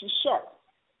 she's sharp.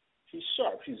 She's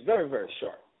sharp. She's very, very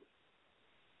sharp.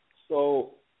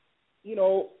 So,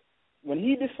 when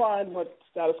he defined what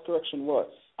status correction was,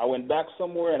 I went back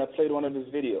somewhere and I played one of his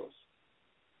videos.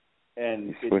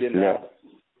 And it didn't happen.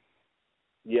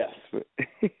 Yes.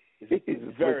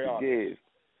 It's very honest.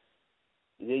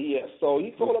 Yeah. So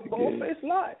he told a bold-faced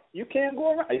lie. You can't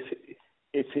go around.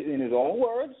 It's in his own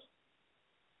words.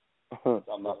 So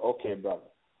I'm like, okay, brother.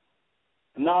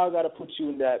 Now I got to put you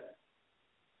in that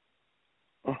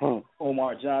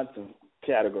Omar Johnson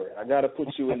category. I got to put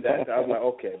you in that. I was like,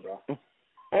 okay, bro.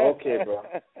 Okay, bro.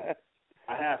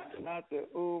 I have to. Not the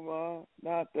Umar.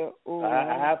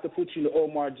 I have to put you in the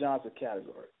Omar Johnson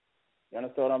category. You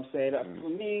understand what I'm saying? For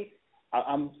me,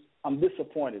 I'm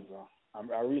disappointed, bro.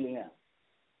 I really am.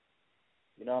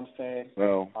 You know what I'm saying?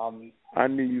 Well, I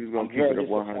knew you was gonna keep it at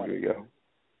 100, yo.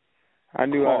 I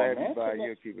knew out of everybody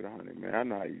you'll keep it 100, man. I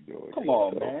know how you do it. Come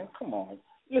on, man. Come on.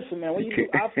 Listen, man.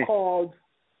 I've called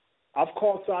I've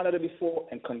called Senator before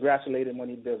and congratulated him when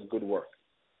he does good work.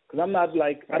 Because I'm not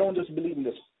like, I don't just believe in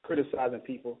just criticizing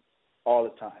people all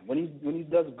the time. When he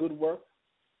does good work,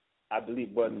 I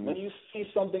believe. But when you see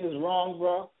something is wrong,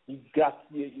 bro, you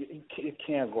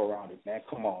can't go around it, man.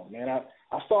 Come on, man.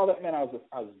 I saw that, man. I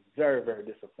was very, very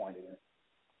disappointed in it.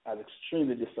 I was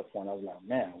extremely disappointed. I was like,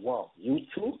 man, wow, you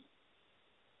too?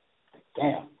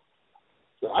 Damn.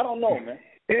 So I don't know, man.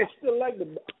 I still like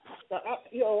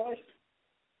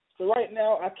so right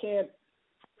now I can't.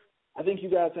 I think you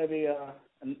guys have a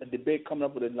debate coming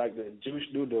up with the Jewish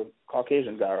dude, the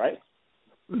Caucasian guy, right?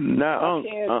 No,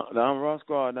 I'm Ross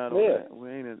Squad. Not on that. We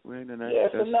ain't in that. Yeah,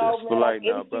 so now, man, polite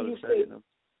now, brother.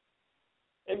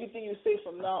 Everything you say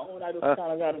from now on, I just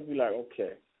kind of got to be like,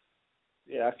 okay,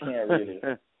 yeah, I can't really.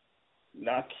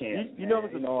 No, I can't. You know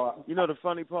the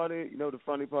funny part is.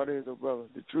 Oh, brother,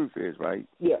 the truth is, right?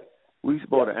 Yeah. We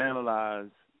supposed to analyze,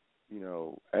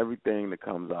 everything that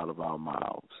comes out of our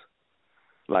mouths.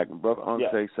 Like when Brother Unc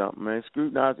say something, man,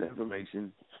 scrutinize the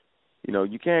information.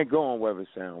 You can't go on whether it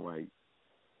sound right.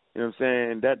 You know what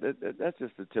I'm saying? That's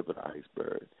just the tip of the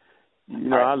iceberg.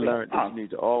 I learned that you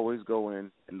need to always go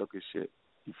in and look at shit.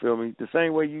 You feel me? The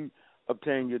same way you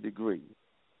obtain your degree.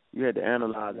 You had to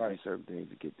analyze certain things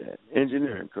to get that.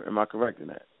 Engineering, am I correct in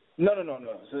that? No.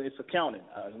 So it's accounting.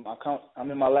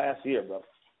 I'm in my last year, bro.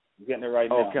 I'm getting it right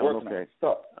now. Accounting, okay.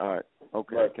 All right.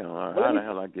 Okay, accounting. All right. How the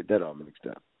hell I get that all mixed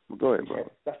up? Well, go ahead,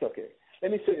 bro. That's okay.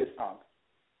 Let me say this, Tom.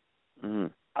 Mm-hmm.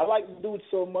 I like the dude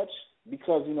so much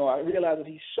because, I realize that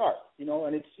he's sharp,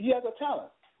 and he has a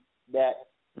talent that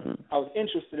I was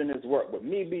interested in his work. But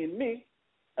me being me,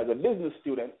 as a business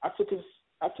student, I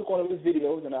took one of his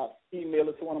videos and I emailed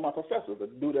it to one of my professors, a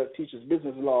dude that teaches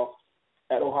business law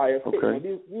at Ohio State. Okay.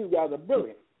 These guys are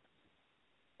brilliant.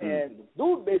 And the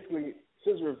dude basically,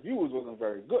 his reviews wasn't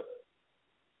very good.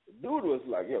 The dude was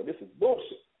like, yo, this is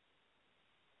bullshit.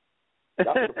 That's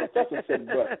what the professor said,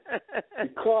 but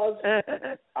because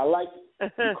I like the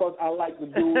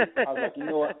dude, I was like, you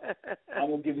know what, I'm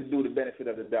going to give this dude the benefit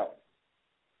of the doubt.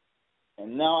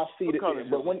 And now I see that.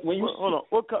 But when you hold on,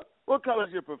 what color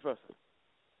is your professor?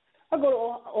 I go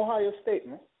to Ohio State,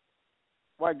 man.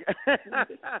 White guy.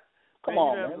 Come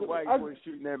on, man. The white boy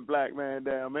shooting that black man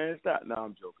down, man. Stop. No,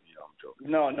 I'm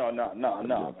joking. No.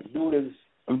 Dude is.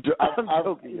 I'm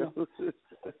joking.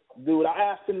 Dude, I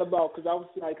asked him about, because I was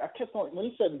like, I kept on, when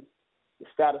he said the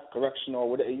status correction or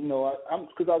whatever,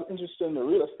 because I was interested in the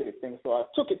real estate thing, so I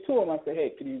took it to him. I said,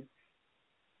 hey, could you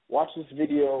watch this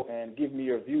video and give me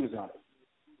your views on it?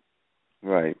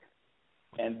 Right.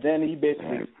 And then he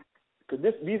basically, because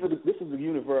this is the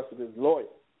university's lawyer.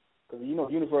 Because,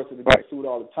 universities get sued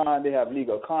all the time. They have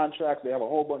legal contracts. They have a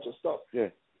whole bunch of stuff. Yeah.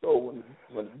 So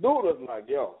when the dude was like,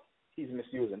 yo, he's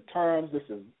misusing terms.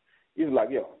 He's like,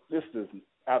 yo, this is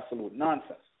absolute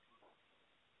nonsense.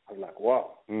 I was like,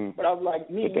 wow. But I was like,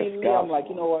 me being me, I'm like,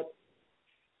 you know what?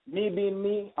 Me being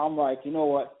me, I'm like, you know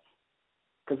what?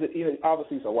 Because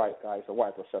obviously he's a white guy. He's a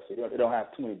white professor. They don't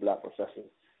have too many black professors.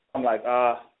 I'm like,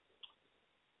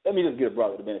 let me just give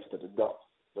brother the benefit of the doubt.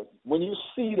 But when you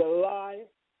see the lie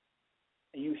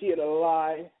and you hear the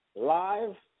lie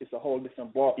live, it's a whole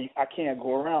different ball. I can't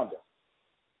go around it.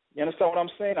 You understand what I'm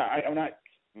saying? I'm not.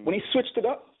 When he switched it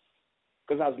up,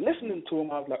 because I was listening to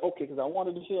him, I was like, okay, because I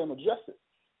wanted to hear him address it.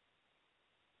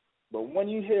 But when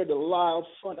you hear the lie up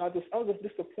front, I was just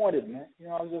disappointed, man.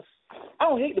 I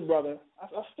don't hate the brother.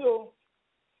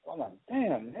 I'm like,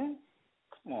 damn, man,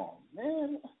 come on,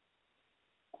 man.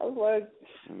 I was like,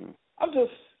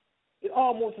 it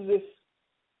almost as if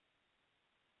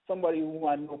somebody who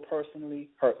I know personally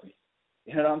hurt me.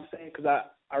 You know what I'm saying? Because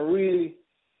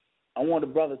I want the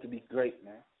brother to be great,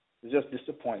 man. It's just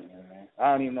disappointing, man.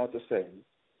 I don't even know what to say.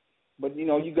 But,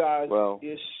 you guys,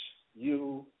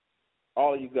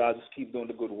 all you guys just keep doing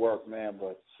the good work, man.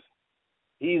 But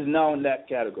he's now in that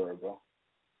category, bro.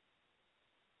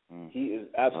 He is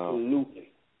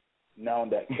absolutely now in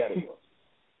that category.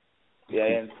 Yeah,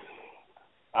 and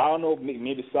I don't know,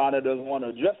 maybe Sana doesn't want to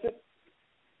address it,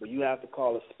 but you have to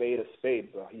call a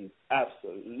spade, bro. He's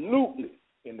absolutely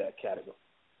in that category.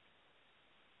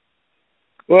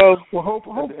 Well,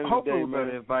 hopefully we're going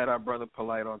to invite our brother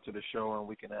Polite onto the show and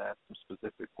we can ask some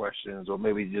specific questions, or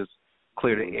maybe just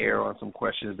clear the air on some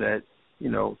questions that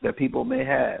that people may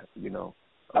have.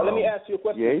 Let me ask you a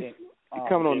question. Yeah, he's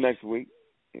coming on next week.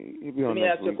 He'll be on next week. Let me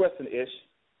ask you a question, Ish.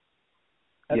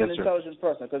 As yes, an intelligent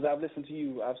person, because I've listened to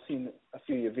you, I've seen a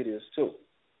few of your videos too.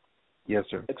 Yes,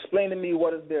 sir. Explain to me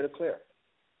what is there to clear.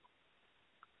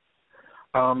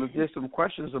 If there's some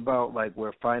questions about like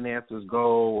where finances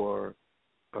go, or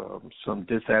some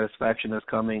dissatisfaction that's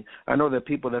coming. I know that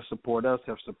people that support us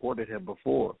have supported him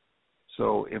before.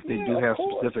 So if they do have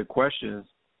specific questions,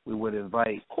 we would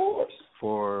invite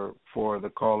for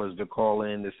the callers to call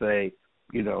in to say,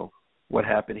 you know, what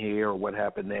happened here or what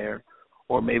happened there,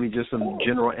 or maybe just some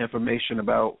general information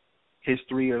about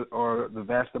history or the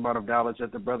vast amount of knowledge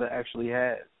that the brother actually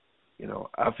has. You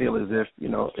know, I feel as if, you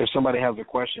know, if somebody has a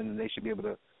question, then they should be able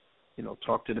to, you know,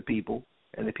 talk to the people,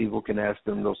 and the people can ask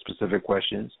them those specific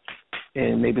questions,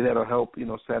 and maybe that'll help, you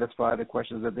know, satisfy the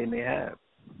questions that they may have.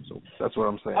 So that's what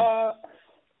I'm saying.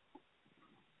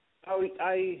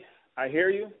 I hear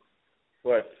you,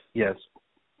 but yes,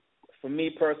 for me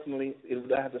personally, it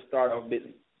would have to start off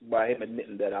by him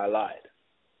admitting that I lied.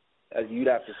 That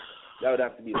would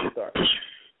have to be the start,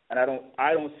 and I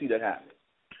don't see that happening.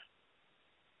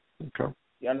 Okay.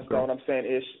 You understand what I'm saying,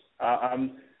 Ish?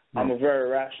 I'm a very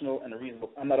rational and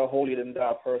reasonable. I'm not a holier than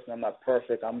thou person. I'm not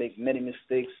perfect. I make many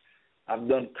mistakes. I've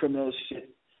done criminal shit.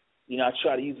 You know, I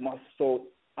try to use my soul.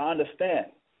 I understand,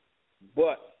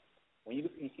 but when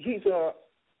he's a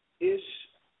Ish,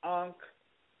 Ankh,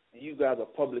 and you guys are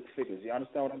public figures. You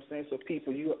understand what I'm saying? So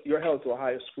people, you're held to a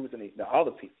higher scrutiny than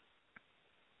other people.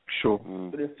 Sure.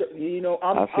 But you know,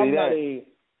 I'm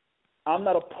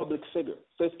not a public figure,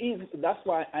 so it's easy. That's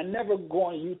why I never go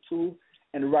on YouTube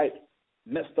and write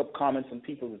messed up comments on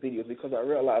people's videos, because I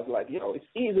realize, like, it's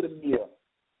easy to be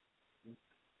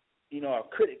a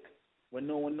critic when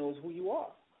no one knows who you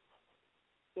are.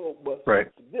 So, but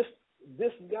right.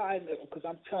 This guy, because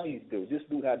I'm telling you, dude, this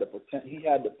dude had the potential. He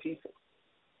had the people.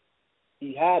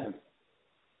 He had them.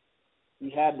 He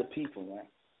had the people, man.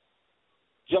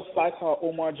 Just like how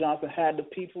Omar Johnson had the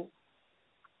people.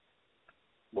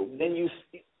 But then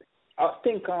I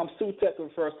think Sutek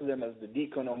refers to them as the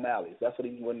Deacon O'Malley's. That's what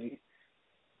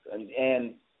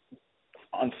and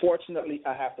unfortunately,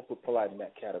 I have to put Polite in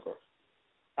that category.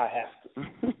 I have to.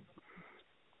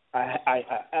 I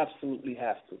absolutely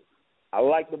have to. I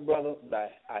like the brother,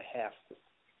 but I have to.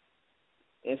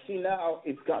 And see, now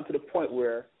it's gotten to the point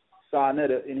where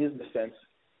Sarnetta, in his defense,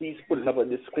 he's putting up a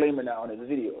disclaimer now in his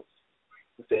videos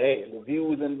to say, hey, the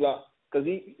views and blah. Because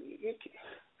he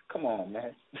come on,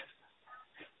 man.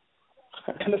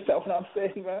 Understand what I'm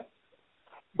saying, man?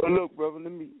 But look, brother,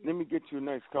 let me get you a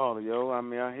next caller, yo. I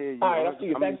mean, I hear you. All right, I see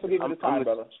you. Thanks for giving me the time,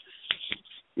 brother.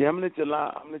 Yeah, I'm gonna let your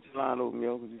line open,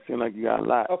 yo, because you seem like you got a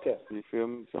lot. Okay. You feel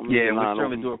me? So we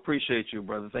certainly do appreciate you,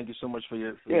 brother. Thank you so much for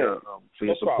your support.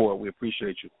 Problem. We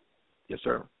appreciate you. Yes,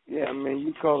 sir. Yeah, I mean,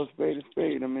 you call a spade.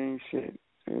 I mean, shit.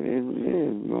 It is what it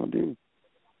is. You gonna do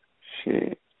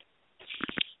shit.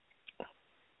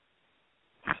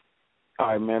 All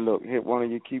right, man. Look, hit one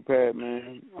of your keypad,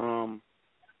 man. Let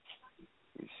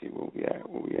me see where we at.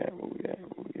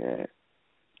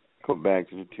 Go back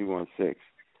to the 216.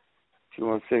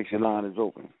 216, your line is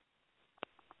open.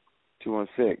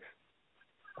 216.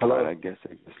 Hello. Right, I guess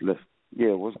I just left.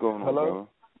 Yeah, what's going on, Hello? brother?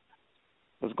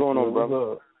 What's going on,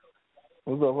 brother?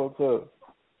 What's up?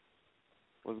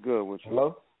 What's good with you?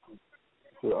 Hello?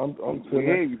 I'm we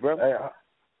hear you, brother.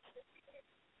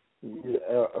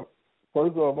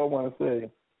 First off, I want to say,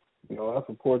 I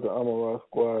support the Amara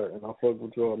squad, and I fuck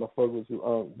with y'all, and I fuck with you,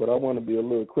 but I want to be a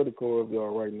little critical of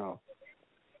y'all right now.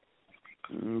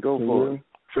 Go for it.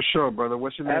 For sure, brother.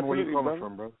 What's your name? Where you calling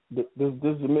from, bro? This is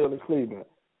Jamil in Cleveland.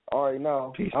 All right,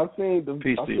 now I've seen the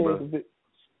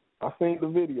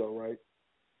video, right?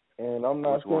 And I'm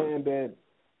not saying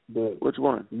that which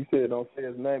one? You said don't say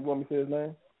his name. You want me to say his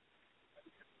name?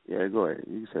 Yeah, go ahead.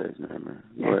 You say his name, man.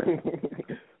 Go ahead.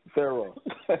 Pharaoh.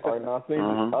 All right, now I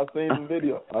seen the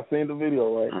video. I seen the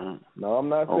video, right? Now I'm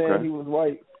not saying he was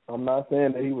right. I'm not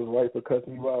saying that he was right for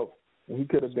cussing you out, and he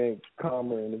could have been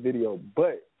calmer in the video.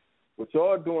 But what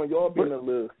y'all doing, y'all being a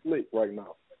little slick right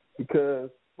now, because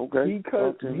the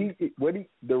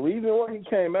reason why he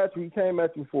came at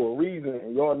you for a reason,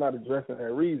 and y'all not addressing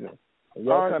that reason. And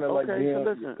y'all kind of hold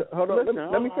on,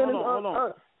 let me finish. Hold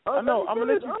on. I know. I'm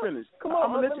gonna let you finish. Come on,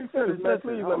 I'm gonna let you finish.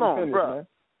 Please let me finish, man.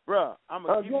 Bruh, I'm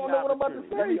gonna give you an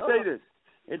opportunity. Let me say this.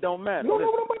 It don't matter. You don't know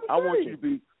what I'm about to say. I want you to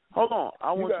be. Hold on.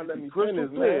 I want you to be crystal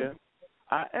clear. Man.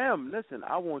 I am. Listen,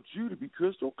 I want you to be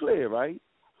crystal clear, right,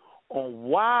 on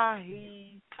why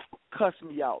he cussed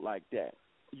me out like that.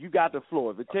 You got the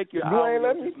floor. If it take you you ain't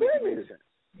letting me finish.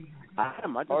 I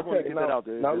am. I just want to get that out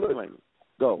there. Now look.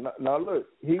 Go. Now look.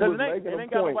 He was making a point. It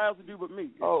ain't got nobody else to do but me.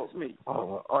 It's me.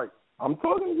 All right. I'm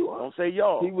talking to you. Don't say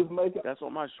y'all. He was making. That's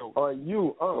on my show. All right,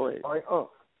 you. Go ahead. All right,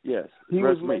 Yes. He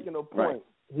was making a point.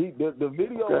 Right. The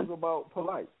video was about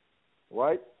Polite,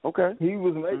 right? Okay. He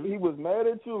was he was mad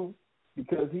at you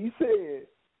because he said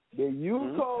that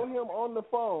you told him on the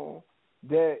phone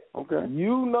that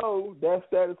that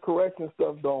status correction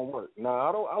stuff don't work.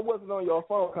 Now I wasn't on your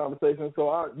phone conversation,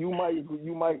 so you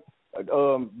might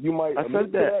You might I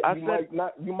said that.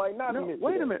 You might not no, admit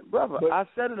wait to a minute, that. brother. But, I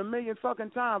said it a million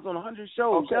fucking times on 100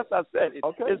 shows. Okay. Yes, I said it.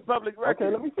 Okay. It's public record.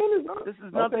 Okay, let me finish. This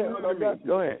is nothing new to me.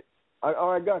 Go ahead.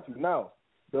 I got you. Now,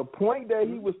 the point that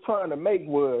he was trying to make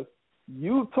was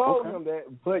you told him that,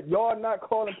 but y'all not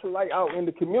calling Polite out in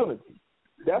the community.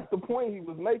 That's the point he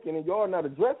was making, and y'all not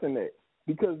addressing that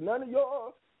because none of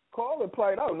y'all calling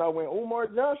Polite out. Now, when Umar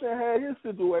Johnson had his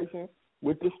situation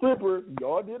with the stripper,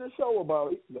 y'all did a show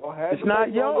about it. Y'all had it's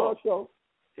not y'all. Show.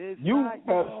 It's you not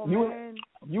have y'all, man.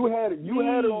 You had it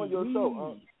on your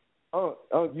show.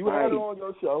 You had it on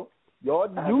your show. Y'all,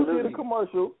 you did a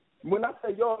commercial. When I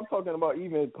say y'all, I'm talking about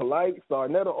even Polite,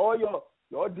 Sarnetta, all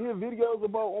y'all did videos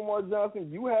about Umar Johnson.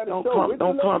 You had a show.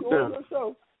 Don't clump on your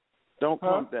show. Don't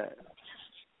clump that.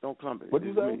 Don't clump it. What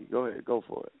you say? Go ahead, go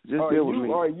for it. Just deal with me.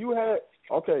 All right, you had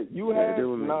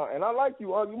now, and I like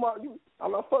you. I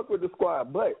fuck with the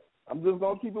squad, but I'm just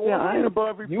gonna keep it. Yeah, I ain't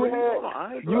above reprieve.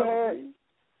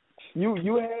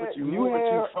 You had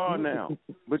too far now.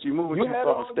 But you moving too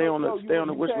far. Stay on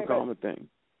the whistle thing.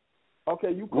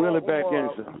 Okay, you wheel it back in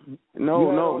something.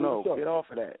 No. Get off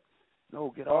of that.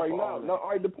 No, get off of that. All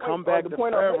right, come back to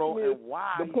Pharaoh and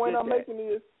why the point I'm making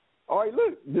is, all right,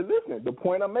 look, listen, the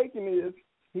point I'm making is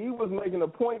he was making a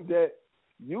point that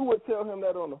you would tell him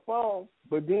that on the phone,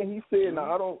 but then he said,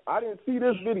 now I didn't see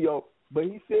this video, but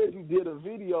he said you did a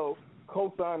video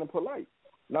co-signing Polite.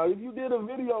 Now, if you did a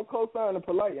video co-signing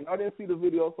Polite, and I didn't see the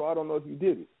video, so I don't know if you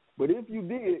did it, but if you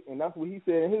did, and that's what he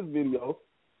said in his video,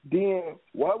 then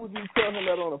why would you tell him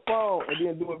that on the phone and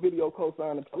then do a video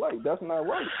co-signing Polite? That's not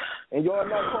right. And y'all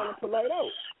not calling Polite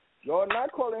out. Y'all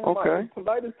not calling him out. If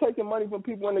Polite is taking money from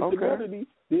people in the community,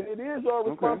 then it is your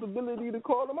responsibility to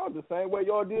call them out the same way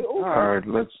y'all did. All right,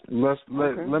 let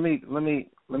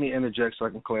me interject so I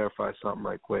can clarify something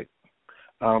right quick.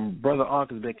 Brother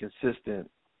Ankh has been consistent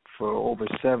for over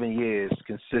 7 years,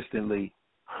 consistently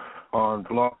on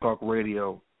Blog Talk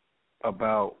Radio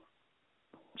about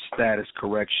status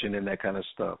correction and that kind of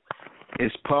stuff.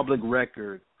 It's public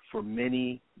record for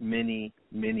many, many,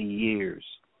 many years,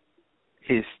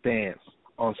 his stance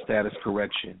on status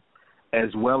correction, as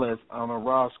well as on a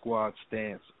Raw Squad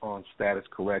stance on status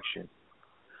correction.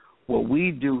 What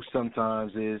we do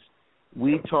sometimes is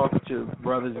we talk to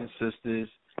brothers and sisters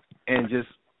and just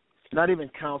not even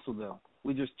counsel them.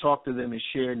 We just talk to them and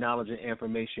share knowledge and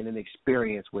information and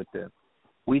experience with them.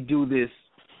 We do this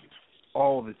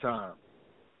all the time.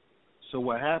 So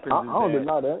what happens is I don't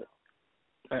deny that.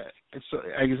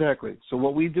 Exactly. So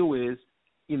what we do is,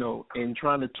 in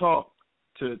trying to talk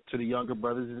to the younger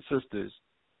brothers and sisters,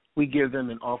 we give them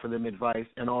and offer them advice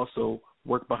and also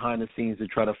work behind the scenes to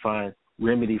try to find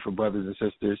remedy for brothers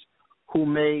and sisters who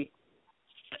may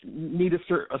need a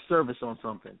service on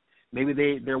something.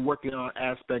 Maybe they're working on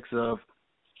aspects of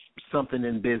something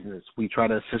in business. We try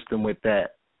to assist them with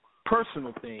that.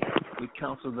 Personal things, we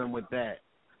counsel them with that.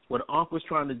 What Ankh was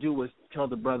trying to do was tell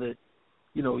the brother,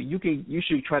 you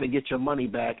should try to get your money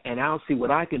back, and I'll see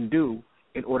what I can do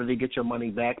in order to get your money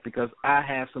back because I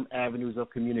have some avenues of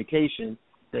communication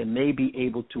that may be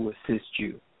able to assist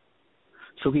you.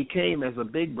 So he came as a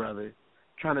big brother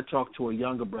trying to talk to a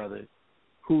younger brother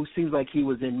who seems like he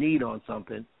was in need on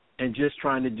something and just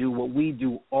trying to do what we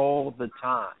do all the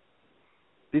time.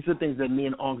 These are things that me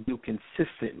and Ankh do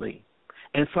consistently.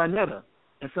 And Sarnetta.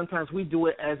 And sometimes we do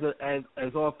it as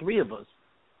all three of us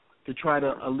to try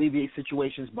to alleviate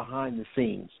situations behind the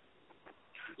scenes.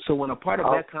 So when a part of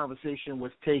that conversation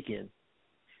was taken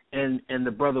and the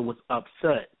brother was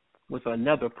upset with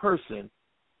another person,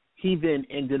 he then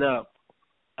ended up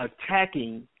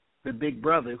attacking the big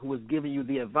brother who was giving you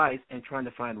the advice and trying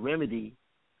to find remedy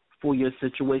for your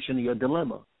situation or your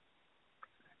dilemma.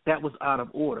 That was out of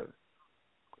order.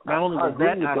 Not only was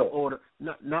that out of order,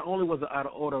 not only was it out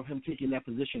of order of him taking that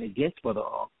position against Brother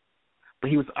Ankh, but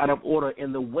he was out of order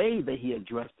in the way that he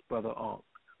addressed Brother Ankh.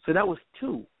 So that was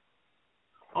two.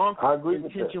 Ankh's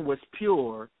intention was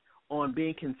pure on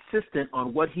being consistent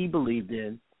on what he believed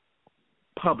in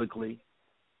publicly,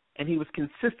 and he was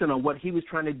consistent on what he was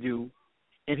trying to do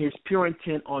and his pure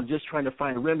intent on just trying to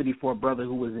find a remedy for a brother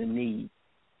who was in need.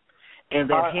 And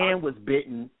that hand was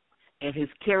bitten and his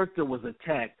character was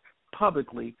attacked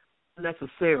publicly,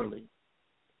 unnecessarily.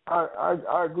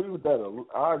 I agree with that.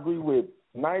 I agree with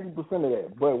 90% of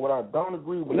that. But what I don't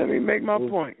agree with... Let me make my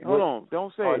point. Hold on.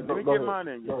 Don't say it. Let me get mine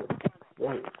in.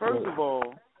 First of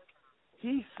all,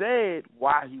 he said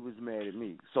why he was mad at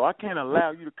me. So I can't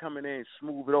allow you to come in there and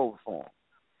smooth it over for him.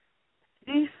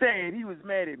 He said he was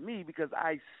mad at me because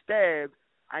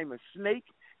I'm a snake,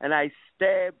 and I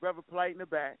stabbed Brother Polite in the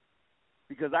back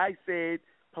because I said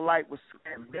Polite was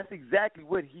scamming. That's exactly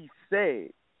what he said.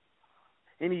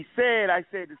 And he said, I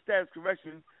said the status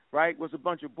correction, right, was a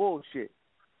bunch of bullshit.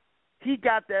 He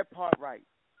got that part right.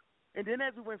 And then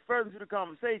as we went further into the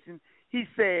conversation, he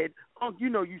said,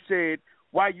 you said,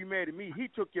 why you mad at me? He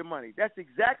took your money. That's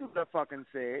exactly what I fucking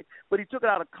said, but he took it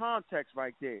out of context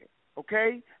right there,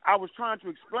 okay? I was trying to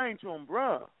explain to him,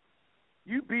 bruh,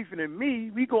 you beefing at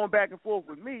me, we going back and forth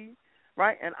with me,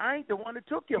 right, and I ain't the one that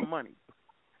took your money.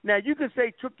 Now, you can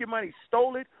say took your money,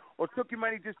 stole it, or took your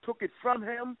money, just took it from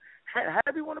him,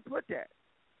 however you want to put that.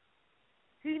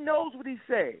 He knows what he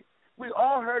said. We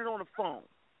all heard it on the phone.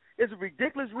 It's a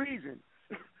ridiculous reason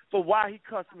for why he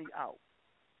cussed me out.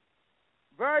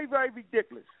 Very, very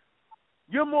ridiculous.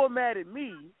 You're more mad at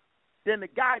me than the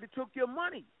guy that took your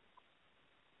money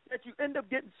that you end up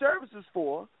getting services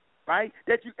for, right,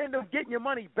 that you end up getting your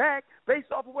money back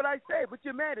based off of what I said, but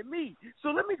you're mad at me. So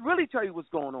let me really tell you what's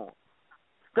going on,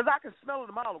 because I can smell it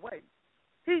a mile away.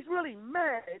 He's really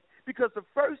mad because the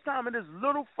first time in his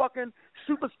little fucking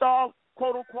superstar,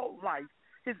 quote-unquote, life,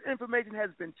 his information has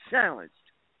been challenged.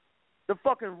 The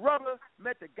fucking rubber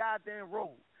met the goddamn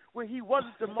road when he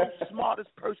wasn't the most smartest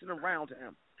person around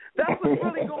him. That's what's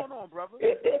really going on, brother.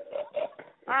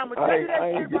 I'm going to tell you that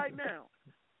shit right now.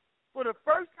 For the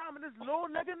first time in this little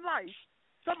nigga life,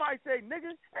 somebody say,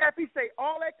 nigga, after he say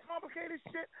all that complicated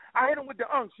shit, I hit him with the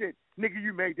shit. Nigga,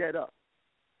 you made that up.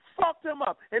 Fucked him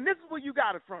up. And this is where you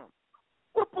got it from.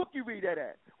 What book you read that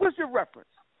at? What's your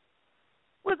reference?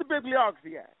 Where's the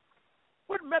bibliography at?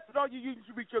 What method are you using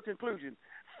to reach your conclusion?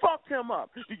 Fucked him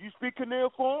up. Did you speak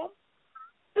Caneel for him?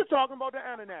 You're talking about the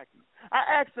Anunnaki.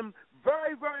 I asked him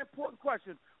very, very important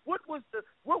question. What was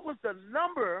the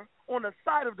number on the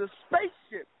side of the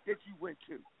spaceship that you went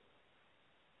to?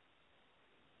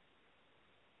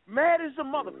 Mad as a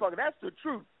motherfucker. That's the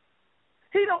truth.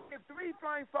 He don't give three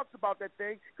flying fucks about that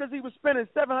thing because he was spending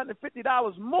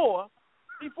 $750 more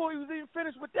before he was even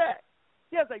finished with that.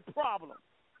 He has a problem.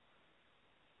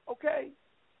 Okay?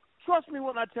 Trust me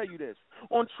when I tell you this.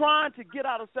 On trying to get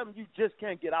out of something you just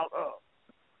can't get out of.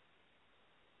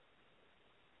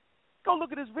 Go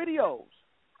look at his videos.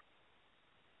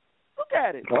 Look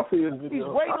at it. I see his video.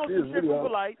 He's waiting on some shit for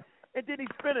light, and then he's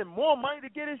spending more money to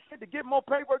get his shit, to get more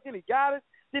paperwork, and he got it.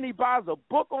 Then he buys a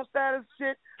book on status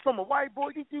shit from a white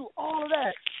boy. He do all of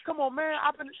that. Come on, man.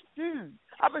 I've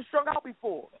been strung out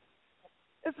before.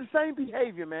 It's the same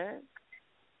behavior, man.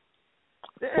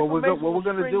 What we're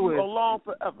going to do is along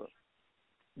forever.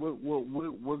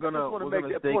 We're going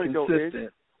to stay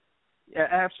consistent. Yeah,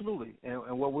 absolutely.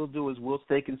 And what we'll do is we'll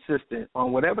stay consistent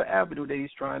on whatever avenue that he's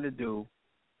trying to do.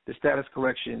 The status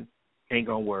correction ain't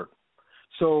going to work.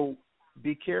 So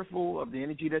be careful of the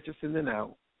energy that you're sending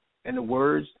out and the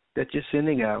words that you're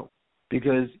sending out,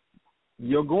 because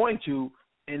you're going to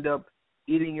end up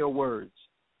eating your words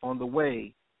on the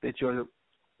way that you're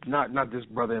not this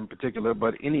brother in particular,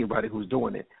 but anybody who's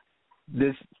doing it,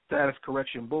 this status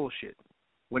correction bullshit,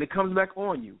 when it comes back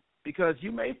on you, because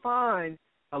you may find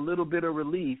a little bit of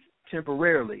relief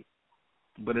temporarily,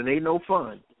 but it ain't no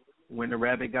fun when the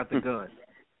rabbit got the gun.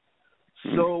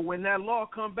 So when that law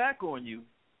come back on you,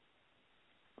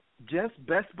 just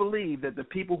best believe that the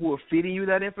people who are feeding you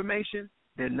that information,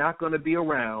 they're not going to be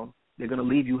around. They're going to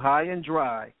leave you high and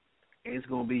dry, and it's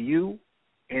going to be you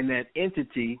and that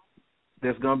entity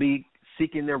that's going to be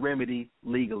seeking their remedy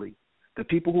legally. The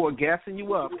people who are gassing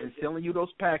you up and selling you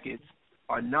those packets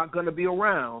are not going to be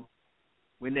around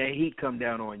when that heat come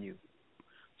down on you.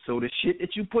 So the shit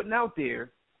that you're putting out there,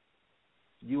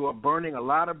 you are burning a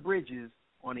lot of bridges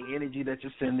on the energy that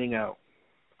you're sending out.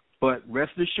 But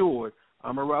rest assured,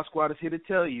 Amara Squad is here to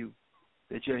tell you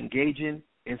that you're engaging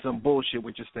in some bullshit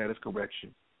with your status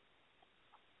correction.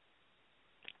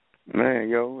 Man,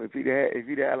 yo, if he'd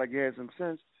had like he had some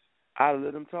sense, I'd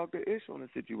let him talk to Ish on the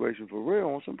situation for real,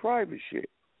 on some private shit.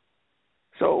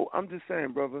 So I'm just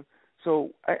saying, brother,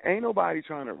 so ain't nobody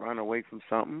trying to run away from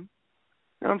something.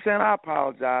 You know what I'm saying? I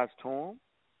apologize to him.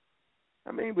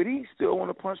 I mean, but he still want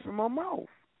to punch from my mouth.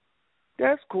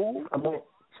 That's cool. I mean,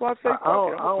 so I say, I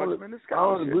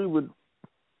don't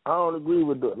agree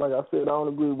with the, like I said, I don't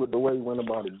agree with the way he went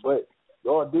about it. But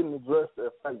y'all didn't address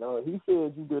that fact. He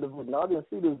said you did a video. Now, I didn't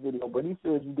see this video, but he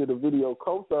said you did a video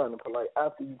co-signing for like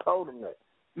after you told him that.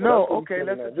 No, okay,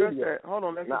 let's address that. Hold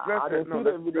on, let's address that. No,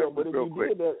 let's address it real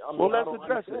quick. Let's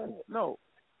address it. No,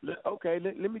 okay,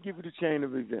 let me give you the chain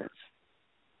of events.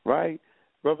 Right,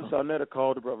 Brother Sarnetta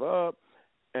called the brother up,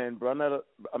 and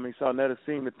Sarnetta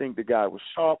seemed to think the guy was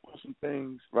sharp on some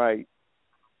things. Right,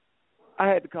 I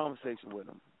had the conversation with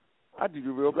him. I did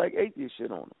the real black atheist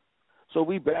shit on him. So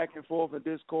we back and forth in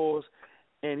discourse,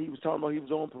 and he was talking about he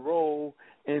was on parole,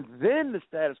 and then the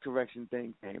status correction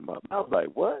thing came up. I was like,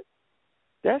 what?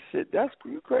 That shit,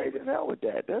 you crazy as hell with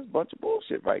that. That's a bunch of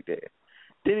bullshit right there.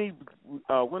 Then he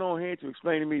went on here to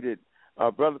explain to me that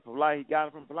Brother Polite, he got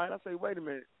it from Polite. I say, wait a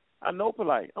minute. I know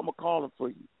Polite. I'm going to call him for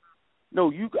you.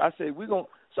 No, I say, we're going to.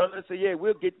 So I say, yeah,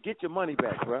 we'll get your money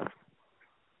back, bro.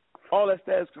 All that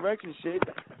status correction shit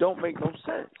don't make no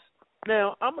sense.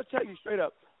 Now, I'm going to tell you straight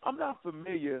up, I'm not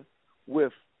familiar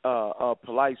with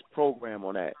Polite's program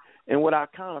on that. And what I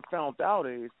kind of found out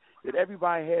is that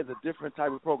everybody has a different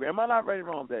type of program. Am I not right or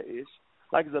wrong with that, Ish?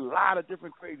 Like, there's a lot of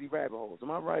different crazy rabbit holes.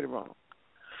 Am I right or wrong?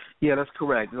 Yeah, that's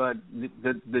correct.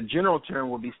 The general term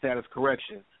will be status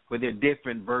correction, but there are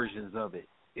different versions of it.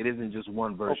 It isn't just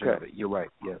one version of it. You're right,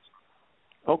 yes.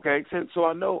 Okay, so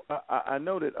I know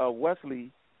that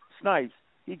Wesley Snipes,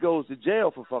 he goes to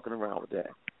jail for fucking around with that,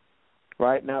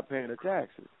 right? Not paying the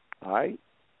taxes, all right?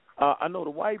 I know the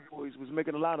white boys was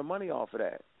making a lot of money off of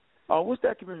that. What's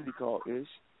that community called, Ish?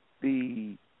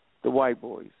 The white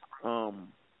boys.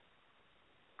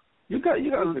 You got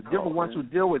different ones who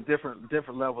deal with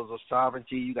different levels of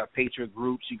sovereignty. You got patriot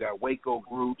groups, you got Waco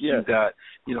groups, you got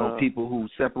people who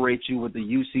separate you with the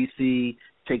UCC,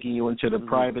 taking you into the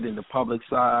private and the public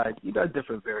side. You got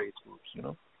different various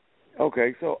groups,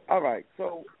 Okay, so all right,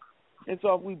 so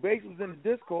we basically was in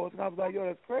the discourse, and I was like, yo,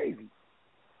 that's crazy.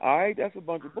 All right, that's a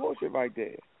bunch of bullshit right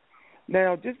there.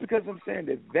 Now, just because I'm saying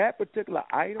that particular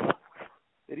item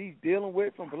that he's dealing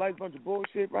with from Polite's bunch of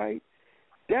bullshit, right?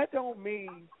 That don't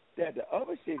mean that the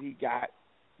other shit he got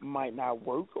might not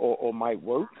work or might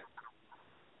work,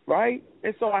 right?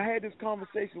 And so I had this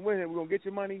conversation with him. We're going to get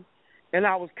your money. And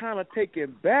I was kind of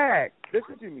taken back,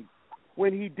 listen to me,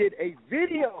 when he did a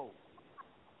video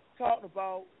talking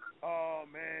about, oh,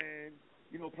 man,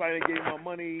 planning to get my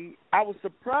money. I was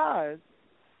surprised,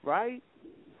 right?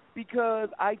 Because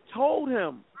I told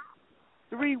him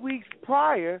 3 weeks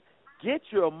prior, get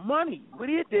your money. What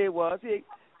he did was,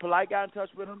 Polite got in touch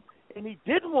with him, and he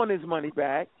didn't want his money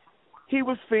back. He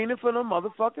was fiending for them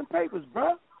motherfucking papers,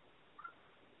 bruh.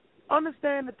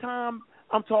 Understand the time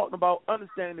I'm talking about,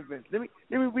 understand the events. Let me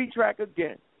retrack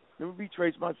again. Let me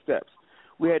retrace my steps.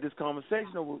 We had this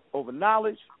conversation over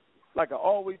knowledge, like I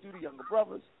always do to younger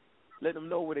brothers. Let them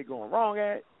know where they're going wrong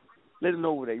at. Let them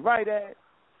know where they right at.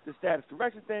 The status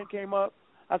correction thing came up.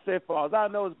 I said, as far as I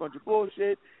know, it's a bunch of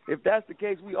bullshit. If that's the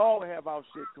case, we all have our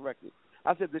shit corrected.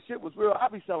 I said, the shit was real. I'll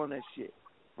be selling that shit.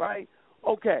 Right?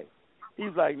 Okay.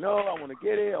 He's like, no, I want to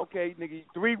get it. Okay, nigga.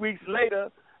 3 weeks later,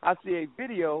 I see a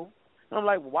video. And I'm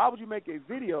like, well, why would you make a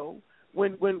video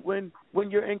when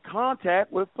you're in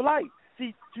contact with Polite?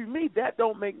 See, to me, that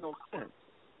don't make no sense.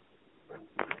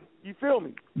 You feel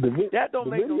me? That don't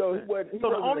make no sense. He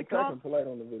wasn't attacking Polite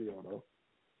on the video, though.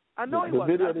 I know he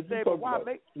wasn't. I just said, but why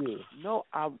make? Yeah. No,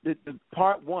 the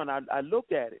part one, I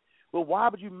looked at it. But why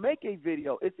would you make a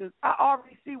video? It's just, I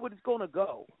already see where it's going to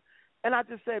go. And I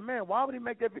just said, man, why would he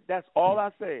make that video? That's all I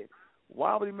said.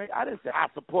 Why would he make? I didn't say I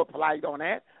support Polite on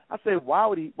that. I said, why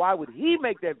would he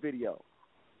make that video?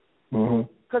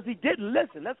 Because he didn't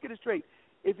listen. Let's get it straight.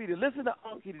 If he'd have listened to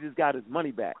Unc, he'd have just got his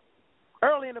money back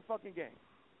early in the fucking game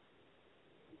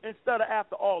instead of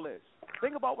after all this.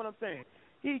 Think about what I'm saying.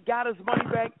 He got his money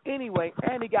back anyway,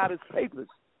 and he got his papers.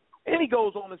 And he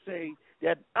goes on to say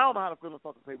that I don't know how to fill the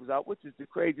fucking papers out, which is the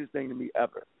craziest thing to me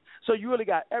ever. So you really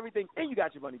got everything, and you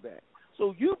got your money back.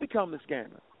 So you become the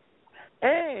scammer.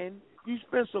 And you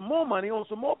spend some more money on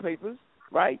some more papers,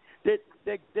 right, that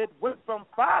went from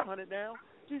 $500 now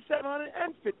to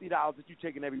 $750 that you're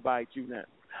taking everybody to now.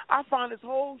 I find this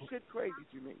whole shit crazy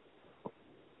to me.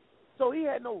 So he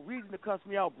had no reason to cuss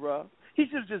me out, bruh. He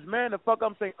should have just man the fuck up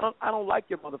and say, I don't like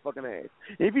your motherfucking ass.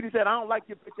 And if he said, I don't like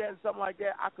your bitch ass or something like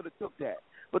that, I could have took that.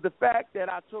 But the fact that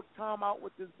I took time out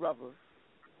with this brother,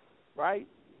 right,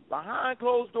 behind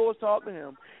closed doors talking to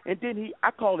him, and then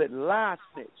I call it lie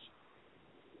snitch.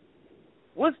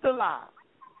 What's the lie?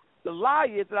 The lie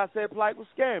is that I said Polite was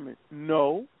scamming.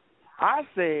 No. I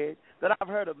said that I've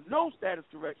heard of no status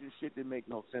correction shit that make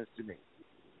no sense to me.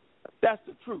 That's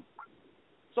the truth.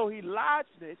 So he lied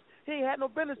snitch. He ain't had no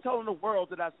business telling the world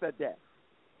that I said that.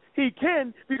 He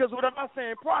can, because whatever I say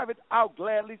in private, I'll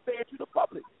gladly say it to the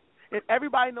public. And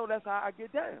everybody know that's how I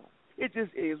get down. It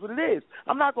just is what it is.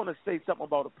 I'm not going to say something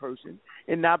about a person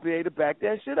and not be able to back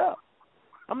that shit up.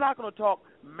 I'm not going to talk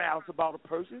malice about a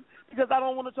person because I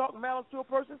don't want to talk malice to a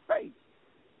person's face.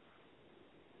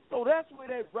 So that's where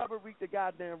that rubber reached the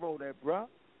goddamn road at, bruh.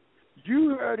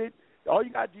 You heard it. All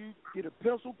you got to do is get a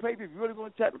pencil, paper. If you're really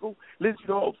going technical, listen to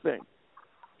the whole thing.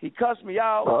 He cussed me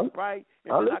out, right?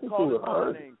 And then I called his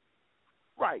mother name.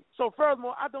 Right. So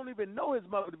furthermore, I don't even know his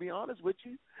mother, to be honest with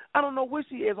you. I don't know where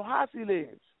she is or how she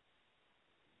lives.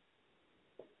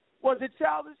 Was it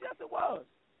childish? Yes, it was.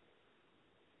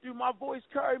 Do my voice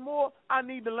carry more? I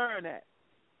need to learn that.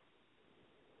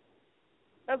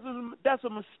 That's a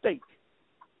mistake.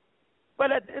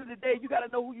 But at the end of the day, you got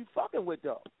to know who you fucking with,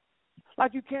 though.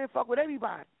 Like, you can't fuck with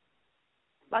anybody.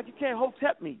 Like, you can't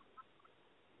hotep me.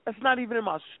 That's not even in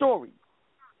my story.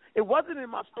 It wasn't in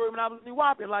my story when I was in New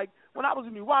Wapping. Like, when I was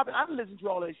in New Wapping, I didn't listen to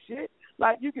all that shit.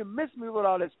 Like, you can miss me with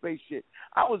all that space shit.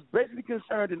 I was basically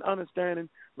concerned in understanding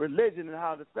religion and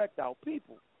how it affects our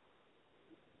people.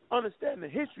 Understanding the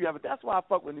history of it. That's why I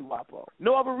fuck with New Wapo.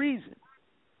 No other reason.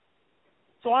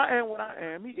 So I am what I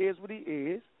am. He is what he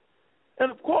is.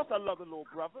 And, of course, I love the little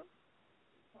brother.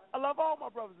 I love all my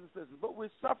brothers and sisters, but we're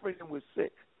suffering and we're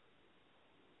sick.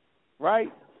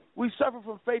 Right? We suffer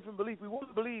from faith and belief. We want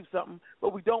to believe something,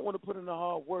 but we don't want to put in the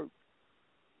hard work.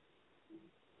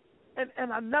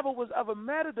 And I never was ever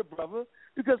mad at the brother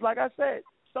because, like I said,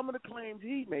 some of the claims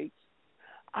he makes,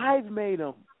 I've made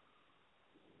them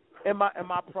in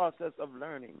my process of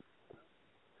learning.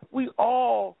 We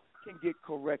all can get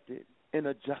corrected and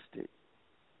adjusted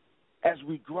as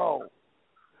we grow.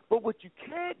 But what you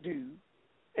can't do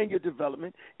in your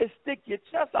development is stick your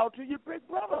chest out to your big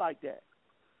brother like that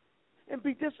and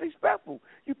be disrespectful.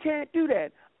 You can't do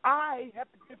that. I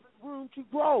have to give him room to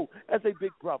grow as a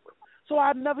big brother. So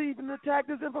I never even attacked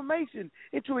his information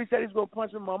until he said he's going to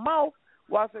punch me in my mouth.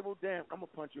 Well, I said, well, damn, I'm going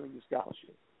to punch you in your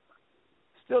scholarship.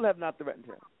 Still have not threatened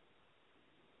him.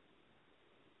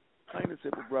 Plain and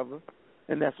simple, brother,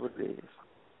 and that's what it is.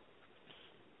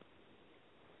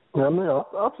 Yeah, I mean,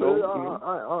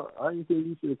 I didn't think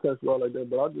you should have cussed y'all like that,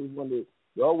 but I just wondered,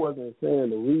 y'all wasn't saying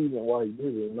the reason why he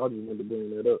did it, and I just wanted to bring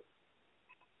that up.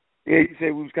 Yeah, you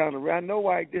said we was kind of, I know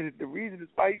why he did it. The reason is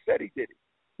why he said he did it.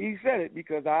 He said it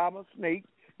because I'm a snake,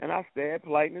 and I stabbed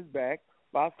Polite in his back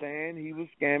by saying he was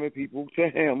scamming people to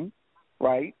him,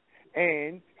 right,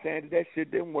 and saying that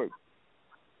shit didn't work.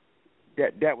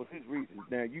 That was his reason.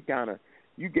 Now, you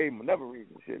gave him another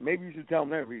reason. Shit, maybe you should tell him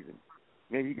that reason.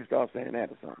 Maybe you can start saying that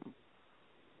or something.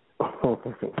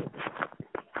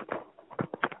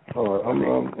 All right,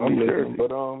 I'm listening,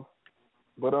 but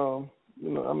you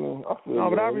know, I mean, I feel. No,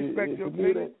 but I respect your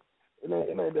opinion. It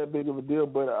ain't that big of a deal,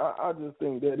 but I just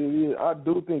think that it is. I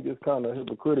do think it's kind of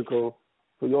hypocritical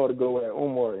for y'all to go at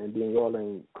Umar and then y'all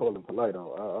ain't calling Polite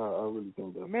out. I really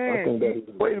think that. Man, I think that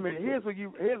is wait a minute. Here's what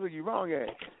you wrong at.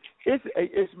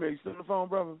 Ishmael, you still on the phone,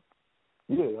 brother?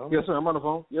 Yeah. Yes, sir. I'm on the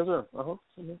phone. Yes, sir.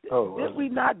 Did we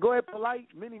not go at Polite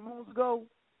many moons ago?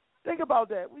 Think about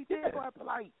that. We did go at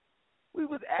Polite. We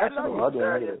was at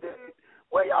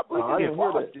where y'all didn't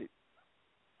watch it.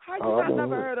 How you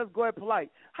never heard us go at Polite?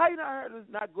 How you not heard us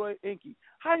not go at Inky?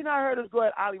 How you not heard us go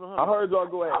at Ali Muhammad? I heard y'all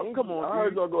go at Inky. Come on, I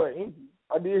heard y'all go at Inky.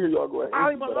 I did hear y'all go at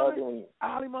Ali Inky, Muhammad.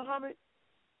 Ali Muhammad.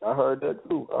 I heard that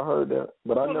too.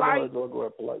 But I never heard y'all go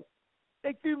at Polite.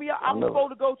 They threw me out. I was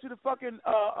supposed to go to the fucking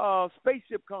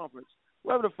spaceship conference,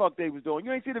 whatever the fuck they was doing.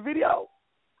 You ain't see the video?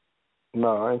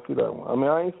 No, I ain't see that one. I mean,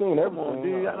 I ain't seen everything. Come on,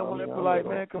 dude. I don't want to Polite,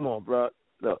 man. Come on, bro.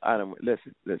 Look, I don't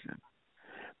listen.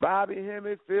 Bobby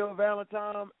Hemmett, Phil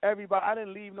Valentine, everybody. I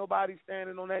didn't leave nobody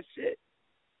standing on that shit.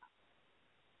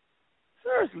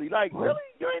 Seriously, like, really?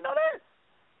 You ain't know that?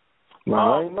 No,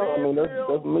 I ain't know. I mean,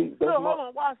 that's me. That's hold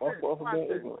on.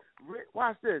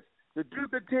 Watch this. The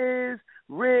Ducateers,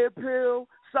 Red Pill,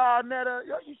 Sarnetta.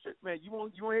 Yo, you shit, man. You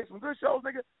want to hear some good shows,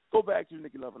 nigga? Go back to the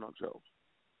Nicky Loving on shows.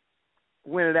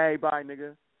 Winning everybody,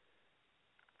 nigga.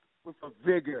 With a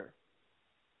vigor.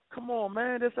 Come on,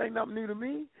 man. This ain't nothing new to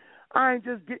me. I ain't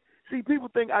just see, people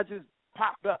think I just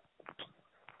popped up.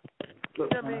 You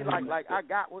know what I mean? Like I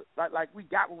got what, like we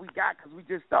got what we got because we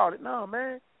just started. No,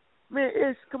 man.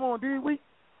 It's, come on, dude.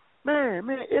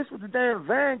 It's with the damn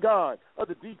vanguard of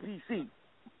the BPC.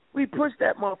 We pushed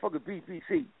that motherfucker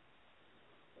BPC.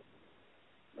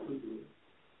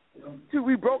 Dude,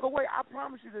 we broke away. I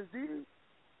promise you this, dude.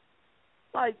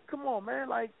 Like, come on, man.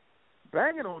 Like,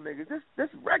 banging on niggas. This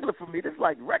regular for me. This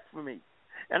like wreck for me.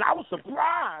 And I was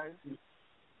surprised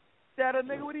that a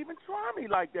nigga would even try me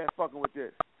like that fucking with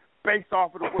this. Based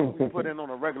off of the work we put in on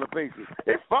a regular basis.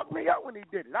 It fucked me up when he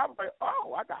did it. I was like,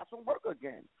 oh, I got some work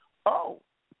again. Oh.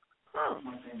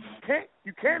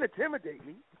 You can't intimidate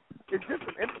me. It's just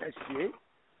some internet shit.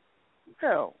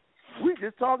 Hell, we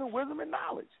just talking wisdom and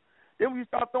knowledge. Then when you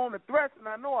start throwing the threats, and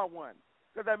I know I won.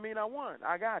 Because that mean I won.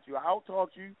 I got you. I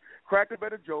out-talked you, cracked a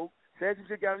better joke, said some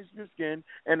shit got into your skin,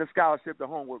 and the scholarship, the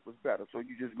homework was better. So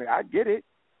you just made, I get it.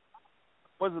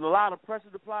 Was it a lot of pressure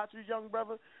to apply to your young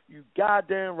brother? You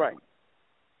goddamn right.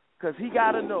 Because he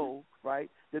got to know, right,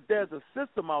 that there's a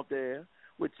system out there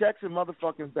with checks and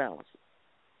motherfucking balances.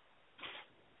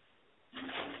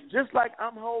 Just like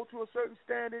I'm held to a certain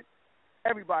standard,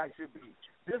 everybody should be.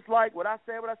 Just like what I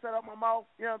said out my mouth,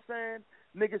 you know what I'm saying?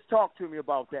 niggas talk to me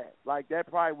about that. Like, that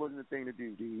probably wasn't the thing to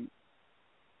do, dude.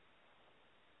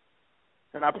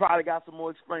 And I probably got some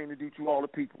more explaining to do to all the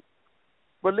people.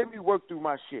 But let me work through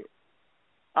my shit.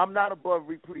 I'm not above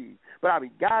reprieve. But I'll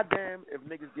be goddamn if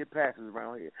niggas get passes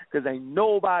around here. Because ain't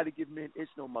nobody giving me an Ish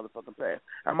no motherfucking pass.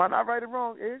 Am I not right or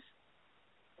wrong, Ish?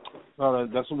 No,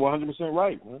 that's 100%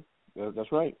 right, man.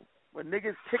 That's right. When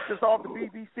niggas kicked us off the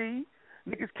BBC,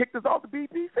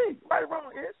 Right or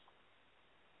wrong, Ish?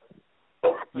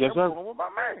 Yes, sir. I'm going with my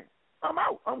man. I'm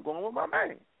out. I'm going with my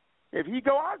man. If he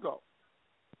go, I go.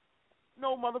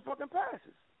 No motherfucking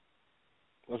passes.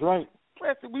 That's right.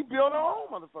 Listen, we build our own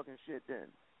motherfucking shit then.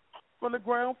 From the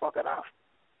ground fucking up.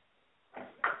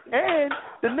 And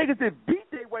the niggas that beat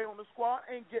their way on the squad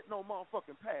ain't getting no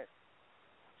motherfucking passes.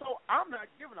 So I'm not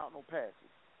giving out no passes.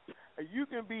 You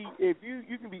can be, if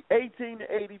you can be 18 to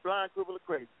 80 blind, cripple, or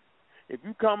crazy. If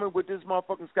you come in with this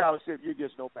motherfucking scholarship, you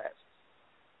get no passes.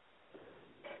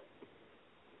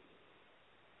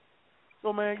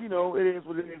 So, man, you know, it is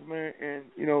what it is, man. And,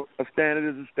 you know, a standard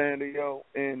is a standard, yo.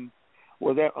 And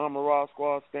was that Amara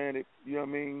squad standard, you know what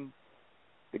I mean,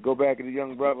 to go back to the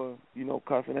young brother, you know,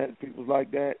 cussing at people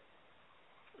like that?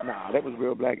 Nah, that was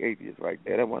real black atheist right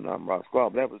there. That wasn't Amara squad,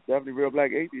 but that was definitely real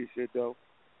black atheist shit, though.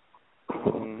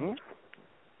 Mm-hmm.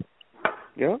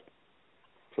 Yeah.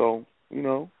 So, you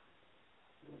know,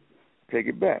 take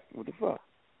it back. What the fuck?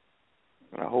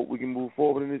 And I hope we can move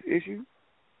forward in this issue.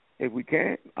 If we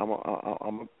can't, I'm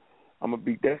gonna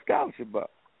beat that scholarship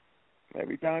up.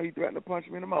 Every time he threatened to punch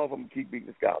me in the mouth, I'm gonna keep beating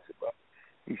the scholarship up.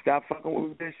 He stop fucking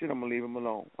with that shit, I'm gonna leave him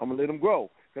alone. I'm gonna let him grow,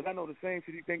 because I know the same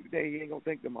shit he think today, he ain't gonna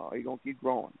think tomorrow. He gonna keep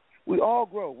growing. We all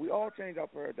grow. We all change our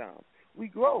paradigms. We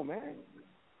grow, man.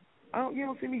 You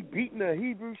don't see me beating the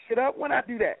Hebrew shit up when I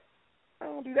do that. I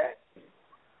don't do that.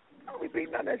 I don't be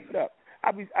beating none of that shit up.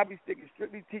 I be sticking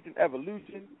strictly teaching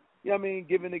evolution. You know what I mean?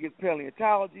 Giving niggas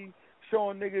paleontology.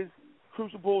 Showing niggas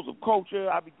crucibles of culture.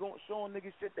 I be showing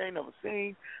niggas shit they ain't never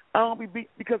seen. I don't be beat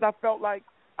because I felt like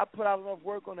I put out enough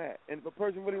work on that. And if a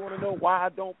person really want to know why I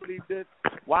don't believe this,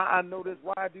 why I know this,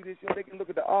 why I do this, they can look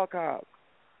at the archives.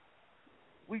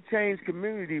 We change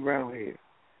community around here.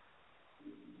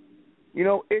 You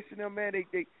know, Ish and them, man,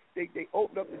 they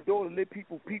opened up the door to let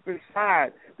people peep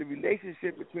inside the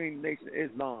relationship between the Nation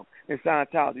of Islam and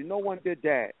Scientology. No one did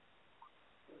that.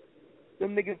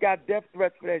 Them niggas got death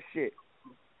threats for that shit.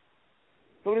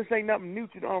 So this ain't nothing new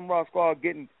to the Raw Squad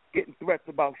getting threats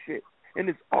about shit. And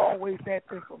it's always that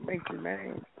information,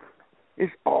 man.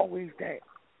 It's always that.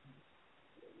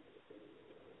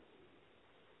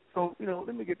 So, you know,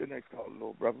 let me get the next call,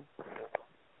 little brother.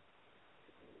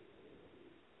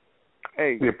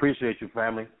 Hey. We appreciate you,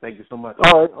 family. Thank you so much.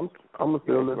 All right. I'm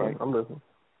still listening. Right. I'm listening.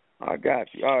 I got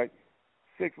you. All right.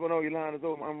 610, your line is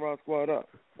open. I'm Raw Squad up.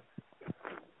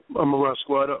 I'm a Raw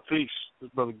Squad up. Peace.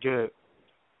 This brother Gab.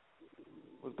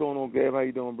 What's going on, Gab? How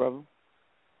you doing, brother?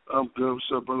 I'm good. What's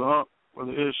up, brother Hump?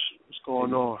 Brother Ish? What's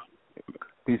going on?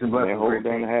 Peace and blessings. Hold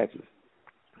down the hatches.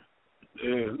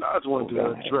 Yeah, I just wanted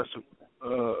to address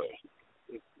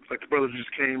like the brother just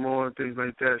came on, things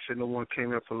like that. Said no one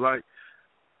came up for light.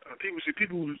 People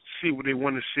see what they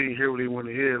want to see, hear what they want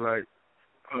to hear. Like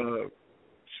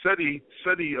Seti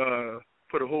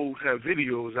had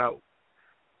videos out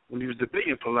when he was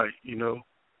debating polite, you know.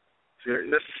 So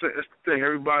that's the thing.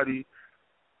 Everybody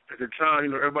at the time,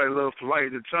 you know, everybody loved polite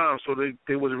at the time, so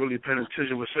they wasn't really paying attention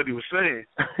to what Seti was saying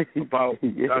about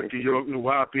Dr. York and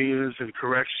Wapians and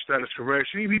status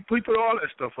correction. He put all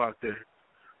that stuff out there.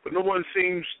 But no one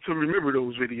seems to remember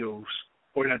those videos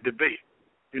or that debate,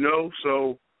 you know.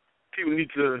 So people need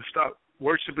to stop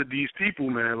worshiping these people,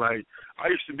 man. Like, I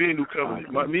used to be in New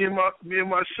Covenant. Me and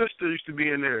my sister used to be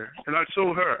in there, and I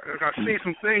told her, like, I seen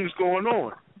some things going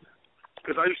on,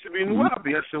 because I used to be in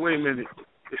Nuwapi. I said, wait a minute,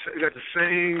 they got the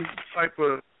same type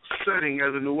of setting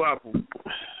as a Nuwapu.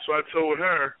 So I told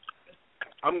her,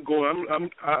 I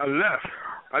left.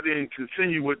 I didn't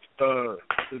continue with the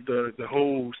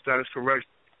whole status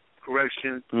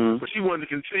correction, but she wanted to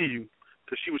continue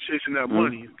because she was chasing that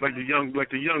money, like the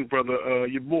young brother,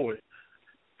 your boy.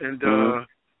 And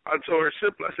I told her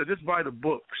simply, I said, just buy the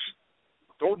books.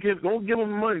 Don't give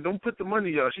them money. Don't put the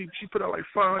money out. She put out like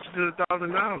 $500 to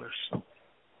 $1,000,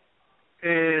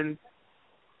 and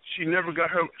she never got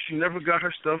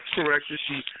her stuff corrected.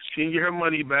 She didn't get her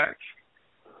money back.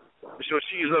 So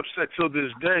she is upset till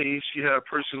this day. She had a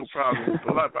personal problem with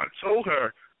her life. I told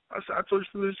her, I told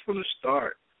you from the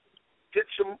start.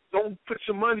 Don't put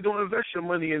your money, don't invest your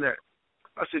money in that.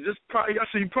 I said,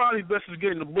 you probably best is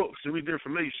getting the books to read the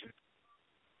information.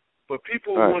 But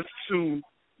people want to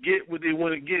get what they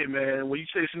want to get, man. When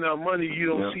you're chasing out money, you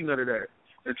don't see none of that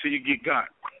until you get got.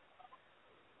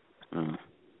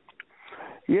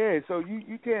 Yeah, so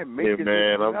you can't make it.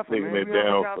 Man, I'm taking it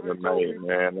down for the night,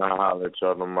 man. I'll holler at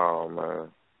y'all tomorrow,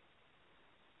 man.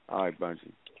 All right,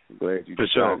 Bunchy. I'm glad you For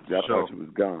sure. I thought you was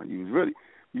gone. You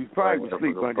was probably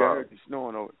asleep, Bunchy. I heard you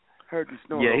snoring over.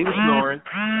 Yeah, he was snoring.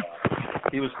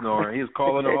 He was snoring. He was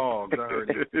calling the hogs. I heard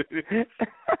it.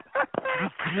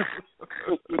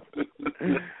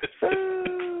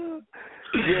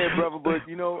 Yeah, brother, but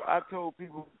I told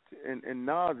people in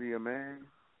nausea, man,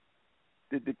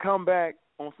 to come back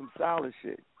on some solid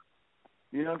shit.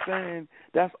 You know what I'm saying?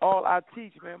 That's all I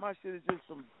teach, man. My shit is just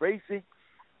some basic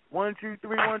 1, 2,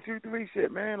 3, 1, 2, 3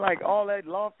 shit, man. Like all that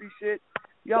lofty shit,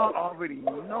 y'all already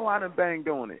know I done banged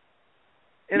on it.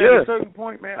 And at a certain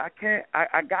point, man,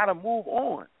 I gotta move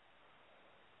on.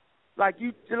 Like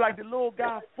the little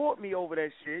guy fought me over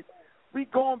that shit. We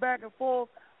going back and forth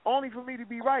only for me to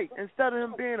be right. Instead of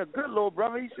him being a good little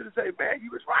brother, he should have said, man,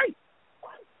 you was right.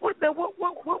 What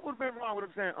would have been wrong with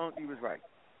him saying, he was right?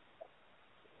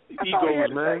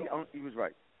 Egos, man. He was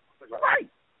right. Right.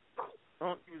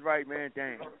 He was right, man.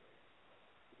 Damn.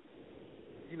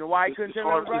 You know why he couldn't say I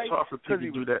was right? It's hard for people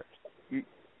to do that.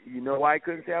 You know why he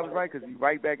couldn't say I was right? Because he's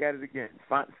right back at it again.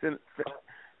 Trying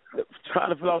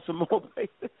to fill out some more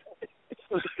bases.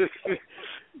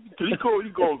 He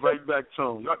goes right back to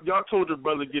him. Y'all told your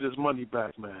brother to get his money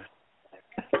back, man.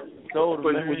 Told him,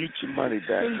 but man, when you get your money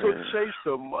back, you go chase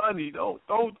the money. Don't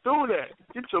do that.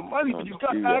 Get your money. You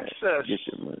got access. Get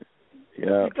your money.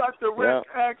 Yeah. You got direct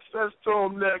access to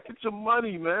him now. Get your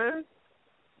money, man.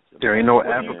 There ain't no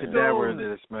abracadabra in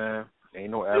this, man.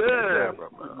 Ain't no abracadabra,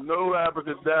 man. No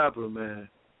abracadabra, man.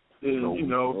 And,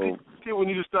 people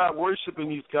need to stop worshiping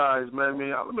these guys, man.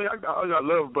 I got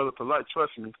love, brother, for life,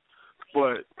 trust me.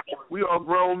 But we are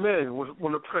grown men.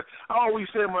 I always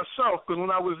say myself, because when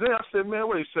I was there, I said, man,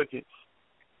 wait a second.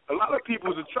 A lot of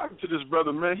people is attracted to this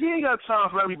brother, man. He ain't got time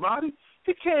for everybody.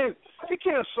 He can't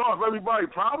solve everybody's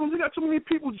problems. He got too many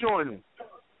people joining.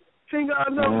 He ain't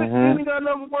got enough. He ain't got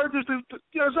enough workers to.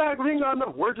 Exactly. He ain't got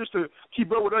enough workers to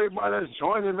keep up with everybody that's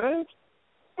joining, man.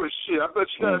 But shit, I bet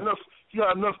you got enough. You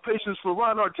got enough patience for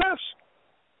Ron Artest.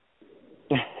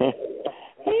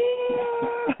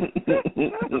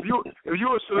 If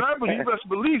you're a celebrity, you best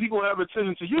believe he's gonna have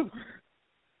attention to you.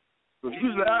 If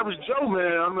he's the average Joe,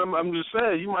 man, I'm just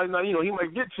saying he might not. He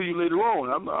might get to you later on.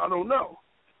 I don't know.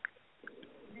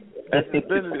 That's his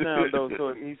business now, though.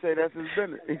 So he said that's his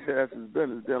business. He said that's his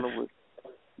business dealing with.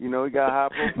 He got high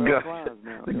profile clients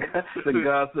now. The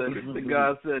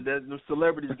guy said that the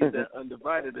celebrities get that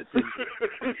undivided attention.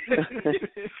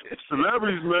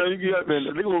 Celebrities, man,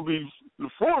 they're gonna be the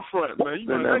forefront, man. You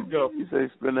gotta let go. You say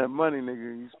spend that money,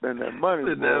 nigga. You spend that money.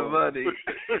 Spend that money.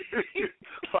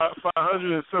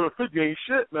 500 and 750 ain't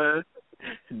shit, man.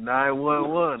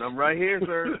 911. I'm right here,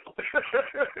 sir.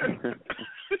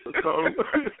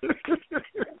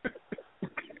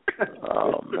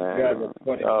 Oh man,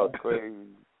 y'all crazy.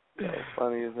 Y'all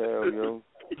funny as hell, yo.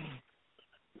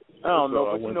 I don't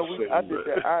know, but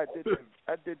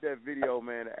I did that video,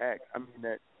 man.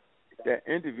 That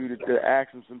interview to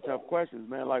ask him some tough questions,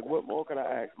 man. Like, what more can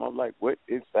I ask him? I'm like, what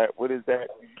is that? What is that?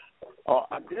 Oh,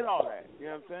 I did all that. You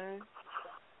know what I'm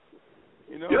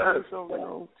saying?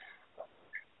 So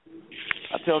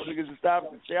I tell niggas to stay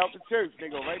out the church. They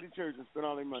go right to church and spend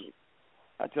all their money.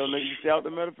 I tell niggas to stay out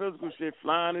the metaphysical shit,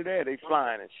 flying to there. They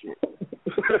flying and shit.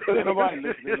 Ain't nobody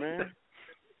listening, man.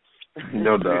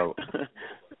 No doubt.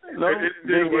 No, they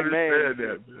get mad.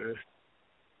 That, man.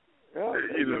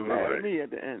 They get mad at me at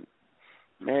the end.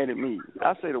 Mad at me.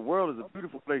 I say the world is a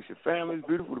beautiful place. Your family is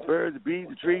beautiful. The birds, the bees,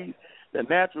 the trees. The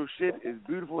natural shit is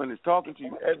beautiful and it's talking to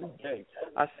you every day.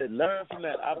 I said, learn from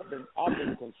that. I've been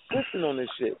consistent on this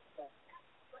shit.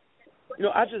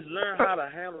 I just learned how to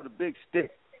handle the big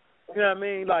stick. You know what I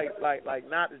mean? Like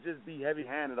not to just be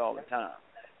heavy-handed all the time.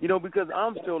 Because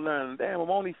I'm still learning. Damn, I'm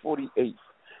only 48.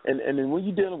 And then when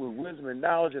you're dealing with wisdom and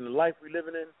knowledge and the life we're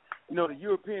living in, the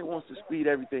European wants to speed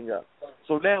everything up.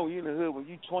 So now when you're in the hood, when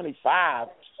you're 25,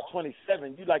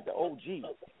 27, you like the OG.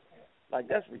 Like,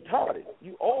 that's retarded.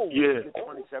 You old. Yeah. You're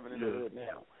 27 in the hood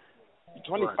now. You're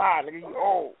 25, nigga, you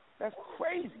old. That's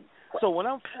crazy. So when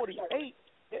I'm 48,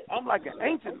 I'm like an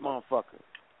ancient motherfucker.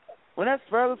 When that's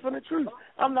further from the truth.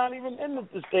 I'm not even in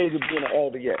the stage of being an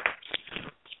elder yet.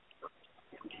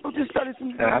 So just study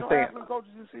some African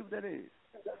cultures and see what that is.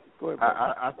 Go ahead,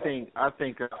 I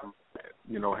think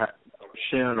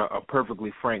sharing a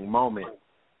perfectly frank moment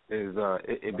is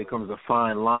it becomes a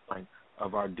fine line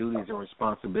of our duties and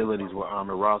responsibilities with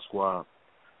Armored Raw Squad.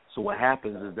 So what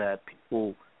happens is that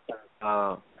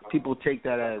people take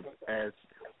that as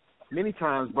many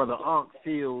times Brother Ankh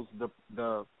feels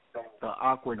the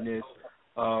awkwardness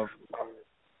of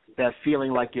that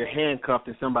feeling like you're handcuffed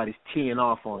and somebody's teeing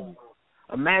off on you.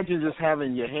 Imagine just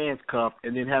having your hands cuffed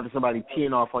and then having somebody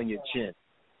teeing off on your chin.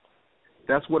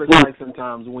 That's what it's like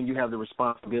sometimes when you have the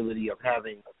responsibility of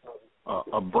having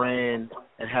a brand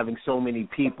and having so many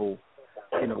people.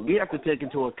 You know, we have to take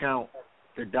into account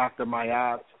the Dr.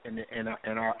 Mayat and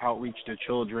our outreach to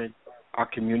children, our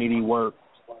community work,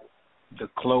 the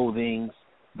clothing,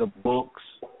 the books.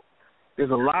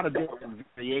 There's a lot of different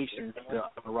variations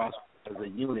to Ross as a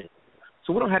unit.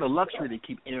 So we don't have the luxury to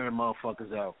keep airing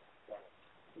motherfuckers out.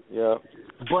 Yeah.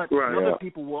 But other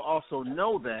people will also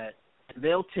know that.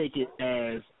 They'll take it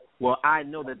as, well, I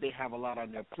know that they have a lot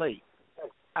on their plate.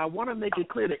 I want to make it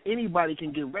clear that anybody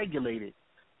can get regulated.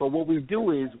 But what we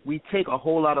do is we take a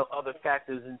whole lot of other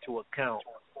factors into account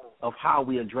of how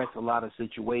we address a lot of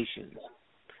situations.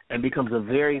 And becomes a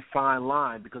very fine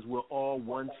line because we're all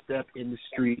one step in the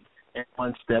street and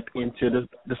one step into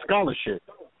the scholarship.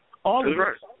 All of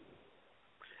it.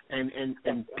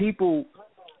 And people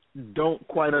don't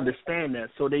quite understand that,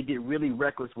 so they get really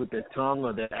reckless with their tongue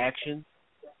or their action.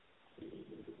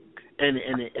 And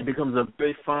it becomes a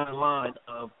very fine line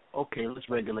of, okay, let's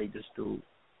regulate this dude.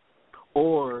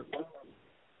 Or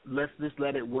let's just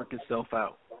let it work itself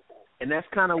out. And that's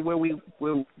kind of where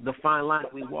the fine line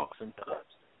we walk sometimes.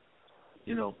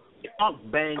 You know,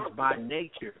 dog bangs by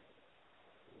nature.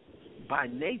 By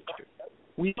nature.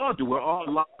 We all do. We're all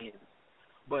lions.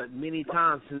 But many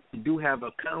times, since we do have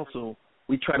a council,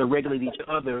 we try to regulate each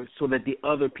other so that the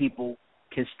other people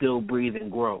can still breathe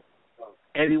and grow.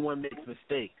 Everyone makes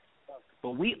mistakes.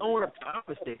 But we own up to our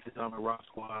mistakes on the Rock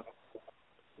Squad.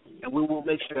 And we will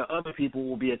make sure that other people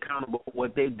will be accountable for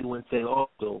what they do and say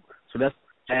also. So that's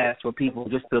ask for people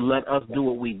just to let us do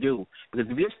what we do.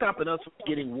 Because if you're stopping us from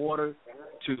getting water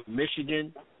to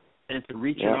Michigan and to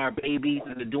reaching our babies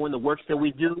and to doing the works that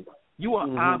we do, you are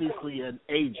obviously an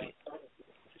agent.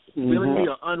 Willingly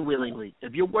or unwillingly.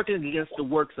 If you're working against the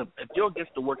works of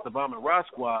Ahmed Ross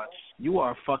Squad, you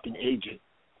are a fucking agent.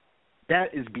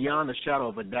 That is beyond a shadow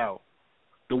of a doubt.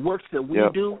 The works that we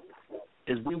do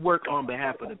is we work on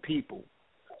behalf of the people.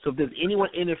 So if there's anyone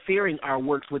interfering our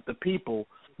works with the people,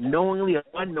 knowingly or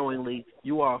unknowingly,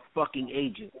 you are a fucking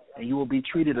agent, and you will be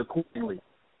treated accordingly.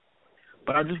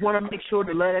 But I just want to make sure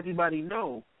to let everybody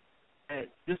know that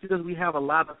just because we have a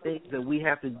lot of things that we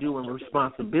have to do and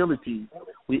responsibilities,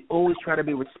 we always try to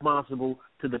be responsible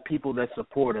to the people that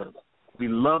support us. We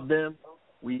love them.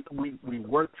 We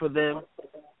work for them.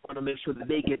 We want to make sure that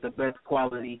they get the best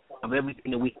quality of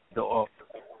everything that we have to offer.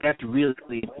 That's really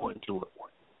important to us.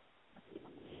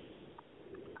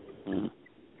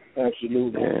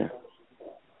 Absolutely. Yeah.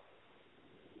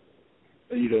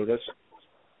 You know, that's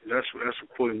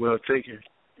a point well taken.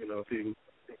 You know, people,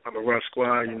 I'm a Rock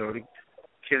Squad. You know, they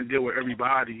can't deal with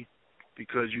everybody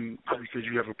because you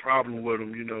have a problem with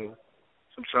them. You know,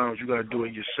 sometimes you got to do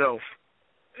it yourself,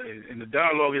 and the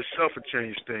dialogue itself will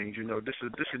change things. You know, this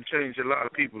can change a lot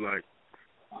of people. Like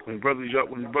when brothers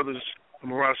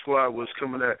from a Rock Squad was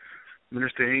coming at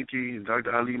Minister Inky and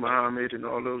Dr. Ali Muhammad and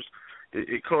all those.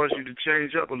 It caused you to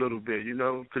change up a little bit, you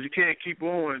know, because you can't keep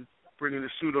on bringing the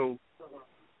pseudo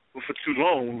for too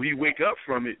long. When we wake up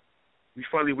from it, we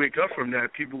finally wake up from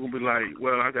that, people will be like,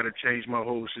 well, I got to change my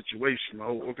whole situation, my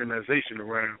whole organization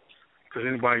around, because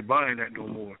anybody buying that no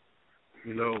more,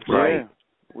 you know. Right.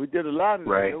 We did a lot of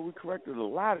that. Right. You know, we corrected a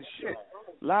lot of shit.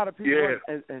 A lot of people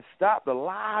and stopped a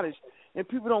lot of shit. And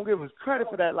people don't give us credit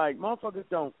for that. Like, motherfuckers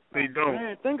don't. They don't.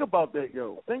 Man, think about that,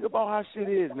 yo. Think about how shit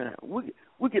is now.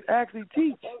 We could actually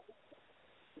teach.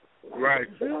 Right.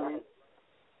 You feel me?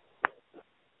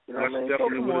 You know That's what I mean?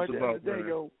 definitely So, what it's come on, about, man.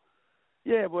 yo.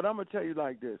 Yeah, but I'm going to tell you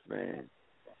like this, man.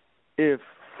 If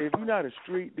you're not a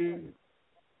street dude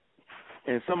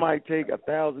and somebody take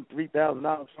 $1,000,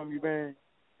 $3,000 from you, man,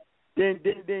 then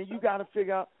you got to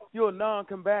figure out, you're a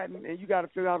non-combatant and you got to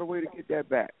figure out a way to get that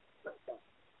back.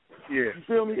 Yeah. You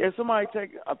feel me? If somebody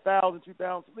take $1,000,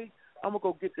 $2,000 from me, I'm gonna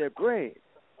go get that bread.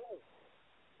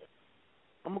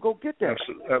 I'm gonna go get that.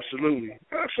 Absolutely.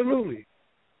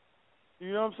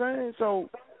 You know what I'm saying? So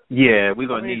yeah, we're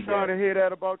gonna need sorry that. to hear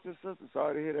that about your sister.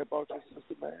 Sorry to hear that about your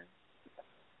sister, man.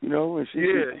 You know, and she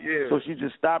So she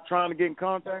just stopped trying to get in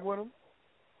contact with him.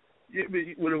 Yeah, but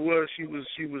what it was, he would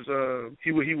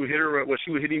hit her up. Well,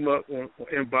 she would hit him up on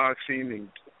inboxing and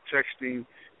texting.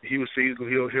 He would say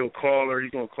he'll call her. He's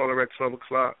gonna call her at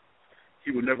 12:00.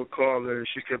 He would never call her.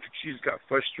 She just got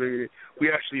frustrated.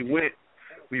 We actually went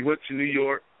to New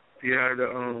York. He had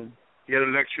a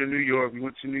lecture in New York. We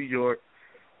went to New York,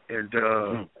 and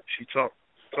she talked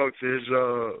to his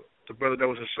the brother that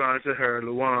was assigned to her,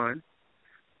 Luan.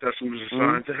 That's who was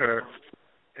assigned to her.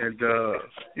 And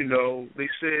you know, they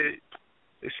said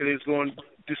They said he was going to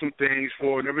do some things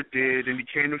for her, never did. And he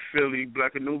came to Philly,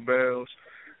 Black and New Bells.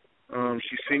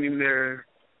 She seen him there,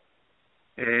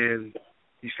 and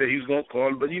he said he was going to call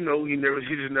her, but he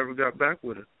just never got back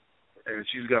with her. And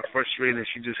she just got frustrated, and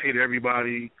she just hated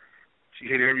everybody. She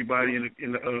hated everybody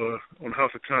in the on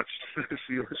House of Conscience.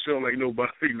 She don't like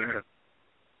nobody now.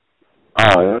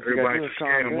 Oh, everybody's a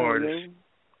scam artist.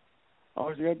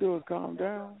 All you gotta do is calm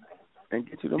down and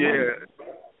get you the money. Yeah,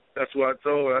 that's what I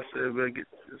told her. I said, man,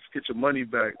 let's get your money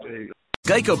back. There you go.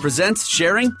 Geico presents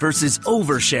sharing versus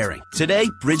oversharing. Today,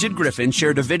 Bridget Griffin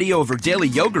shared a video of her daily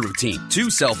yoga routine, 2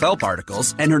 self-help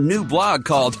articles, and her new blog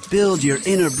called Build Your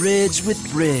Inner Bridge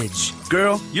with Bridge.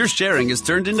 Girl, your sharing has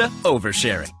turned into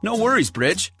oversharing. No worries,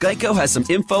 Bridge. Geico has some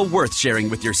info worth sharing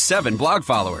with your 7 blog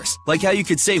followers, like how you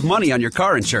could save money on your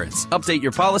car insurance, update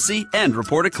your policy, and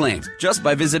report a claim just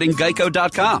by visiting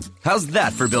geico.com. How's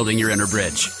that for building your inner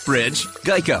bridge? Bridge,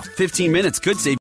 Geico. 15 minutes could save